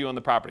happens after you own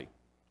the property.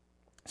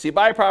 So you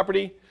buy a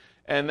property,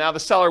 and now the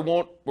seller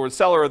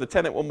or the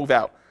tenant won't move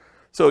out.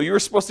 So you were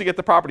supposed to get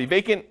the property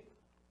vacant.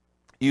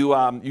 You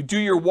do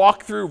your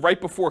walkthrough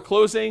right before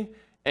closing,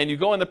 and you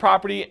go in the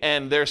property,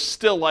 and there's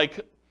still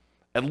like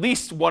at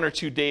least 1 or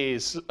 2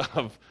 days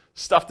of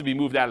stuff to be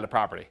moved out of the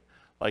property.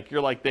 Like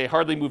you're like, they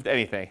hardly moved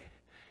anything.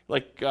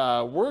 Like,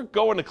 we're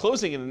going to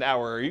closing in an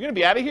hour. Are you going to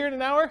be out of here in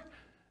an hour? And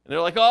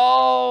they're like,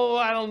 oh,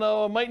 I don't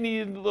know. I might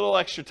need a little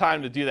extra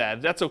time to do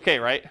that. That's okay,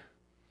 right?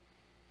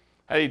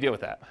 How do you deal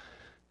with that?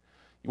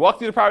 You walk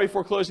through the property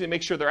before closing to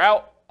make sure they're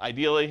out,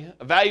 ideally.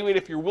 Evaluate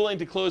if you're willing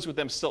to close with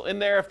them still in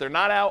there. If they're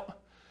not out,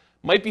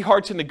 might be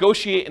hard to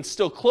negotiate and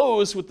still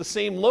close with the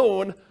same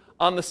loan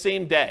on the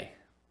same day.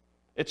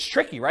 It's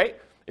tricky, right?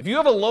 If you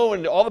have a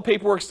loan, all the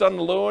paperwork's done on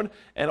the loan,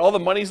 and all the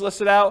money's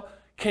listed out,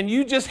 can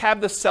you just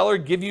have the seller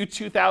give you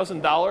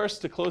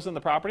 $2,000 to close on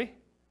the property?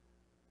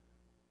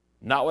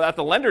 Not without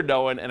the lender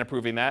knowing and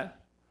approving that.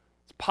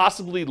 It's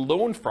possibly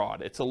loan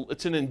fraud. It's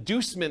an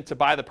inducement to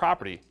buy the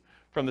property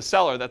from the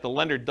seller that the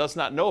lender does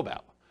not know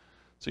about.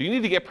 So you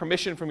need to get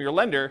permission from your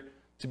lender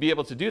to be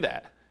able to do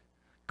that.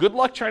 Good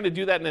luck trying to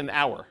do that in an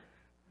hour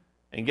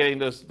and getting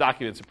those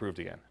documents approved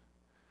again.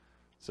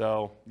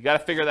 So you got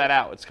to figure that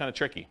out. It's kind of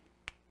tricky.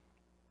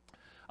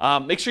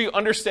 Make sure you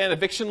understand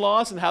eviction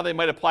laws and how they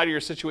might apply to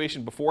your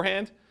situation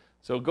beforehand.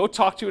 So go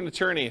talk to an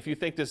attorney if you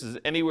think this is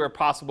anywhere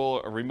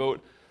possible, a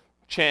remote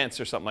chance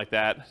or something like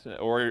that,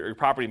 or your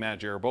property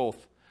manager or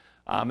both.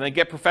 And then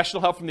get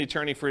professional help from the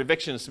attorney for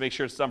evictions to make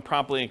sure it's done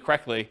promptly and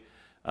correctly.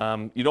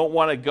 You don't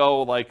want to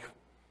go like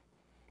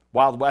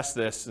Wild West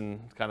this and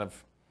kind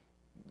of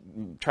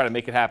try to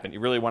make it happen. You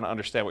really want to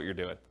understand what you're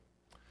doing.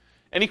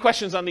 Any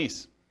questions on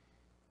these?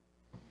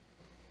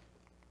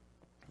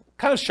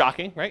 Kind of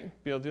shocking, right?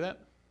 Be able to do that?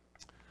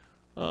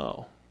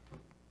 Oh.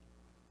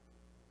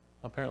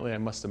 Apparently I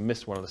must have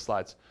missed one of the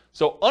slides.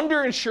 So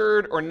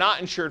underinsured or not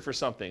insured for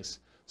some things.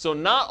 So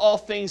not all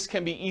things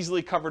can be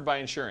easily covered by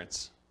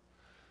insurance.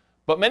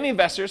 But many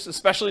investors,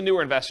 especially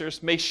newer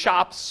investors, may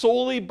shop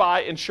solely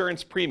by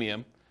insurance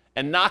premium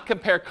and not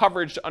compare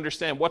coverage to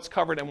understand what's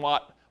covered and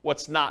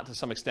what's not to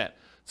some extent.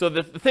 So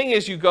the thing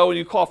is, you go and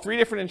you call 3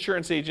 different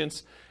insurance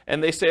agents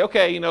and they say,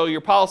 okay,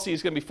 your policy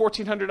is going to be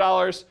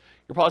 $1,400,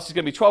 your policy is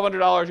going to be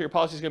 $1,200, your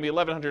policy is going to be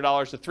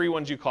 $1,100, the 3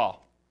 ones you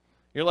call.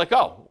 You're like,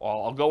 oh,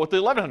 well, I'll go with the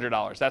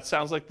 $1,100. That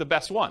sounds like the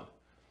best one.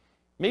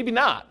 Maybe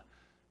not.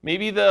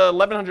 Maybe the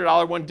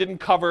 $1,100 one didn't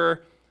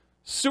cover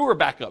sewer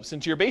backups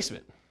into your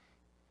basement.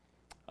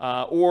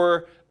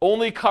 Or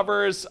only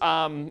covers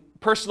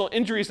personal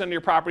injuries on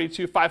your property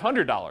to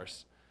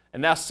 $500.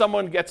 And now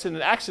someone gets in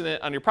an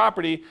accident on your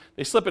property,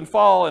 they slip and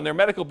fall, and their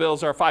medical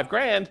bills are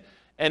 $5,000,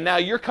 and now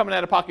you're coming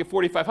out of pocket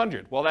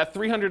 $4,500. Well, that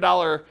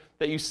 $300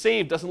 that you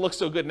saved doesn't look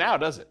so good now,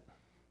 does it?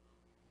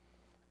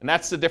 And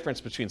that's the difference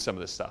between some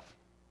of this stuff.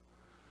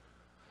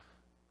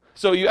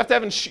 So you have to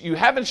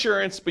have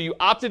insurance, but you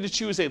opted to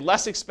choose a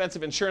less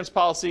expensive insurance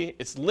policy.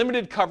 It's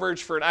limited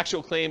coverage for an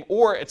actual claim,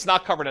 or it's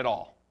not covered at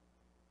all.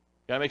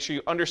 You gotta make sure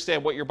you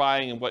understand what you're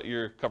buying and what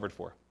you're covered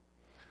for.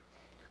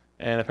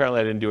 And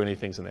apparently I didn't do any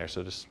things in there,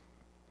 so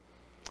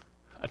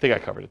I think I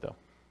covered it though.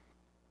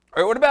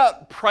 All right, what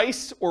about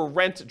price or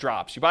rent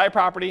drops? You buy a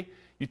property,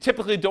 you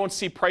typically don't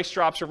see price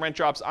drops or rent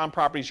drops on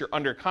properties you're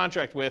under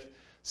contract with,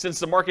 since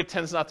the market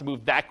tends not to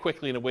move that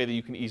quickly in a way that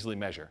you can easily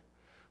measure.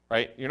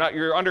 Right?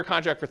 You're under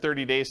contract for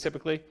 30 days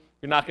typically.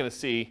 You're not going to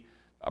see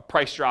a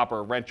price drop or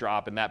a rent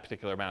drop in that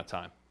particular amount of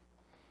time.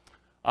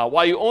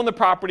 While you own the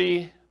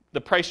property,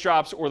 the price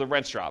drops or the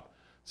rents drop.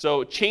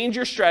 So change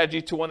your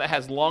strategy to one that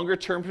has longer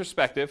term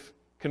perspective.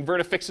 Convert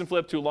a fix and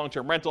flip to a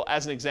long-term rental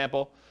as an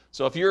example.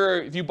 So if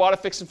you bought a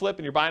fix and flip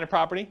and you're buying a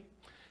property,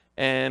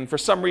 and for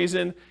some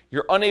reason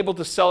you're unable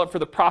to sell it for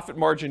the profit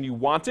margin you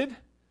wanted,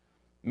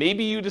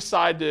 maybe you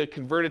decide to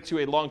convert it to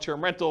a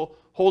long-term rental,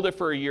 hold it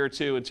for a year or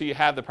two until you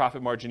have the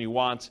profit margin you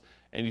want,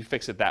 and you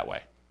fix it that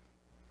way.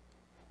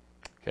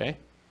 Okay.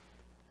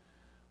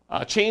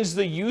 Change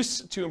the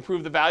use to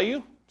improve the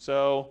value.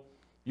 So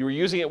you were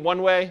using it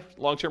one way,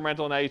 long-term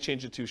rental, now you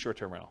change it to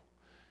short-term rental.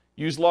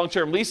 Use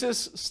long-term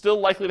leases, still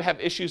likely to have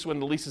issues when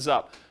the lease is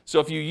up.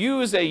 So if you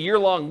use a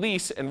year-long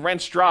lease and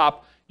rents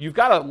drop, you've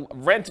got a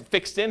rent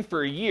fixed in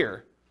for a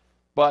year,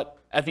 but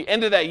at the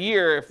end of that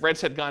year, if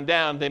rents had gone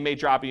down, they may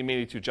drop and you may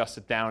need to adjust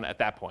it down at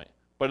that point.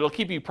 But it'll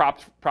keep you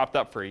propped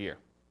up for a year.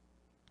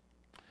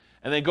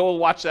 And then go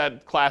watch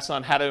that class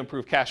on how to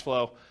improve cash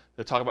flow.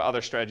 They'll talk about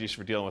other strategies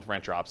for dealing with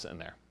rent drops in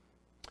there.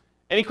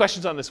 Any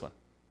questions on this one?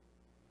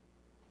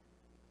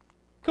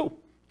 Cool.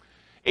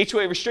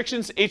 HOA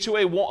restrictions.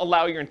 HOA won't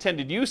allow your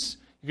intended use.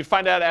 You can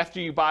find out after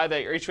you buy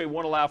that your HOA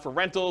won't allow for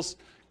rentals.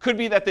 Could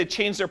be that they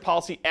change their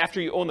policy after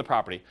you own the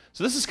property.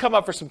 So this has come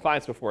up for some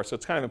clients before, so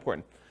it's kind of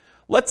important.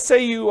 Let's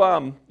say you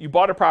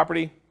bought a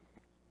property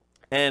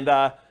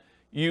and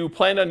you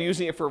planned on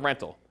using it for a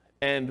rental.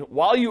 And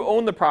while you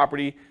own the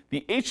property,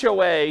 the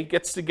HOA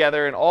gets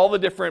together and all the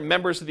different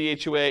members of the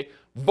HOA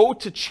vote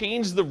to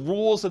change the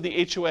rules of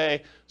the HOA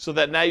so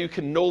that now you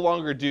can no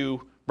longer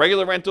do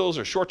regular rentals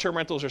or short-term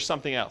rentals or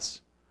something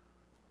else.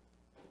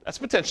 That's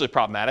potentially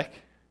problematic.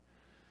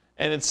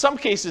 And in some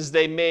cases,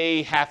 they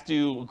may have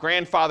to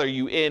grandfather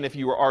you in if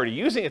you were already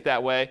using it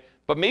that way,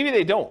 but maybe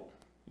they don't.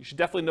 You should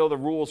definitely know the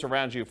rules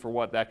around you for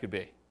what that could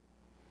be.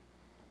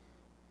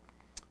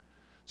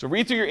 So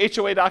read through your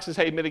HOA docs is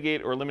how you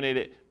mitigate or eliminate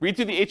it. Read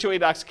through the HOA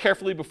docs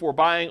carefully before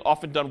buying,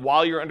 often done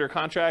while you're under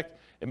contract.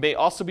 It may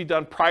also be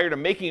done prior to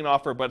making an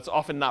offer, but it's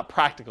often not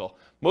practical.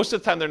 Most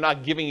of the time, they're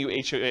not giving you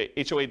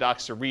HOA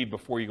docs to read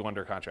before you go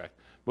under contract.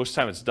 Most of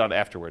the time, it's done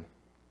afterward.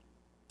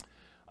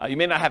 You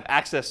may not have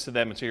access to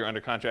them until you're under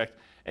contract,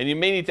 and you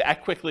may need to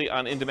act quickly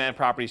on in-demand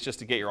properties just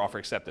to get your offer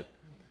accepted.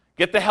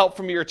 Get the help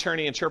from your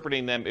attorney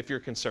interpreting them if you're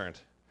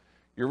concerned.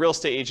 Your real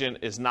estate agent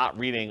is not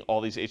reading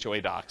all these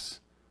HOA docs.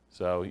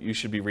 So you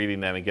should be reading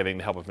them and getting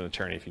the help of an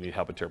attorney if you need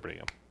help interpreting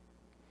them.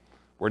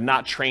 We're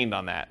not trained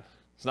on that.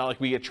 It's not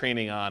like we get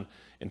training on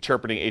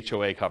interpreting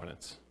HOA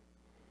covenants.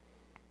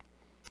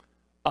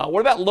 What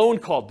about loan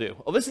call due?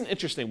 Oh, this is an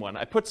interesting one.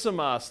 I put some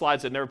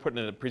slides I've never put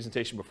in a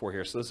presentation before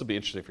here, so this will be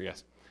interesting for you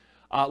guys.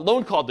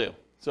 Loan call due.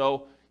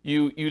 So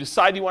you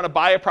decide you want to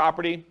buy a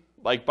property,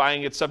 like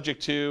buying it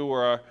subject to,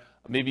 or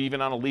maybe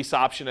even on a lease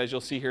option, as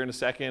you'll see here in a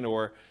second,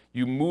 or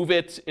you move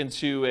it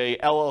into a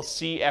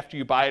LLC after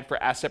you buy it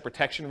for asset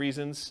protection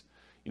reasons.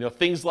 You know,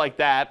 things like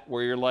that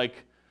where you're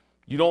like,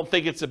 you don't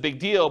think it's a big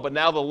deal, but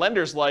now the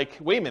lender's like,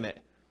 wait a minute,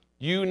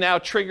 you now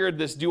triggered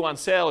this due on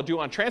sale or due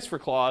on transfer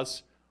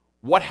clause.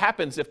 What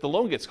happens if the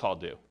loan gets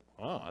called due?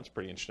 Oh, that's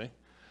pretty interesting.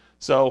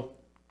 So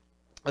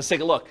let's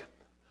take a look.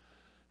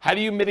 How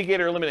do you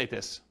mitigate or eliminate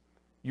this?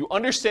 You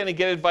understand and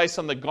get advice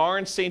on the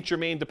Garn-St.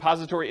 Germain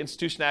Depository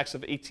Institution Acts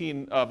of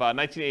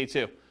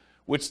 1982,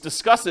 which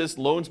discusses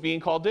loans being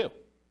called due.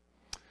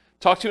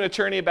 Talk to an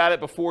attorney about it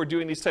before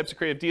doing these types of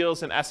creative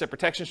deals and asset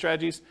protection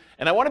strategies.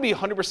 And I want to be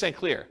 100%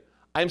 clear.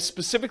 I'm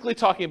specifically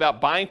talking about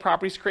buying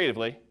properties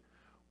creatively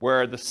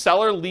where the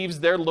seller leaves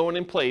their loan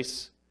in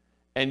place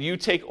and you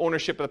take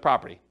ownership of the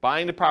property.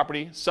 Buying the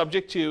property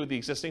subject to the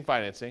existing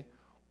financing,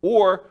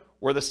 or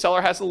where the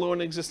seller has a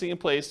loan existing in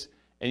place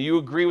and you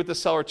agree with the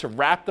seller to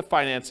wrap the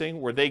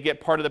financing where they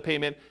get part of the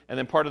payment and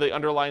then part of the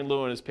underlying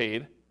loan is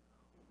paid.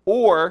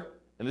 Or,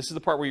 and this is the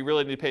part where you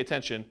really need to pay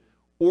attention,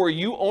 or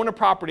you own a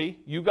property,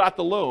 you got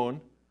the loan,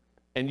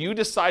 and you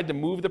decide to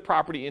move the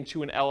property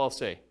into an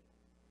LLC.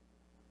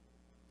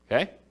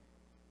 Okay?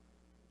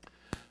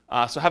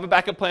 So have a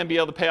backup plan, be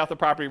able to pay off the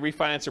property,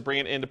 refinance, or bring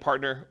it into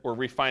partner or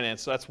refinance.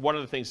 So that's one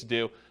of the things to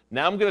do.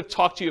 Now I'm going to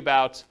talk to you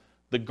about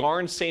the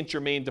Garn-St.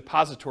 Germain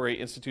Depository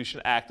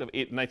Institution Act of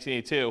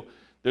 1982.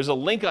 There's a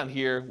link on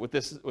here with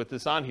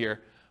this on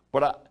here,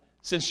 but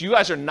since you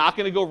guys are not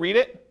going to go read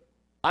it,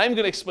 I'm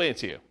going to explain it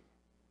to you,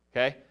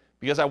 okay?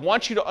 Because I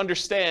want you to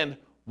understand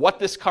what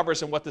this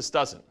covers and what this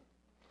doesn't.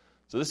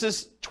 So this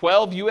is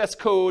 12 U.S.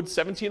 Code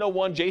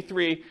 1701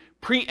 J3,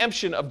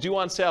 preemption of due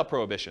on sale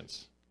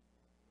prohibitions.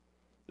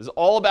 This is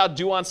all about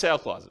due on sale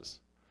clauses.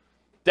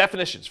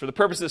 Definitions. For the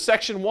purposes of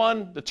Section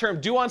 1, the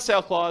term due on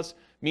sale clause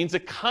means a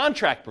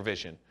contract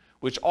provision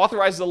which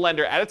authorizes the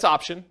lender at its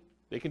option,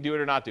 they can do it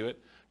or not do it,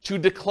 to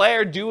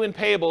declare due and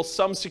payable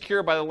sums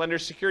secured by the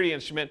lender's security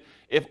instrument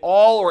if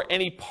all or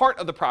any part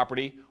of the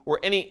property or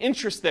any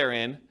interest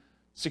therein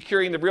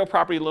securing the real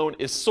property loan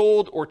is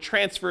sold or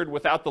transferred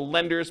without the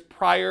lender's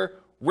prior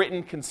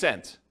written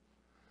consent.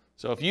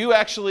 So if you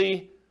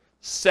actually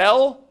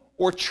sell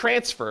or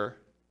transfer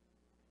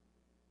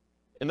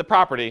in the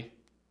property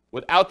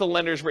without the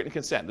lender's written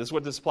consent, this is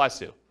what this applies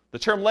to. The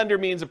term lender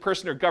means a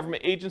person or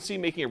government agency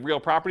making a real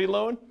property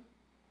loan,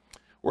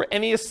 or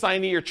any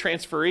assignee or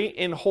transferee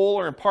in whole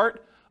or in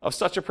part of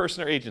such a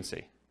person or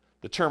agency.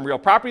 The term real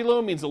property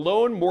loan means a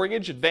loan,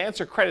 mortgage, advance,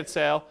 or credit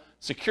sale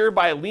secured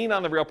by a lien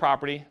on the real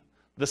property,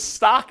 the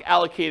stock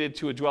allocated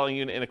to a dwelling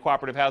unit in a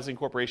cooperative housing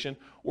corporation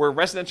or a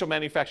residential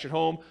manufactured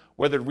home,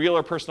 whether real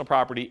or personal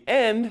property,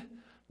 and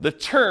the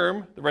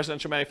term, the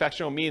residential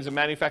manufactured home, means a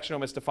manufactured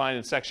home is defined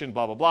in section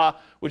blah, blah, blah,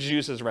 which is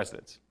used as a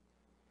residence.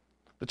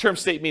 The term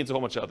state means a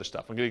whole bunch of other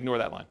stuff. I'm going to ignore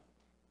that line.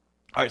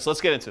 All right, so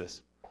let's get into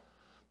this.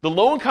 The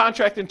loan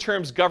contract and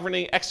terms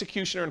governing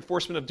execution or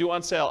enforcement of due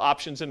on sale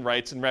options and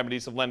rights and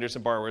remedies of lenders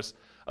and borrowers,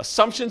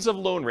 assumptions of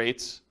loan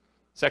rates,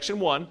 section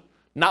 1,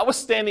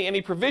 notwithstanding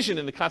any provision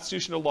in the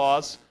constitutional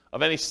laws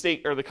of any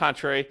state or the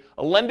contrary,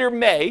 a lender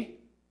may,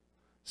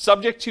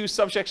 subject to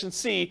subsection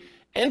C,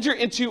 enter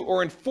into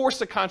or enforce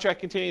a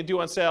contract containing a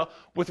due on sale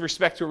with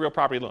respect to a real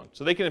property loan.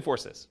 So they can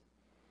enforce this.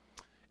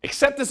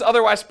 Except as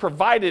otherwise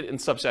provided in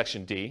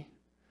subsection D,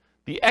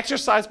 the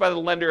exercise by the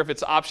lender of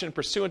its option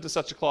pursuant to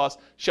such a clause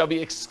shall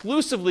be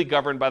exclusively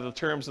governed by the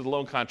terms of the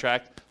loan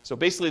contract. So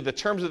basically the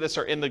terms of this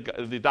are in the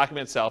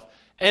document itself,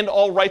 and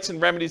all rights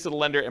and remedies of the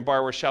lender and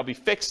borrower shall be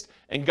fixed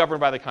and governed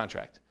by the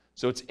contract.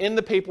 So it's in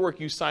the paperwork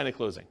you sign at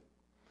closing.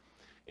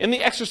 In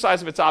the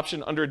exercise of its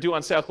option under a due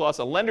on sale clause,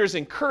 a lender is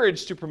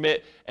encouraged to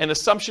permit an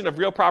assumption of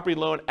real property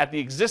loan at the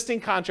existing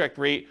contract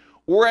rate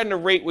or at a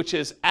rate which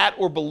is at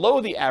or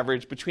below the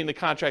average between the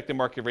contract and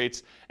market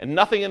rates, and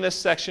nothing in this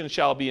section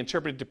shall be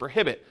interpreted to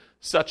prohibit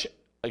such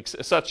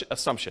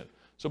assumption.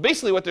 So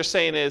basically what they're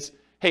saying is,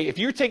 hey, if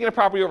you're taking a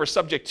property over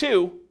subject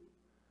to,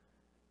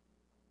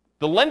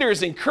 the lender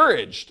is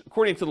encouraged,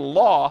 according to the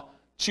law,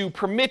 to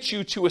permit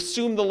you to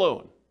assume the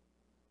loan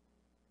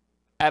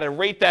at a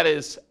rate that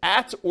is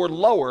at or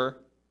lower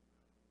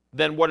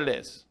than what it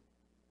is.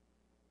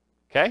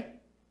 Okay?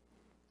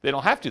 They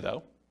don't have to,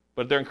 though,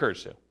 but they're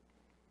encouraged to.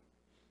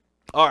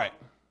 All right.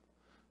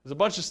 There's a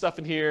bunch of stuff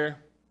in here.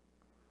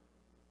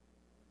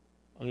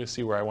 I'm going to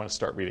see where I want to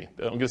start reading.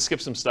 I'm going to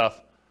skip some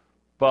stuff.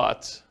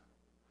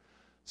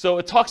 So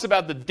it talks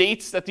about the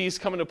dates that these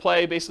come into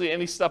play, basically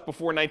any stuff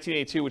before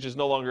 1982, which is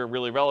no longer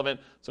really relevant.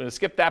 So I'm going to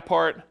skip that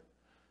part.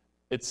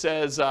 It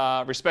says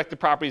respective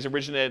properties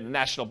originated in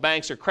national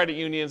banks or credit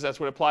unions. That's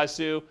what it applies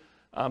to.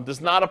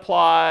 Does not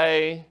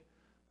apply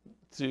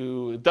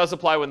to, it does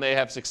apply when they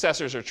have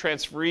successors or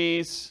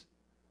transferees.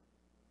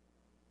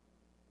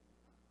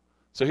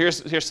 So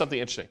here's something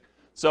interesting.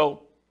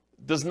 So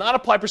does not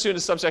apply pursuant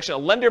to subsection. A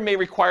lender may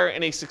require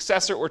any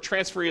successor or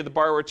transferee of the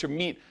borrower to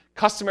meet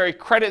customary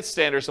credit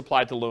standards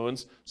applied to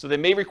loans. So they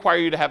may require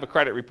you to have a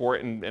credit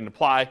report and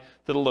apply to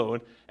the loan.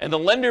 And the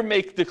lender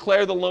may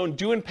declare the loan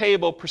due and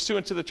payable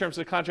pursuant to the terms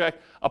of the contract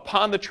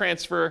upon the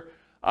transfer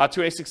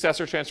to a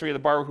successor or transferee of the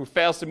borrower who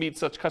fails to meet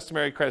such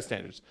customary credit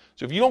standards.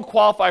 So if you don't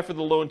qualify for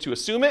the loan to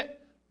assume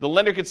it, the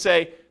lender could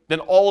say,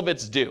 then all of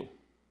it's due.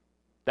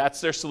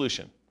 That's their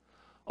solution.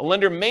 A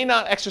lender may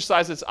not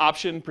exercise its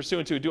option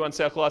pursuant to a due on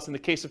sale clause in the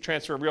case of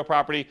transfer of real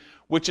property,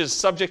 which is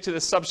subject to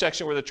this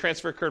subsection where the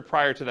transfer occurred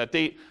prior to that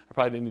date. I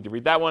probably didn't need to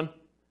read that one.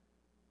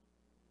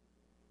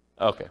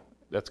 Okay,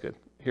 that's good.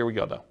 Here we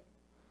go, though.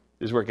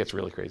 This is where it gets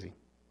really crazy.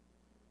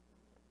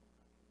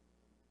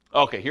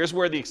 Okay, here's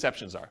where the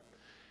exceptions are.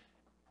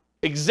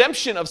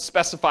 Exemption of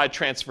specified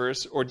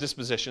transfers or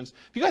dispositions.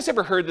 Have you guys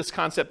ever heard this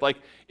concept? Like,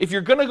 if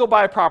you're going to go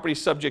buy a property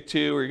subject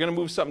to, or you're going to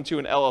move something to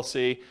an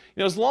LLC,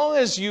 as long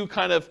as you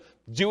kind of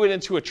do it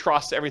into a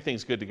trust,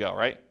 everything's good to go,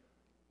 right?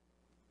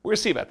 We're going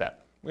to see about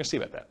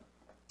that.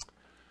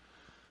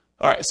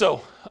 All right,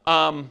 so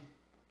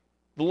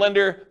the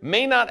lender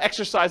may not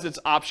exercise its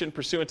option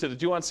pursuant to the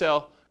due on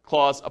sale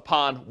clause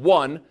upon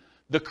 1,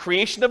 the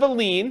creation of a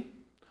lien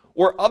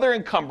or other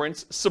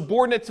encumbrance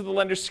subordinate to the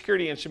lender's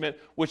security instrument,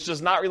 which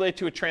does not relate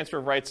to a transfer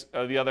of rights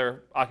of the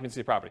other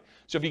occupancy of the property.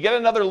 So if you get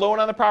another loan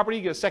on the property,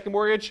 you get a second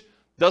mortgage,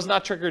 does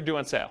not trigger due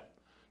on sale.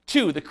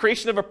 2, the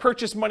creation of a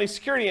purchase money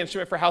security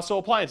instrument for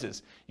household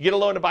appliances. You get a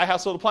loan to buy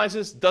household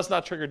appliances, does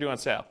not trigger due on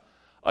sale.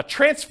 A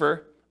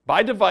transfer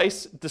by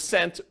device,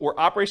 descent, or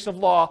operation of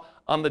law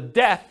on the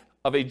death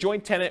of a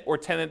joint tenant or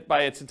tenant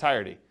by its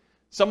entirety.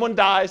 Someone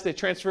dies, they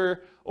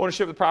transfer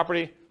ownership of the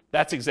property,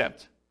 that's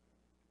exempt.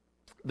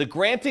 The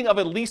granting of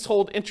a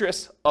leasehold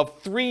interest of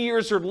 3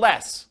 years or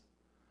less.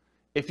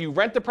 If you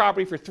rent the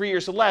property for 3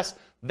 years or less,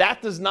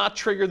 that does not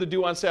trigger the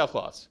due on sale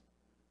clause.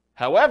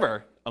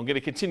 However, I'm going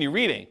to continue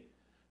reading.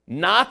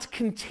 Not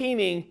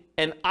containing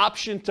an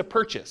option to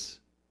purchase.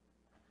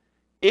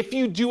 If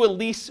you do a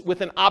lease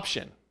with an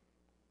option,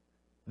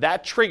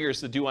 that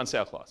triggers the due on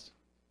sale clause.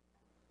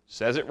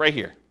 Says it right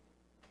here.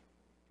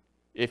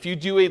 If you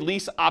do a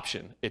lease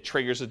option, it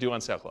triggers the due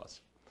on sale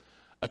clause.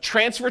 A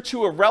transfer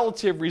to a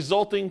relative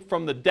resulting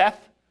from the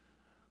death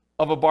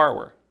of a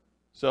borrower.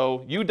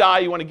 So you die,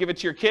 you want to give it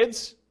to your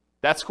kids,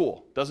 that's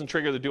cool. Doesn't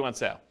trigger the due on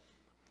sale.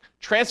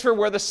 Transfer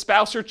where the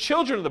spouse or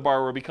children of the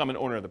borrower become an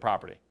owner of the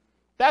property.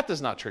 That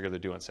does not trigger the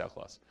due on sale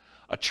clause.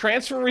 A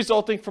transfer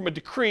resulting from a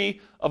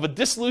decree of a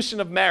dissolution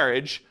of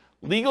marriage,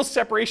 legal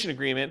separation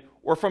agreement,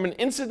 or from an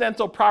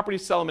incidental property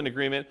settlement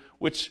agreement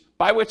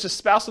by which the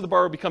spouse of the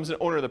borrower becomes an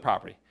owner of the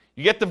property.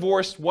 You get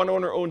divorced, one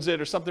owner owns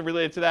it, or something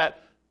related to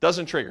that,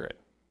 doesn't trigger it.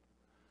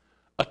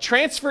 A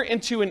transfer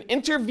into an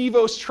inter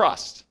vivos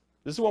trust.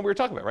 This is the one we were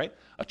talking about, right?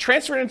 A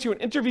transfer into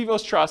an inter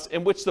vivos trust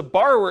in which the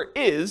borrower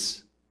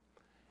is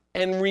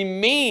and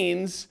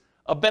remains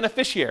a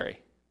beneficiary,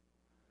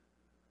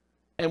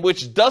 and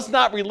which does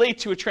not relate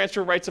to a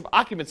transfer of rights of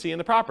occupancy in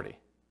the property.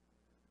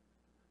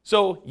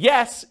 So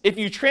yes, if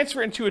you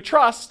transfer into a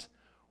trust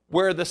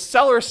where the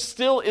seller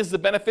still is the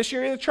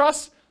beneficiary of the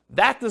trust,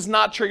 that does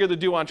not trigger the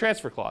due on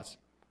transfer clause.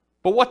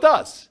 But what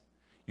does?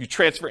 You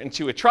transfer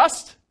into a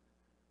trust,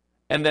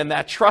 and then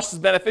that trust's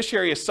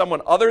beneficiary is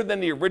someone other than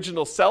the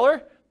original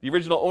seller, the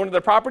original owner of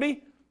the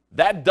property,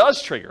 that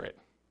does trigger it.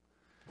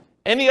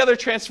 Any other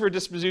transfer or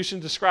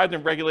disposition described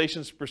in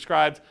regulations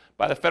prescribed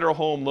by the Federal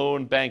Home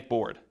Loan Bank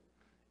Board.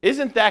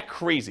 Isn't that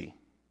crazy?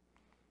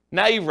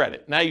 Now you've read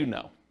it. Now you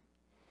know.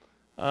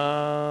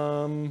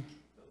 Doesn't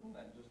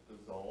that just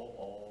dissolve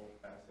all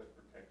asset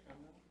protection?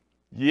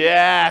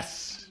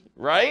 Yes,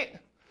 right?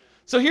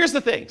 So here's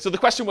the thing. So the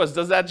question was,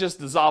 does that just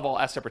dissolve all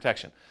asset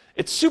protection?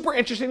 It's super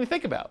interesting to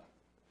think about.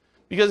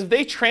 Because if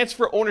they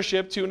transfer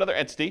ownership to another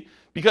entity,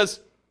 because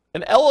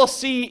an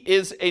LLC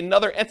is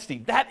another entity,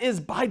 that is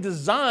by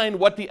design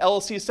what the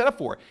LLC is set up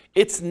for.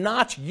 It's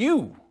not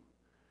you.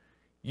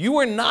 You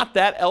are not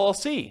that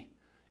LLC.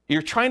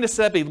 You're trying to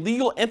set up a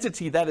legal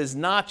entity that is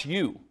not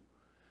you.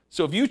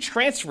 So if you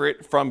transfer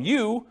it from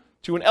you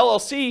to an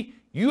LLC,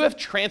 you have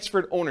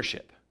transferred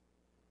ownership.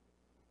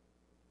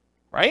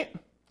 Right?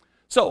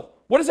 So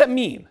what does that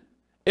mean?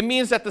 It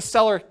means that the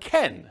seller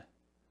can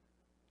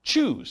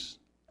choose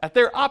at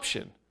their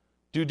option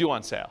do due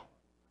on sale.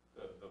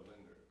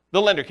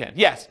 The lender can,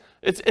 yes.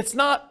 It's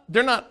not,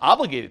 they're not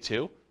obligated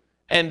to,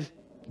 and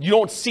you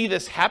don't see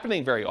this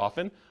happening very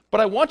often, but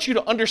I want you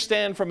to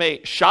understand from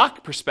a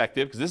shock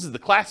perspective, because this is the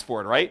class for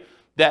it, right?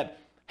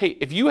 That, hey,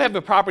 if you have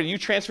a property you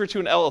transfer to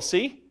an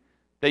LLC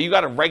that you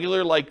got a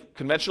regular, like,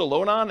 conventional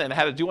loan on and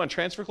had a due on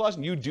transfer clause,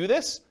 and you do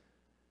this,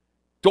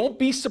 don't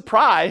be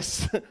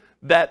surprised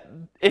that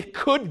it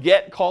could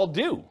get called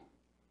due,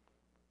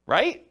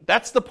 right?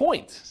 That's the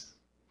point.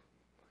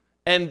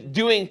 And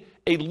doing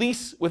a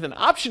lease with an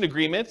option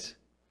agreement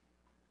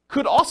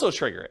could also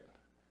trigger it.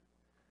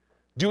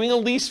 Doing a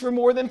lease for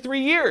more than 3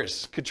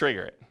 years could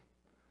trigger it.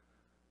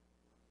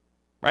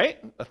 Right?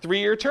 A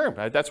 3-year term.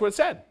 That's what it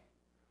said.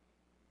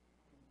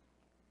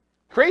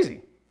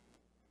 Crazy.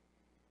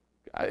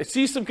 I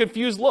see some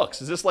confused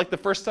looks. Is this like the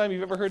first time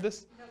you've ever heard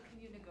this? No, can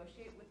you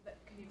negotiate with the,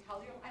 can you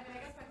tell your, I mean,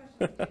 I guess my question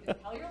is, can you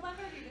just tell your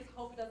lender, or do you just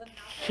hope it doesn't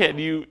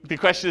happen? The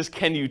question is,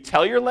 can you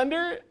tell your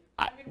lender?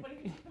 I mean, what do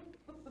you do?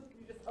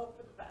 You just hope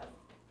for the best.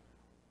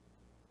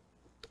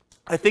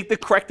 I think the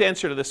correct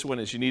answer to this one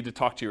is you need to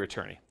talk to your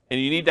attorney.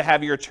 And you need to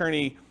have your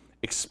attorney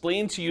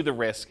explain to you the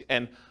risk.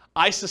 And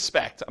I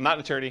suspect, I'm not an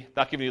attorney,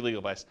 not giving you legal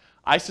advice,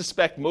 I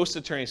suspect most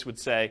attorneys would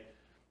say,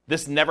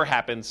 this never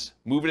happens,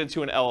 move it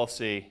into an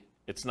LLC,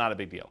 it's not a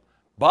big deal.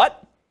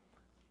 But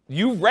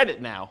you've read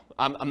it now.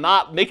 I'm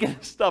not making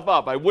this stuff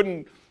up. I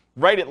wouldn't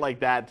write it like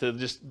that to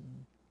just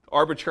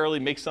arbitrarily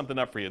make something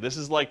up for you. This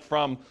is like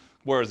from,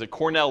 where is it,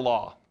 Cornell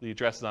Law. The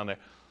address is on there.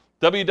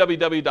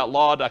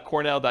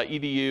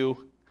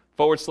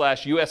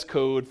 www.law.cornell.edu/US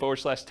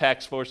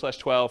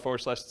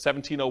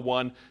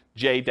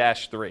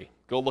code/text/12/1701J-3.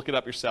 Go look it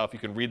up yourself. You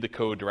can read the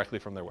code directly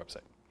from their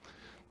website.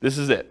 This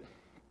is it.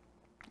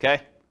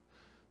 Okay?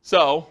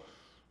 So,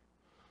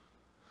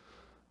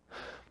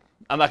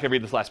 I'm not going to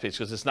read this last page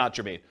because it's not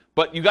germane.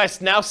 But you guys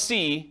now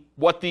see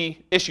what the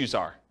issues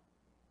are.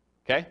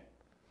 Okay?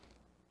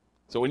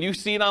 So when you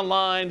see it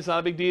online, it's not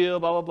a big deal,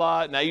 blah, blah,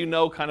 blah. Now you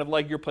know kind of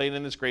like you're playing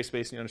in this gray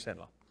space and you understand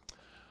well.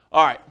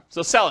 All right,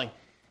 so selling.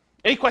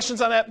 Any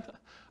questions on that?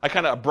 I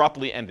kind of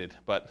abruptly ended,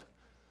 but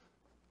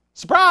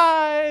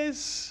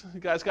surprise! You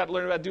guys got to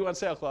learn about due on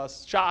sale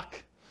clause.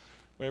 Shock.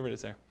 Whatever it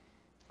is there.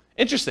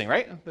 Interesting,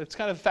 right? It's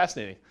kind of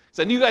fascinating.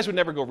 So I knew you guys would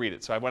never go read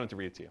it, so I wanted to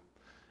read it to you.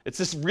 It's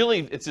this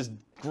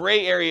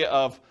gray area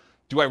of,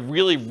 do I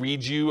really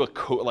read you a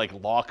code, like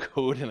law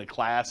code in a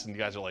class? And you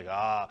guys are like,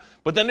 ah.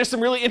 But then there's some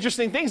really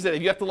interesting things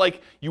that you have to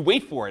like, you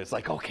wait for it. It's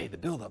like, okay, the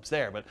build-up's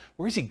there, but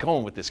where is he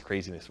going with this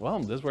craziness? Well,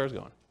 this is where I was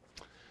going.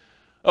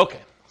 Okay,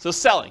 so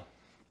selling.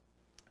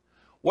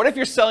 What if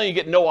you're selling and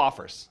you get no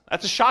offers?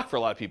 That's a shock for a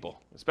lot of people,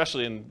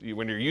 especially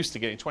when you're used to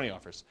getting 20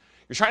 offers.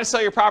 You're trying to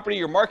sell your property,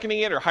 you're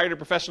marketing it or hired a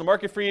professional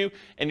market for you,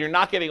 and you're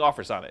not getting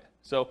offers on it.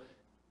 So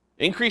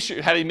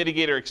How do you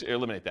mitigate or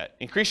eliminate that?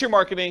 Increase your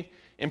marketing,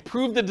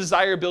 improve the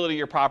desirability of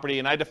your property,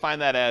 and I define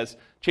that as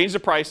change the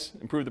price,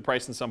 improve the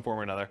price in some form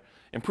or another,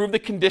 improve the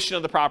condition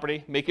of the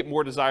property, make it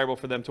more desirable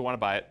for them to want to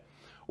buy it,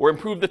 or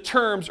improve the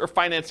terms or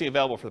financing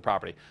available for the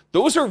property.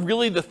 Those are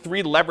really the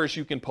three levers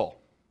you can pull,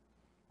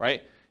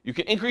 right? You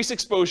can increase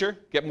exposure,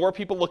 get more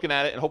people looking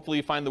at it, and hopefully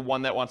you find the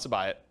one that wants to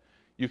buy it.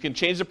 You can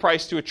change the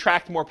price to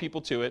attract more people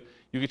to it.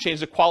 You can change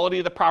the quality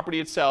of the property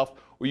itself,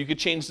 or you could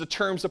change the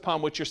terms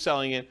upon which you're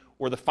selling it,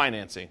 or the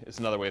financing is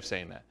another way of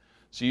saying that.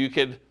 So you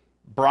could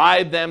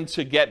bribe them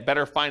to get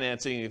better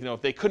financing.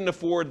 If they couldn't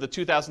afford the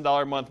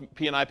 $2,000 a month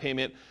P&I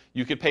payment,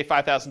 you could pay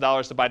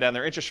 $5,000 to buy down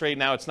their interest rate.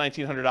 Now it's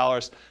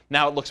 $1,900.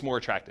 Now it looks more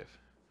attractive.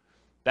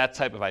 That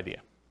type of idea.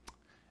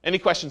 Any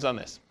questions on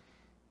this?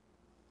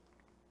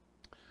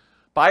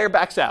 Buyer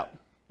backs out.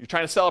 You're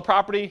trying to sell a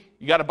property.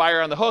 You got a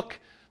buyer on the hook.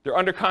 They're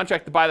under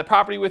contract to buy the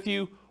property with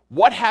you.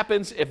 What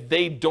happens if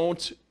they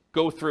don't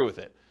go through with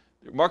it?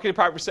 They're marketing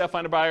property for sale,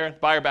 find a buyer, the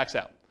buyer backs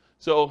out.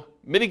 So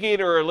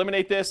mitigate or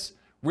eliminate this.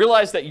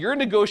 Realize that your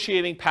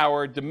negotiating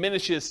power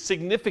diminishes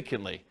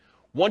significantly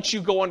once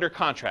you go under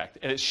contract,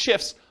 and it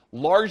shifts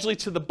largely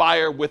to the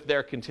buyer with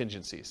their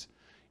contingencies.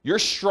 Your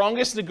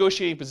strongest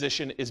negotiating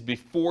position is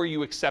before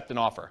you accept an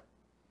offer.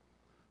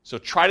 So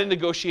try to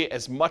negotiate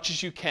as much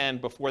as you can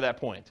before that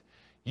point.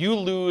 You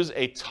lose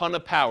a ton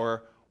of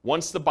power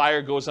once the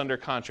buyer goes under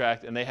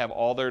contract and they have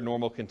all their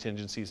normal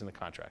contingencies in the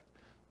contract.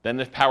 Then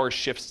the power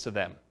shifts to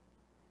them.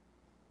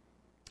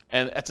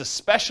 And that's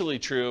especially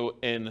true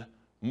in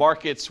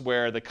markets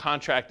where the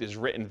contract is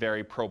written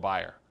very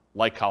pro-buyer,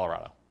 like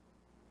Colorado,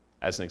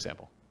 as an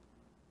example.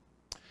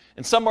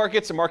 In some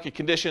markets and market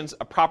conditions,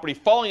 a property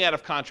falling out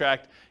of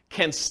contract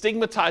can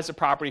stigmatize a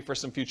property for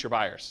some future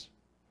buyers.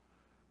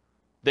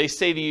 They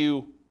say to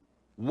you,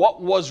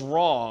 what was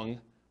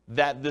wrong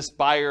that this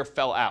buyer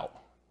fell out?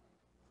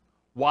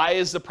 Why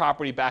is the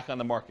property back on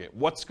the market?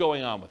 What's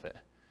going on with it?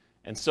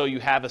 And so you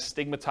have a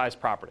stigmatized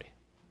property.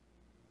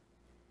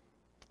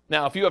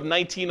 Now, if you have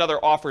 19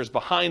 other offers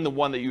behind the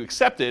one that you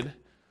accepted,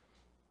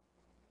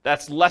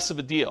 that's less of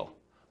a deal.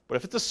 But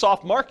if it's a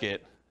soft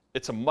market,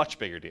 it's a much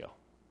bigger deal.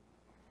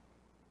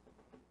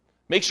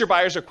 Make sure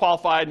buyers are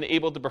qualified and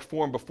able to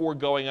perform before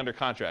going under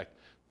contract.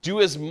 Do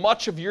as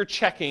much of your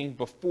checking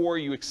before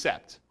you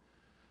accept.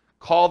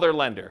 Call their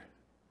lender.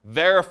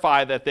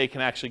 Verify that they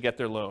can actually get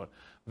their loan.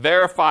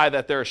 Verify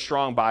that they're a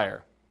strong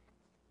buyer.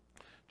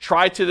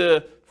 Try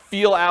to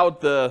feel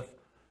out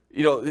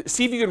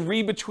see if you can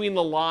read between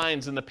the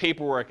lines in the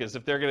paperwork as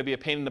if they're going to be a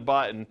pain in the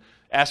butt and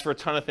ask for a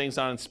ton of things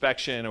on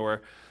inspection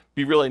or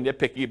be really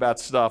nitpicky about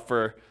stuff,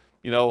 or,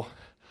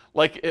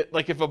 like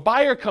if a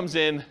buyer comes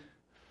in,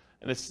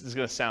 and this is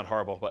going to sound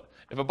horrible, but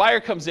if a buyer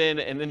comes in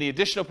and in the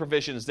additional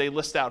provisions, they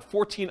list out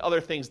 14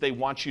 other things they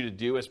want you to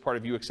do as part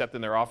of you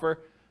accepting their offer,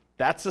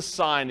 that's a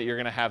sign that you're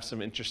going to have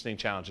some interesting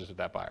challenges with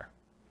that buyer,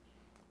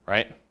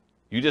 right?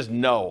 You just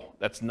know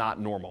that's not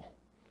normal.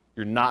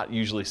 You're not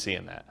usually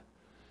seeing that.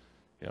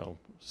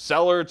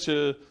 Seller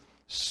to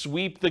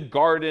sweep the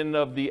garden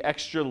of the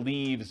extra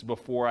leaves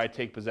before I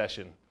take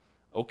possession.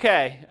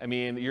 Okay,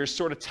 you're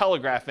sort of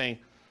telegraphing,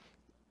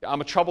 I'm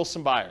a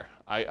troublesome buyer.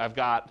 I've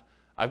got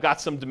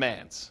some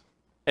demands.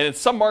 And in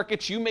some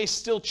markets, you may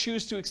still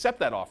choose to accept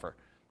that offer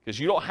because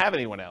you don't have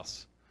anyone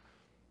else.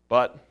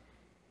 But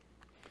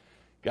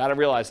got to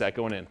realize that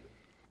going in.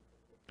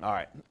 All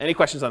right, any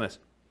questions on this?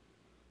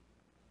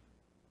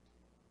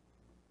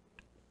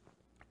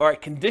 All right,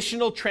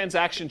 conditional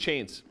transaction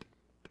chains.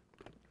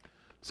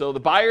 So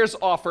the buyer's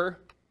offer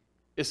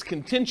is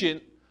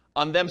contingent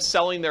on them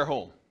selling their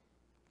home.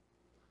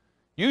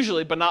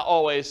 Usually, but not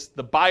always,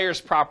 the buyer's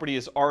property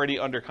is already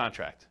under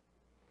contract.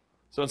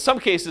 So in some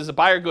cases, a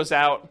buyer goes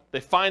out,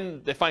 they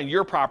find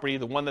your property,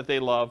 the one that they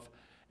love,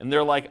 and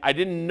they're like, I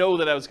didn't know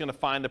that I was going to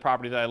find the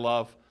property that I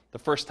love the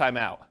first time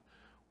out.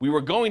 We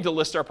were going to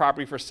list our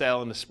property for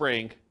sale in the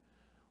spring,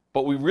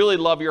 but we really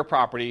love your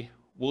property.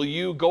 Will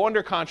you go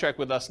under contract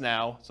with us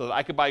now so that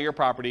I could buy your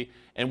property,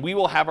 and we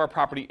will have our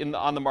property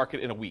on the market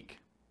in a week?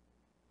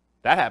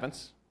 That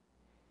happens.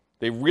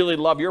 They really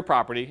love your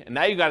property, and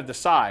now you got to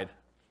decide,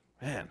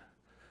 man,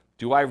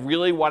 do I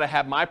really want to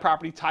have my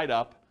property tied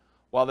up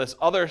while this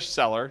other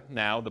seller,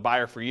 now the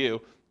buyer for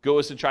you,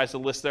 goes and tries to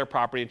list their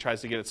property and tries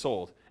to get it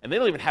sold? And they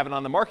don't even have it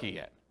on the market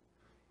yet.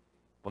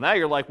 Well, now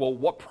you're like, well,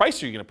 what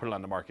price are you going to put it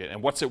on the market,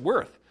 and what's it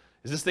worth?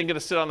 Is this thing going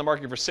to sit on the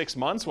market for 6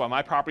 months while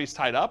my property's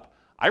tied up?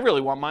 I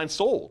really want mine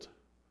sold.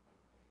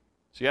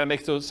 So you got to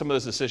make some of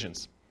those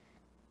decisions.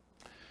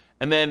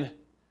 And then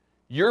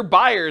your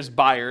buyers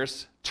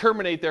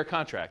terminate their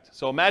contract.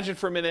 So imagine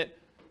for a minute,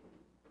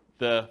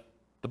 the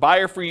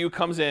buyer for you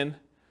comes in.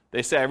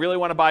 They say, I really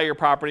want to buy your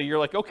property. You're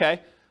like,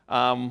 okay,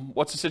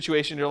 what's the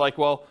situation? You're like,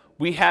 well,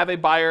 we have a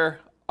buyer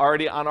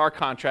already on our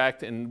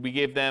contract, and we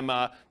gave them,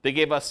 they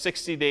gave us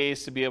 60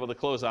 days to be able to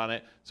close on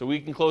it. So we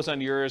can close on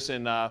yours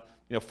in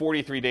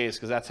 43 days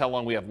because that's how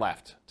long we have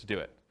left to do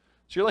it.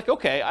 So you're like,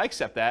 okay, I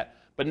accept that.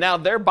 But now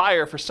their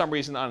buyer, for some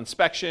reason on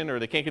inspection or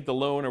they can't get the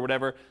loan or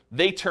whatever,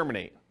 they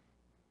terminate.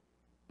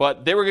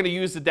 But they were going to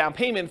use the down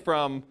payment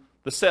from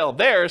the sale of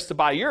theirs to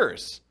buy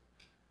yours.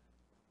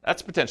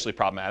 That's potentially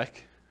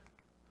problematic.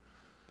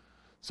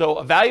 So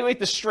evaluate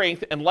the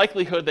strength and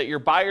likelihood that your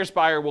buyer's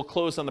buyer will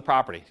close on the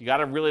property. You got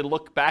to really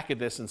look back at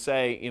this and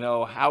say,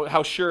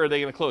 how sure are they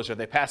going to close? Are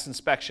they past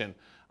inspection?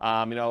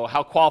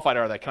 How qualified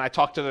are they? Can I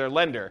talk to their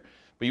lender?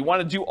 But you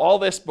want to do all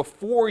this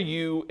before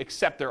you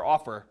accept their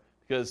offer,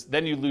 because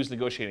then you lose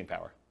negotiating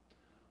power.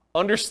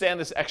 Understand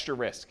this extra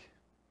risk.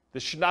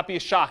 This should not be a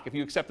shock. If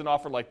you accept an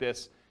offer like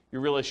this,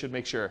 you really should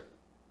make sure.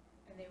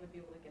 And they would be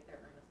able to get their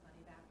earnest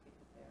money back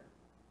because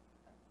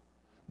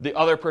they're... The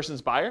other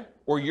person's buyer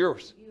or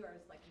yours? Yours,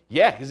 like...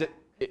 Yeah, because that's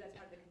part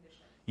of the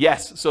condition.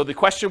 Yes, so the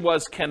question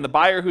was, can the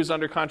buyer who's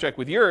under contract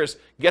with yours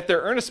get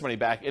their earnest money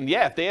back? And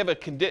yeah, if they have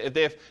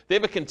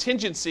a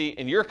contingency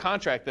in your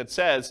contract that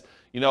says,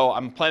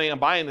 I'm planning on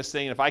buying this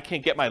thing, and if I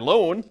can't get my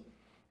loan,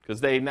 because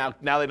they now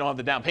they don't have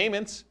the down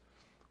payments,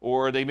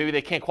 or maybe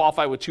they can't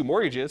qualify with 2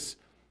 mortgages,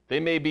 they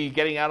may be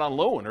getting out on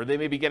loan, or they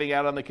may be getting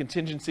out on the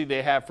contingency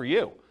they have for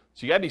you.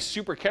 So you got to be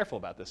super careful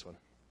about this one.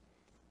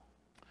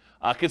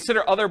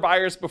 Consider other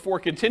buyers before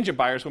contingent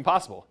buyers when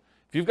possible.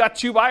 If you've got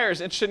 2 buyers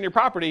interested in your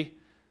property,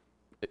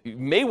 you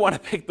may want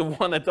to pick the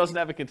one that doesn't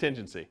have a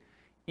contingency,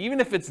 even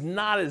if it's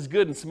not as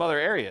good in some other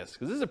areas,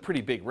 because this is a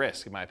pretty big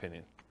risk, in my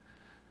opinion.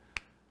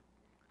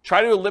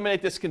 Try to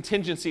eliminate this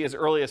contingency as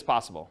early as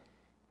possible.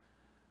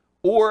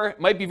 Or it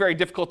might be very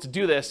difficult to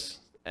do this,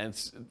 and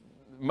it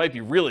might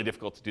be really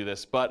difficult to do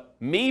this, but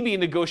maybe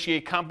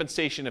negotiate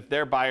compensation if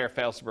their buyer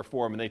fails to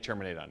perform and they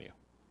terminate on you.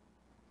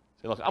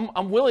 Say, look,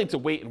 I'm willing to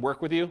wait and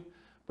work with you,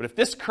 but if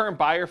this current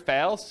buyer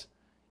fails,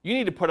 you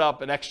need to put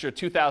up an extra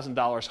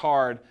 $2,000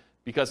 hard,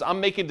 because I'm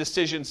making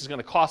decisions that's going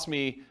to cost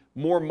me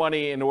more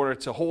money in order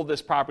to hold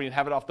this property and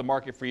have it off the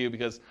market for you,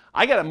 because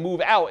I got to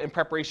move out in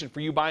preparation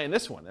for you buying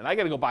this one, and I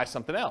got to go buy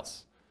something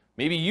else.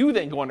 Maybe you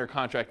then go under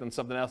contract on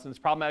something else, and it's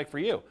problematic for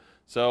you.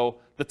 So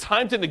the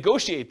time to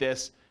negotiate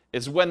this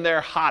is when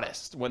they're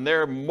hottest, when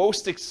they're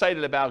most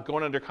excited about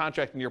going under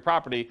contract in your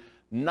property,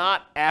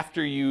 not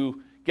after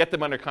you get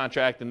them under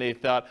contract and they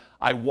thought,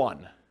 I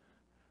won,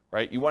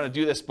 right? You want to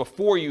do this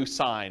before you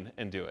sign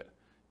and do it.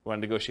 You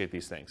want to negotiate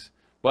these things.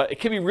 But it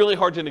can be really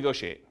hard to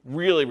negotiate,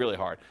 really, really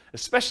hard,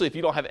 especially if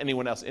you don't have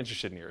anyone else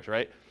interested in yours,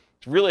 right?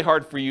 It's really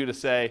hard for you to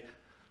say,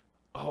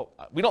 oh,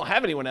 we don't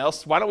have anyone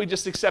else. Why don't we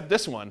just accept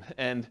this one?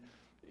 And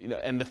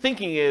the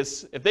thinking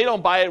is, if they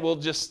don't buy it, we'll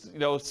just,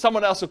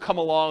 someone else will come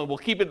along. We'll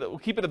keep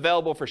it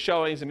available for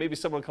showings, and maybe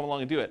someone will come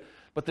along and do it.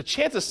 But the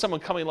chance of someone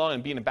coming along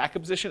and being in a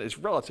backup position is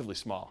relatively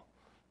small.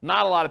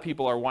 Not a lot of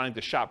people are wanting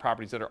to shop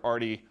properties that are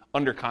already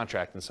under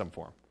contract in some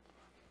form,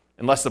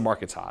 unless the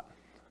market's hot,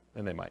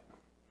 then they might.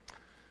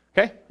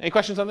 Okay, any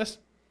questions on this?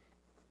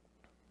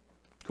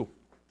 Cool.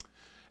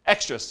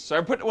 Extras. So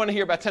I put one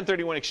here about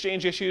 1031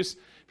 exchange issues.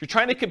 If you're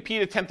trying to compete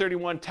a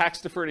 1031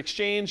 tax-deferred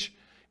exchange,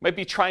 you might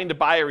be trying to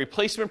buy a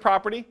replacement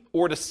property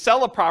or to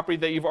sell a property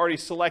that you've already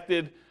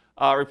selected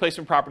a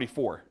replacement property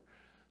for.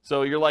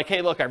 So you're like,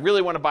 hey, look, I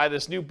really want to buy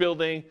this new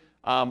building.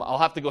 I'll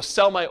have to go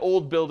sell my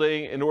old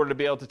building in order to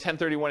be able to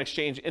 1031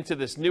 exchange into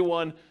this new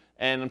one,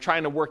 and I'm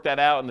trying to work that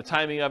out and the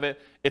timing of it.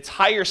 It's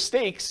higher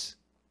stakes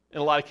in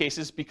a lot of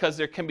cases because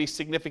there can be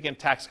significant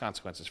tax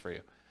consequences for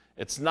you.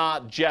 It's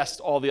not just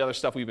all the other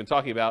stuff we've been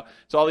talking about.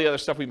 It's all the other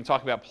stuff we've been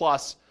talking about,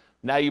 plus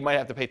now you might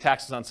have to pay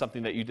taxes on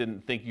something that you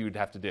didn't think you'd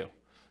have to do.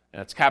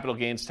 And it's capital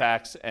gains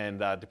tax and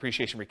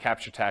depreciation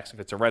recapture tax if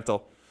it's a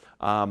rental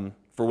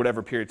for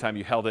whatever period of time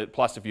you held it,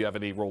 plus if you have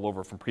any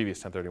rollover from previous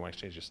 1031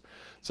 exchanges.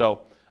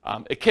 So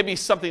it can be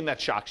something that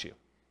shocks you.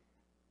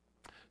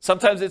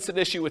 Sometimes it's an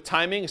issue with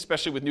timing,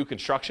 especially with new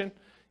construction.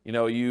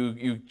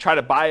 You try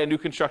to buy a new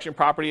construction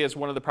property as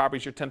one of the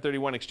properties you're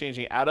 1031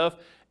 exchanging out of,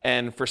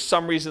 and for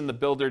some reason the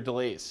builder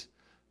delays.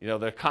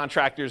 The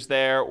contractor's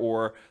there,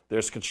 or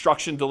there's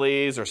construction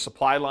delays or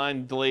supply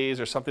line delays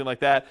or something like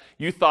that.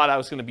 You thought I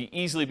was going to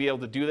easily be able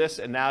to do this,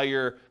 and now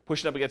you're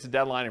pushing up against a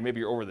deadline, or maybe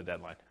you're over the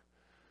deadline.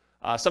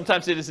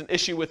 Sometimes it is an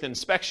issue with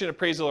inspection,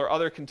 appraisal, or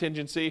other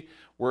contingency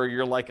where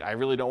you're like, I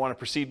really don't want to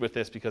proceed with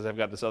this because I've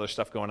got this other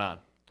stuff going on.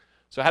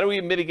 So how do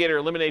we mitigate or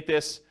eliminate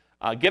this?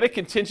 Get a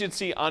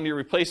contingency on your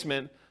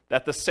replacement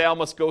that the sale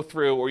must go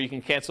through, or you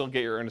can cancel and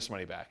get your earnest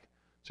money back.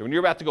 So when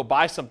you're about to go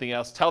buy something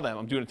else, tell them,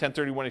 I'm doing a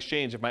 1031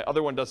 exchange. If my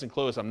other one doesn't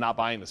close, I'm not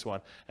buying this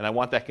one. And I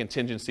want that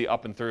contingency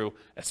up and through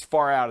as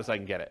far out as I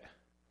can get it,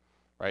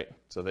 right?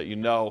 So that you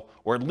know,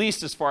 or at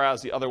least as far out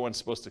as the other one's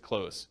supposed to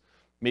close.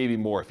 Maybe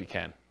more if you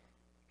can.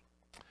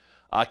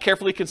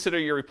 Carefully consider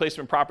your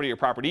replacement property or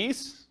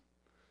properties.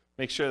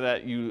 Make sure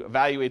that you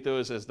evaluate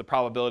those as the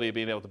probability of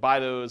being able to buy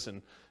those,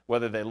 and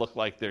whether they look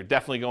like they're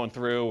definitely going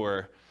through,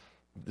 or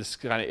this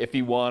kind of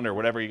iffy one, or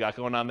whatever you got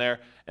going on there.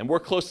 And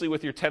work closely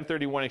with your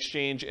 1031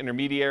 exchange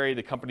intermediary,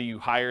 the company you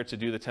hire to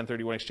do the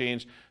 1031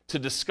 exchange, to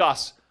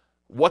discuss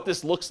what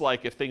this looks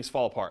like if things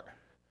fall apart.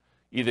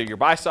 Either your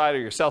buy side or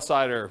your sell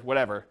side or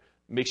whatever.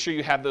 Make sure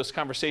you have those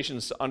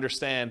conversations to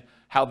understand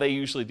how they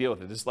usually deal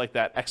with it. This is like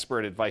that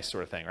expert advice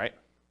sort of thing, right?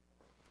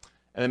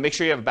 And then make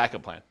sure you have a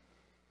backup plan.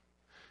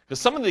 Because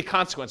some of the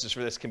consequences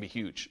for this can be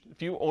huge.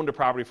 If you owned a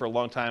property for a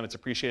long time, it's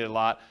appreciated a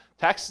lot.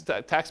 Tax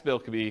bill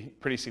could be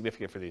pretty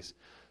significant for these.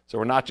 So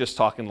we're not just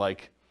talking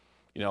like,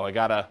 I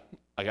gotta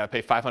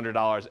pay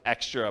 $500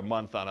 extra a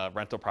month on a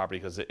rental property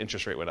because the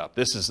interest rate went up.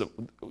 This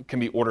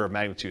can be orders of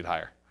magnitude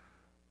higher,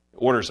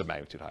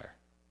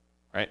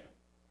 right?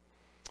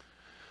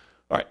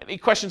 All right, any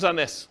questions on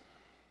this?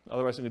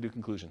 Otherwise, I'm gonna do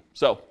conclusion.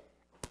 So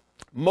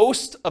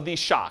most of these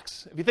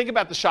shocks, if you think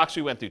about the shocks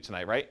we went through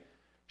tonight, right?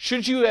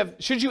 Should you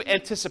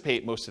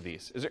anticipate most of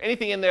these? Is there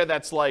anything in there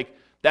that's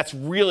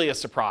really a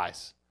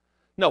surprise?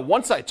 No,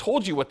 once I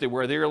told you what they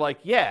were like,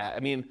 yeah, I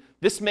mean,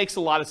 this makes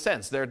a lot of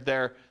sense.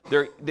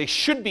 They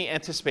should be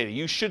anticipated.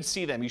 You should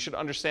see them. You should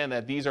understand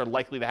that these are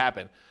likely to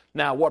happen.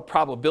 Now, what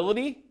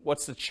probability?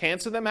 What's the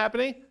chance of them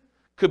happening?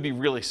 Could be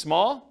really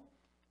small,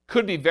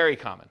 could be very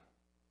common,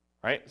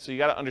 right? So you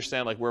got to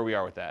understand like where we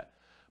are with that.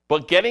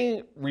 But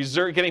getting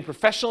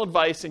professional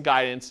advice and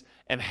guidance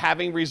and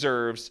having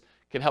reserves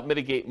can help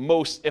mitigate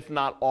most, if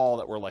not all,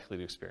 that we're likely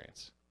to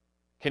experience.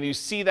 Can you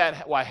see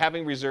that why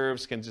having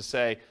reserves can just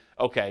say,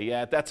 okay,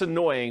 yeah, that's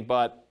annoying,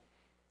 but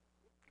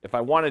if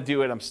I want to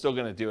do it, I'm still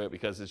going to do it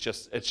because it's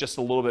just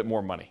a little bit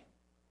more money.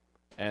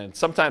 And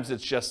sometimes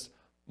it's just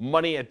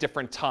money at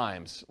different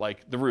times,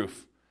 like the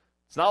roof.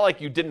 It's not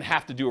like you didn't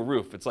have to do a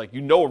roof. It's like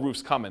a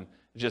roof's coming.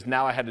 It's just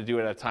now I had to do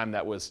it at a time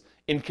that was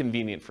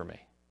inconvenient for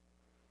me.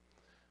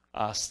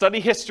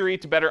 Study history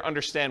to better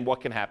understand what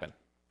can happen.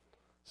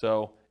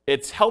 So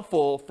it's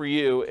helpful for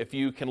you if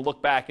you can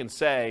look back and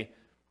say,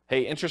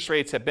 hey, interest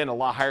rates have been a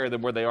lot higher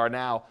than where they are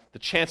now. The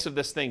chance of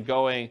this thing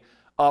going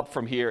up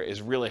from here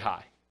is really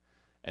high.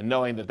 And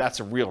knowing that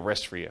that's a real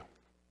risk for you.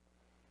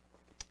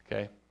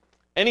 Okay.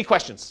 Any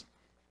questions?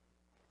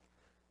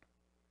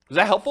 Was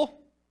that helpful?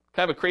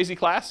 Kind of a crazy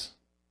class?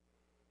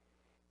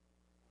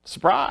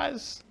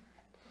 Surprise.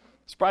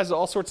 Surprise to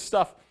all sorts of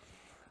stuff.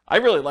 I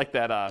really like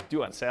that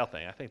due on sale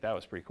thing. I think that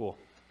was pretty cool.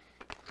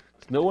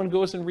 No one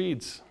goes and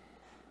reads.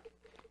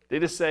 They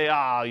just say,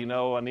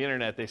 on the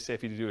internet, they say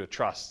if you do a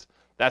trust,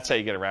 that's how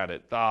you get around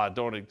it.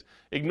 Don't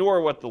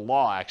ignore what the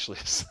law actually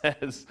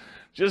says.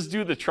 Just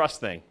do the trust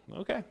thing.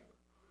 Okay.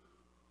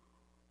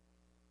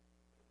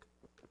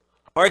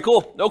 All right,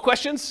 cool. No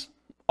questions?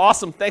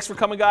 Awesome. Thanks for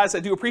coming, guys. I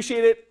do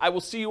appreciate it. I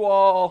will see you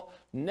all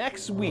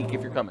next week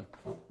if you're coming.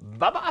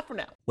 Bye-bye for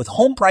now. With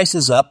home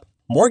prices up,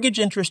 mortgage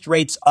interest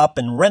rates up,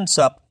 and rents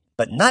up,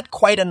 but not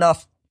quite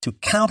enough to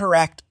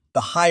counteract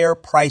the higher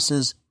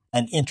prices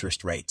and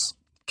interest rates.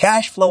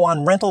 Cash flow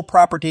on rental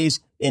properties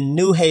in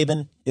New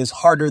Haven is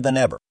harder than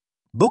ever.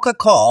 Book a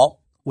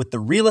call with the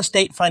Real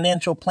Estate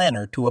Financial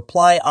Planner to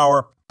apply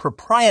our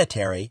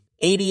proprietary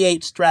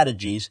 88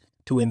 strategies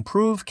to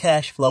improve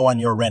cash flow on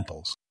your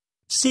rentals.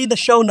 See the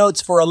show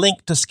notes for a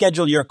link to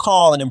schedule your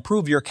call and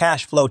improve your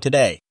cash flow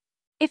today.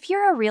 If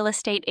you're a real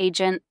estate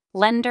agent,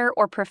 lender,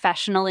 or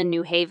professional in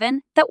New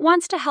Haven that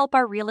wants to help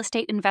our real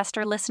estate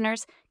investor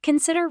listeners,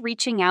 consider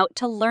reaching out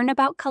to learn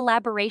about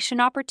collaboration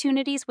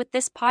opportunities with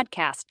this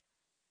podcast.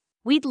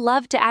 We'd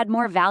love to add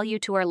more value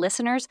to our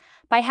listeners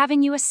by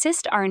having you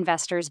assist our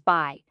investors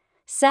buy,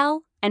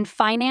 sell, and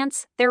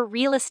finance their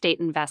real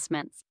estate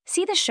investments.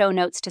 See the show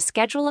notes to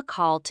schedule a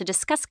call to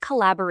discuss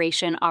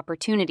collaboration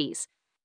opportunities.